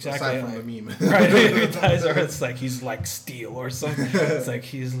reference. Exactly. Aside from the meme. Right. If he dies, or it's like he's like steel or something. It's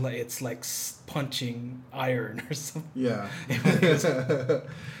like it's like punching iron or something. Yeah.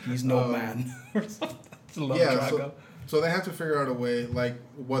 He's no man or something. Yeah. So they have to figure out a way, like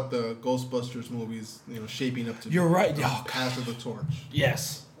what the Ghostbusters movies, shaping up to. You're right. Pass of the torch.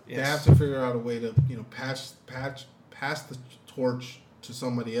 Yes. They have to figure out a way to, pass the torch to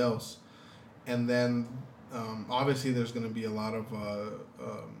somebody else, and then obviously there's going to be a lot of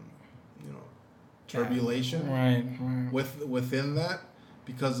turbulation right within that,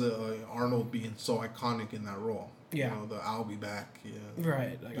 because of Arnold being so iconic in that role. Yeah. You know, the I'll be back. Yeah.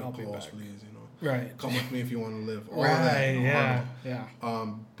 Right. Like, I'll be back. Please, you know. Right. Come with me if you want to live. All right. of that, you know, Yeah.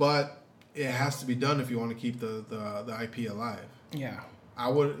 Arnold. Yeah. But it has to be done if you want to keep the IP alive. Yeah. I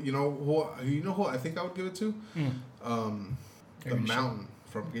would, you know who I think I would give it to? The Mountain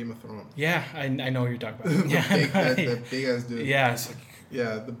from Game of Thrones. Yeah, I know what you're talking about. Yeah. that big ass dude. Yeah, it's like,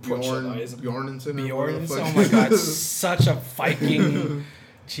 yeah, the Bjornsson. Oh my god, such a Viking.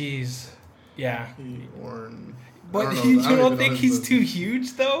 Jeez. Yeah. But you don't think he's too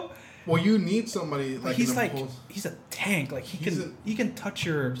huge though? Well, you need somebody like he's a tank. Like he can touch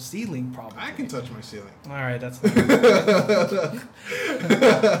your ceiling probably. I can touch my ceiling. All right, that's fine. All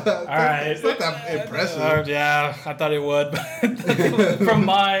right, it's not that impressive. Yeah, I thought it would.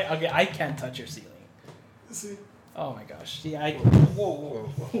 I can't touch your ceiling. See? Oh my gosh. Yeah, whoa,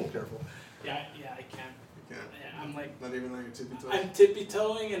 careful. Yeah, I can't. You can't. Yeah, I'm like. Not even on your tippy toes. I'm tippy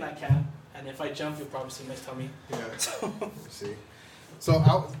toeing and I can't. And if I jump, you'll probably see my tummy. Yeah. Let's see. So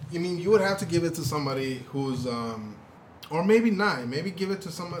you would have to give it to somebody who's or maybe not. Maybe give it to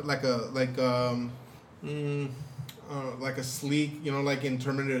somebody like a sleek, you know, like in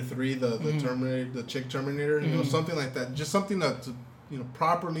Terminator 3, the Terminator, the chick Terminator, you know, something like that. Just something that to, you know,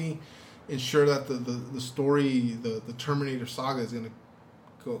 properly ensure that the story, the Terminator saga is going to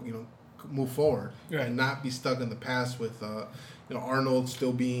go, you know, move forward, right, and not be stuck in the past with you know, Arnold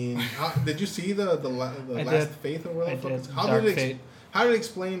still being. Did you see the Last Faith or whatever? How did it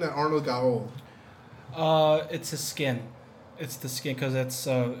explain that Arnold got old? It's his skin. It's the skin because it's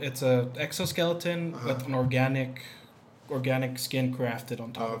a exoskeleton with an organic skin crafted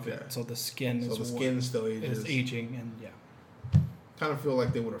on top of it. So the skin still ages. Is aging, and yeah. Kind of feel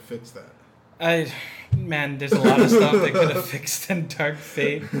like they would have fixed that. There's a lot of stuff they could have fixed in Dark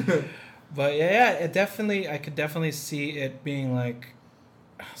Fate. But yeah, I could definitely see it being like,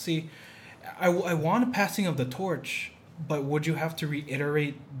 I want a passing of the torch, but would you have to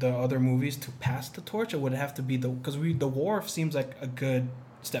reiterate the other movies to pass the torch, or would it have to be because the war seems like a good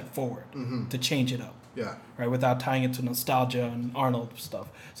step forward to change it up, right, without tying it to nostalgia and Arnold stuff.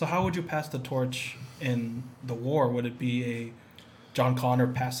 So how would you pass the torch in the war? Would it be a John Connor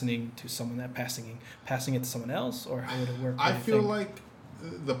passing it to someone else, or how would it work? I feel like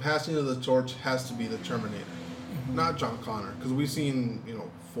the passing of the torch has to be the Terminator, not John Connor, because we've seen, you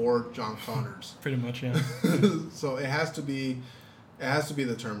know, 4 John Connors. Pretty much, yeah. So it has to be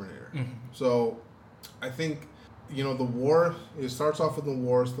the Terminator. So I think, you know, the war, it starts off with the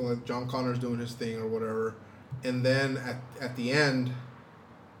war, so like John Connor's doing his thing or whatever, and then at the end,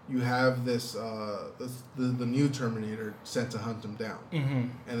 you have the new Terminator sent to hunt him down,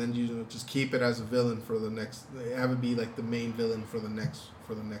 and then you know, just keep it as a villain for the next. Have it be like the main villain for the next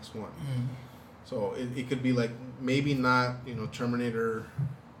one. So it could be like maybe not, you know, Terminator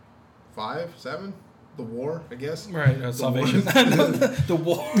 5, 7, the war, I guess. Right, Salvation. The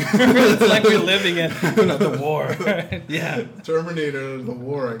war. It's like we're living in the war. Yeah. Terminator, the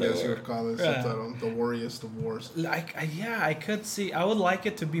war, I guess you would call it. Subtitle, the warriest of wars. I could see. I would like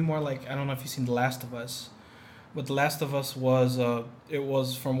it to be more like, I don't know if you've seen The Last of Us, but The Last of Us was it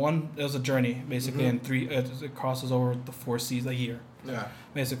was a journey basically, and it crosses over the 4 seasons a year. Yeah.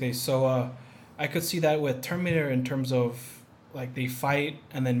 Basically, so I could see that with Terminator in terms of like they fight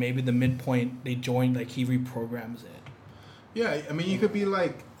and then maybe the midpoint they join, like he reprograms it. Yeah, I mean you could be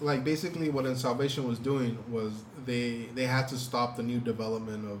like basically what In Salvation was doing was they had to stop the new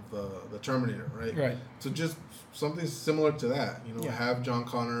development of the Terminator, right? Right. So just something similar to that, you know, have John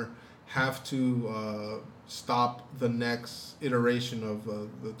Connor have to stop the next iteration of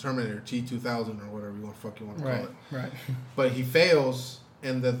the Terminator T-2000 or whatever you want to call it. Right. But he fails,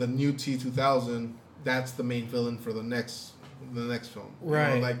 and the new T-2000, that's the main villain for the next film. Right.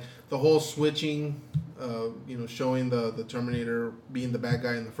 You know, like the whole switching, you know, showing the Terminator being the bad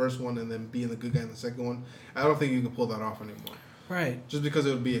guy in the first one and then being the good guy in the second one. I don't think you can pull that off anymore. Right. Just because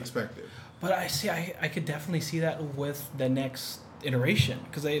it would be expected. But I could definitely see that with the next iteration,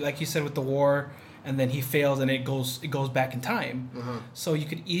 because like you said with the war, and then he fails and it goes back in time. So you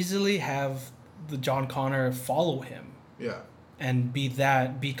could easily have the John Connor follow him. Yeah. And be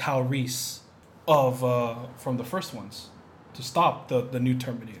Kyle Reese from the first ones to stop the new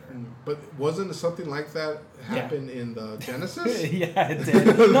Terminator. But wasn't something like that happen in the Genesis? Yeah, it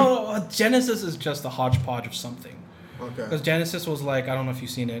did. No, Genesis is just a hodgepodge of something. Okay. Because Genesis was like, I don't know if you've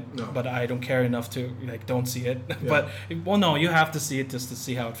seen it, but I don't care enough to don't see it. Yeah. But no, you have to see it just to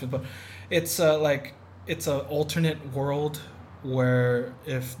see how it feels. But it's it's an alternate world where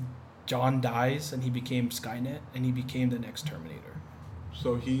if John dies and he became Skynet and he became the next Terminator.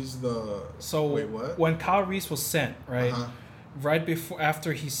 So he's the. So wait, what? When Kyle Reese was sent, right? right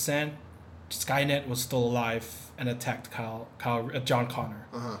after he sent, Skynet was still alive and attacked John Connor,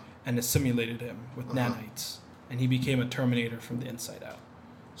 and assimilated him with nanites, and he became a Terminator from the inside out.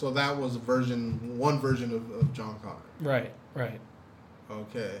 So that was one version of John Connor. Right.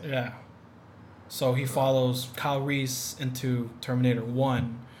 Okay. Yeah. So he follows Kyle Reese into Terminator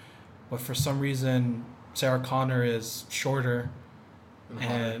 1, but for some reason Sarah Connor is shorter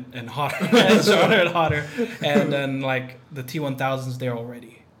and hotter, and shorter and hotter, and then like the T-1000's there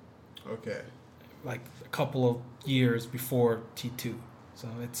already. Okay. Like a couple of years before T2. So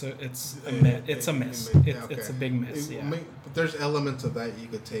it's a mess. It's a big mess. But there's elements of that you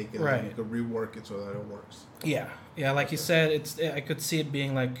could take and you could rework it so that it works. Yeah. Like you said, I could see it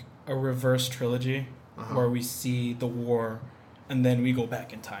being like a reverse trilogy where we see the war and then we go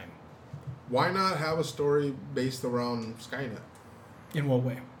back in time. Why not have a story based around Skynet? In what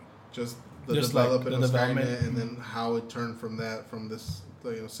way? Just development of Skynet, and then how it turned from this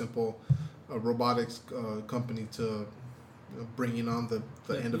simple robotics company to bringing on the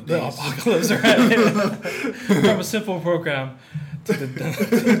end of days. The apocalypse, right? From a simple program to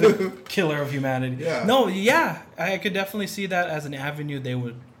the killer of humanity. Yeah. No, yeah. I could definitely see that as an avenue they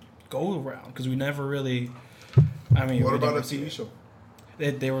would go around, because we never really... what about a TV show?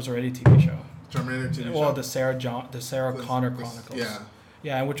 There was already a TV show. Terminator TV show? Well, the Sarah Connor Chronicles.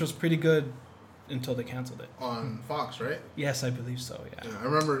 Yeah, which was pretty good until they canceled it. On Fox, right? Yes, I believe so, yeah. I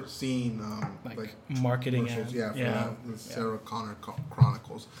remember seeing like marketing ads. The Sarah Connor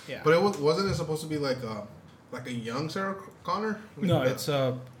Chronicles. Yeah. But wasn't it supposed to be like a young Sarah Connor? No, it's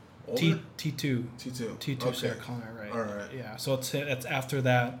T2. T2. Okay. Sarah Connor, right? All right. Yeah, so it's after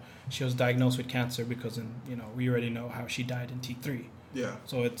that she was diagnosed with cancer, because we already know how she died in T3. Yeah.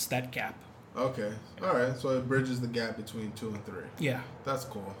 So it's that gap. Okay. All right. So it bridges the gap between 2 and 3. Yeah. That's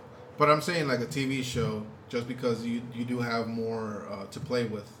cool. But I'm saying like a TV show, just because you do have more to play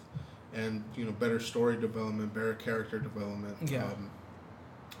with, and better story development, better character development. Yeah.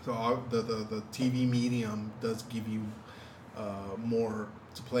 So the TV medium does give you more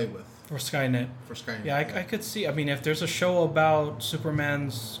to play with. For Skynet. Yeah, I could see. I mean, if there's a show about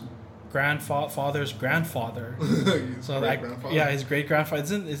Superman's grandfather's grandfather, so like, his great grandfather.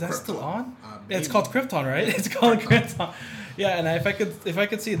 Is that Krypton. Still on? It's called Krypton, right? It's called Krypton. Yeah, and if I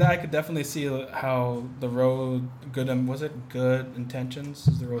could see that, I could definitely see how the road Good Intentions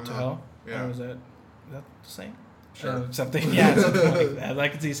is the road to hell. Yeah. Or is that the same? Sure. Something like that. I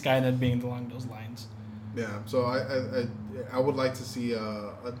could see Skynet being along those lines. Yeah. So I would like to see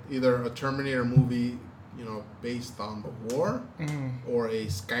either a Terminator movie, based on the war, or a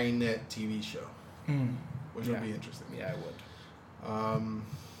Skynet TV show, which would be interesting. Yeah, I would.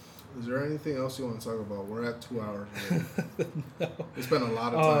 Is there anything else you want to talk about? We're at 2 hours. No. We spent a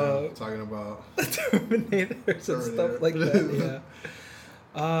lot of time talking about Terminators and stuff like that.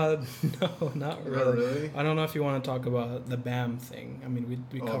 Yeah. No, not really. I don't know if you want to talk about the BAM thing. I mean,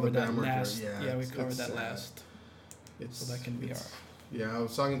 we covered that last. Yeah, we covered that last. So that can be our. Yeah, I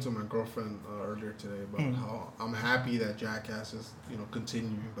was talking to my girlfriend earlier today about how I'm happy that Jackass is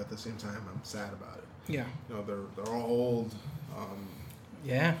continuing, but at the same time I'm sad about it. Yeah. They're all old.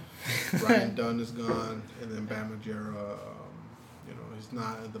 Yeah. Ryan Dunn is gone, and then Bam Margera, he's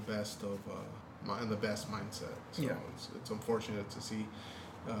not in the best mindset. So it's unfortunate to see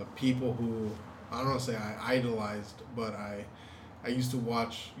people who, I don't want to say I idolized, but I used to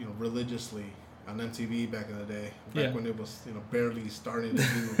watch religiously on MTV back in the day, when it was barely starting to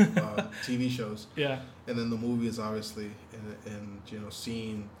do TV shows. Yeah. And then the movies, obviously, and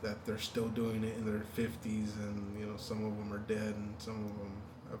seeing that they're still doing it in their 50s, and some of them are dead, and some of them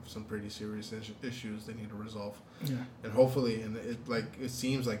have some pretty serious issues they need to resolve. Yeah. And hopefully, and it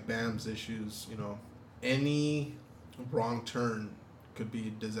seems like Bam's issues, any wrong turn could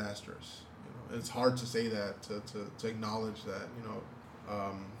be disastrous. It's hard to say that, to acknowledge that,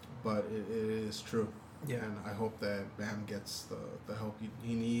 but it is true. Yeah. And I hope that Bam gets the help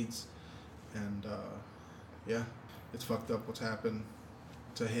he needs. And it's fucked up what's happened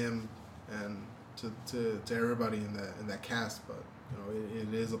to him and to everybody in that cast, but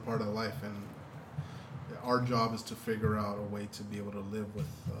it is a part of life, and our job is to figure out a way to be able to live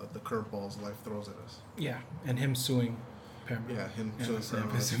with the curveballs life throws at us. Yeah, and him suing Paramount. Yeah, him suing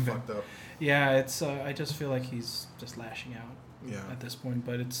Paramount is fucked up. Yeah, it's I just feel like he's just lashing out. Yeah. At this point,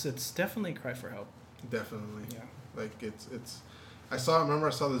 but it's definitely a cry for help. Definitely. Yeah. Like it's. I remember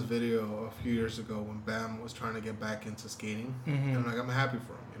I saw this video a few years ago when Bam was trying to get back into skating, and I'm happy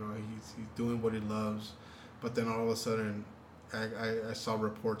for him. He's doing what he loves, but then all of a sudden, I saw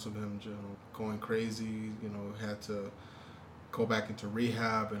reports of him going crazy. Had to go back into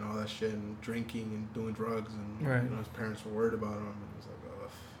rehab and all that shit and drinking and doing drugs and right. His parents were worried about him and it was like, oh,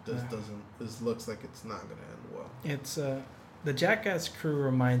 this looks like it's not gonna end well. It's the Jackass crew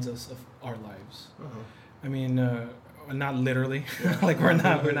reminds us of our lives. Uh-huh. I mean, not literally, like we're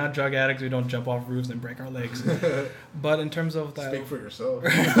not drug addicts. We don't jump off roofs and break our legs. But in terms of that, speak for yourself.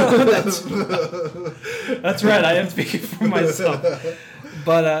 That's right. I am speaking for myself.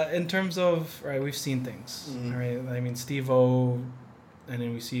 But in terms of we've seen things. Mm-hmm. Right. I mean, Steve-O, and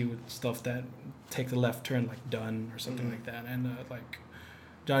then we see with stuff that take the left turn, like Dunn or something like that, and like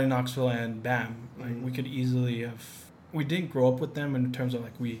Johnny Knoxville and Bam. Like we could easily have. We didn't grow up with them in terms of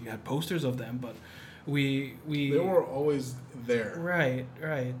like we had posters of them, but we they were always there. Right.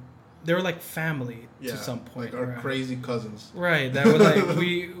 They were like family to some point. Like our crazy cousins. Right. That was like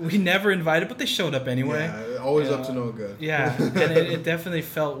we never invited, but they showed up anyway. Yeah, always up to no good. Yeah, and it definitely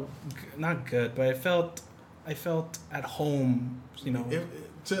felt not good, but I felt at home. You know,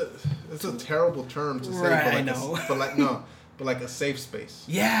 it's a terrible term to say, right, but I know. But like a safe space.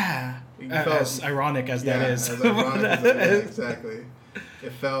 Yeah, as ironic as that is. As ironic as that is, exactly.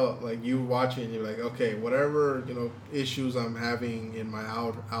 It felt like you watching and you're like, okay, whatever issues I'm having in my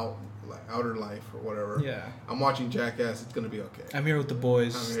outer life or whatever. Yeah. I'm watching Jackass. It's gonna be okay. I'm here with the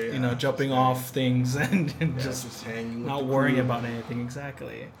boys. Jumping off things and just hanging. Not worrying about anything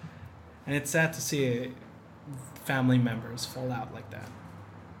exactly. And it's sad to see family members fall out like that.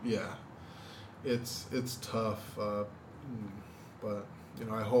 Yeah, it's tough. But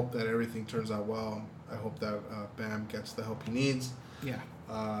I hope that everything turns out well. I hope that Bam gets the help he needs. Yeah.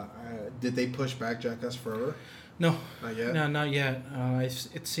 Did they push back Jackass forever? No. Not yet? No, not yet.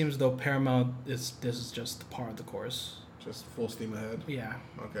 It seems though Paramount this is just part of the course. Just full steam ahead? Yeah.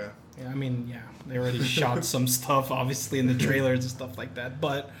 Okay. Yeah, I mean, yeah. They already shot some stuff, obviously, in the trailers and stuff like that.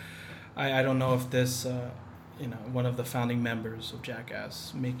 But I don't know if this, one of the founding members of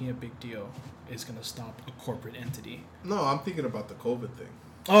Jackass making a big deal is going to stop a corporate entity. No, I'm thinking about the COVID thing.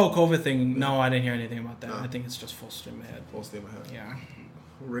 Oh, COVID thing. No, I didn't hear anything about that. No. I think it's just full steam ahead. Full steam ahead. Yeah.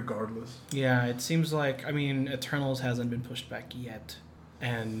 Regardless. Yeah, it seems like, Eternals hasn't been pushed back yet.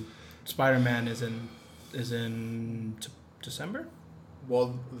 And Spider-Man is in December?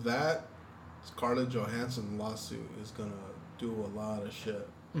 Well, that Scarlett Johansson lawsuit is going to do a lot of shit.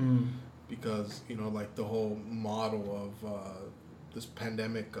 Because, like the whole model of this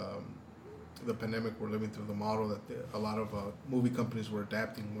pandemic, the pandemic we're living through, the model that a lot of movie companies were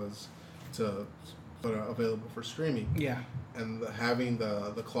adapting was to put it available for streaming. Yeah. And having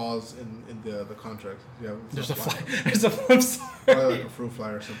the clause in the contract. Yeah, There's a I'm sorry. Probably like a fruit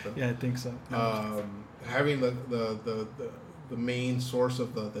fly or something. Yeah, I think so. Having the main source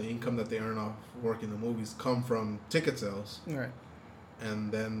of the income that they earn off working the movies come from ticket sales. Right.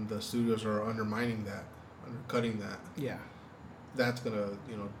 And then the studios are undercutting that. Yeah. That's gonna,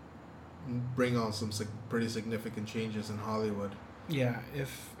 bring on some pretty significant changes in Hollywood. Yeah,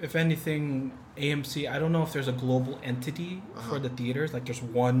 if anything, AMC, I don't know if there's a global entity for the theaters, like there's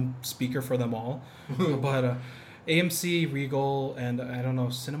one speaker for them all, but AMC, Regal, and I don't know,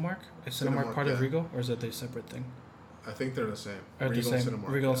 Cinemark? Is Cinemark part of Regal, or is it a separate thing? I think they're the same. Regal, Cinemark.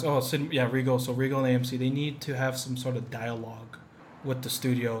 Regal, Regal. So Regal and AMC, they need to have some sort of dialogue with the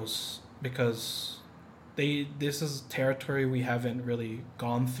studios because this is territory we haven't really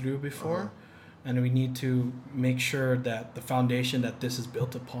gone through before, and we need to make sure that the foundation that this is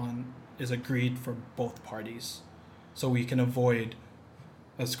built upon is agreed for both parties, so we can avoid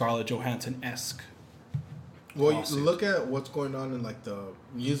a Scarlett Johansson-esque. Well, you look at what's going on in like the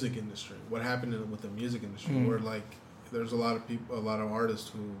music industry. What happened with the music industry, where like there's a lot of artists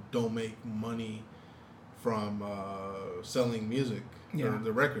who don't make money from selling music,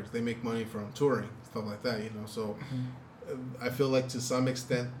 the records. They make money from touring, stuff like that, So I feel like to some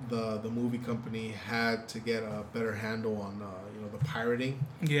extent the movie company had to get a better handle on the pirating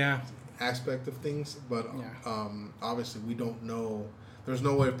aspect of things. But obviously we don't know. There's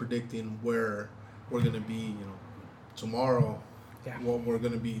no way of predicting where we're gonna be, tomorrow. Yeah. What we're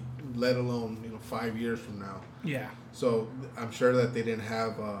gonna be, let alone 5 years from now. Yeah. So I'm sure that they didn't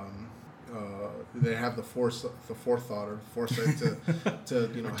have the forethought or foresight to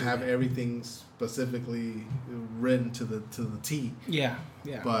have everything specifically written to the T. Yeah.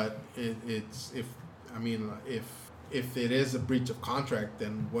 Yeah. But it's if it is a breach of contract,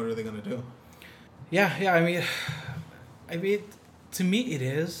 then what are they gonna do? Yeah. I mean, to me it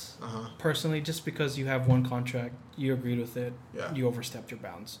is personally, just because you have one contract, you agreed with it, you overstepped your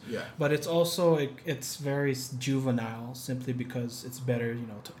bounds. Yeah. But it's also it's very juvenile, simply because it's better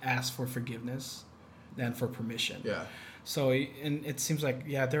to ask for forgiveness than for permission. Yeah. So and it seems like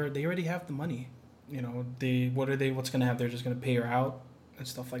they already have the money. what's going to have? They're just going to pay her out and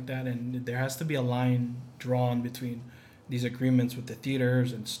stuff like that. And there has to be a line drawn between these agreements with the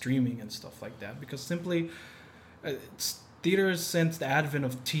theaters and streaming and stuff like that. Because simply, theaters since the advent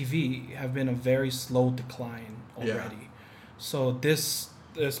of TV have been a very slow decline already. Yeah. So this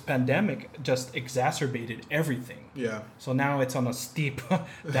pandemic just exacerbated everything. Yeah. So now it's on a steep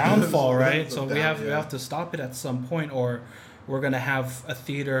downfall, right? So we have to stop it at some point, or we're gonna have a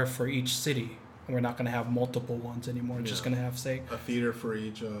theater for each city. We're not gonna have multiple ones anymore. We're just gonna have, say, a theater for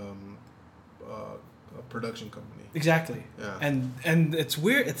each production company. Exactly. Yeah. And it's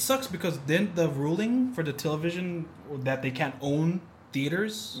weird. It sucks because then the ruling for the television that they can't own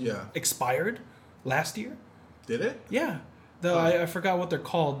theaters expired last year. Did it? Yeah. I forgot what they're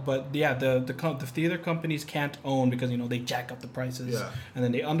called, but yeah, the theater companies can't own because they jack up the prices and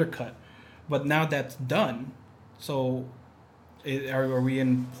then they undercut. But now that's done, so are we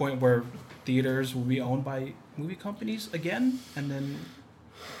in point where theaters will be owned by movie companies again? And then,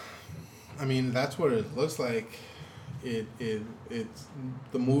 I mean, that's what it looks like. It's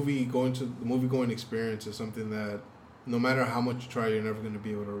the movie going experience is something that no matter how much you try, you're never going to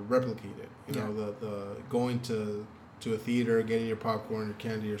be able to replicate it. You know, the going to a theater, getting your popcorn, your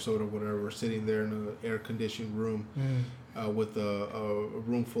candy, your soda, whatever, sitting there in an air-conditioned room with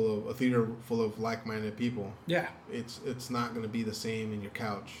a theater full of like-minded people. Yeah, it's not going to be the same in your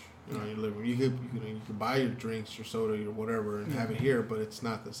couch. In your living room. You could buy your drinks, your soda, your whatever, and have it here, but it's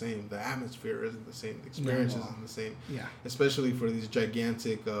not the same. The atmosphere isn't the same. The experience isn't the same. Yeah, especially for these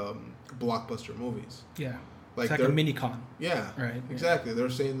gigantic blockbuster movies. Yeah. It's like a mini-con. Yeah, right. Exactly. They're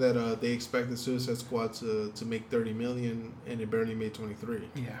saying that they expect the Suicide Squad to make $30 million, and it barely made 23.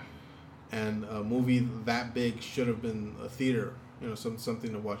 Yeah, and a movie that big should have been a theater.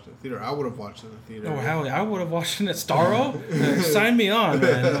 Something to watch in the theater. I would have watched in the theater. Oh hell yeah! I would have watched it at Starro. Sign me on,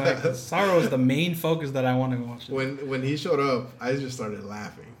 man. Like, Starro is the main focus that I want to watch. When he showed up, I just started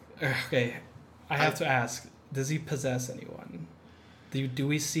laughing. Okay, I have to ask: does he possess anyone? Do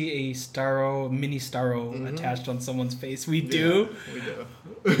we see a mini Starro attached on someone's face? We do. We do.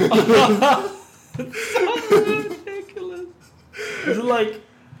 It's so ridiculous. It's like.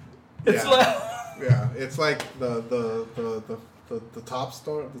 Yeah, it's like the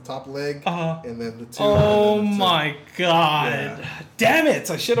top leg, and then the two. Oh my god! Yeah. Damn it!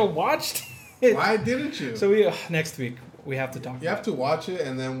 I should have watched it. Why didn't you? So next week we have to talk. You have to watch it,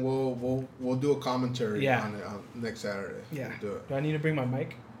 and then we'll do a commentary on it on next Saturday. Yeah. We'll do it. Do I need to bring my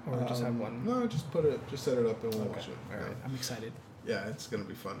mic, or just have one? No, just set it up, and we'll watch it. All right, I'm excited. Yeah, it's gonna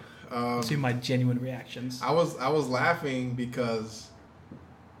be fun. See my genuine reactions. I was laughing because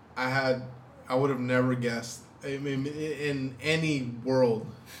I would have never guessed. I mean, in any world,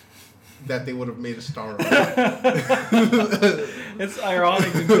 that they would have made a Starro. It's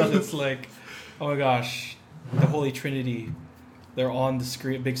ironic because it's like, oh my gosh, the Holy Trinity, they're on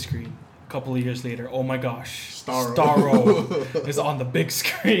the big screen. A couple of years later, oh my gosh, Starro is on the big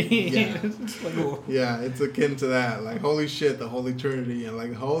screen. Yeah. It's like, yeah, it's akin to that. Like, holy shit, the Holy Trinity, and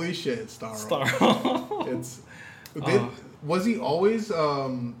like, holy shit, Starro. Was he always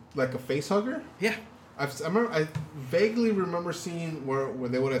like a face hugger? Yeah. I vaguely remember seeing where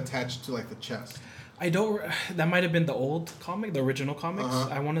they would attach to like the chest. That might have been the old comic, the original comics.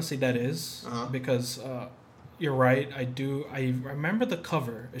 I want to say that is because you're right. I remember the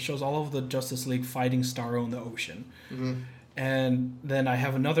cover. It shows all of the Justice League fighting Starro in the ocean, and then I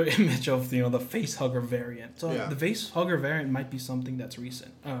have another image of the face hugger variant. So the face hugger variant might be something that's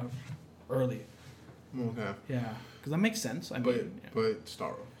recent, early. Okay. Yeah, because that makes sense. But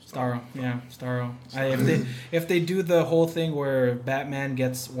Starro. If they do the whole thing where Batman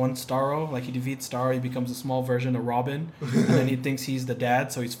gets one Starro, like he defeats Starro, he becomes a small version of Robin, and then he thinks he's the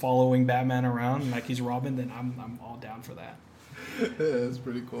dad, so he's following Batman around like he's Robin. Then I'm all down for that. Yeah, that's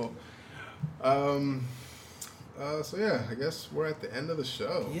pretty cool. So yeah, I guess we're at the end of the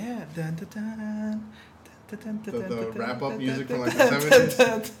show. Yeah. Dun, dun, dun. The wrap up music from like the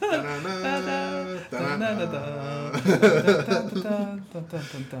 70s.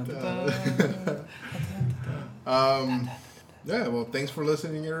 Yeah, well, thanks for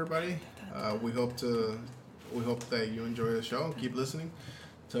listening, everybody. We hope that you enjoy the show. Keep listening.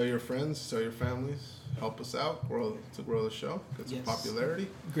 Tell your friends, tell your families. Help us out to grow the show. Get some popularity.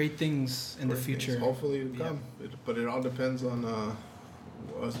 Great things in the future. Hopefully it'll come. But it all depends on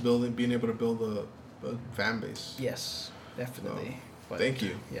us being able to build a fan base. Yes, definitely. So, thank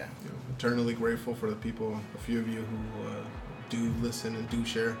you. Yeah. Eternally grateful for the people, a few of you who do listen and do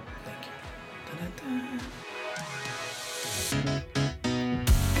share. Thank you. Da-da-da.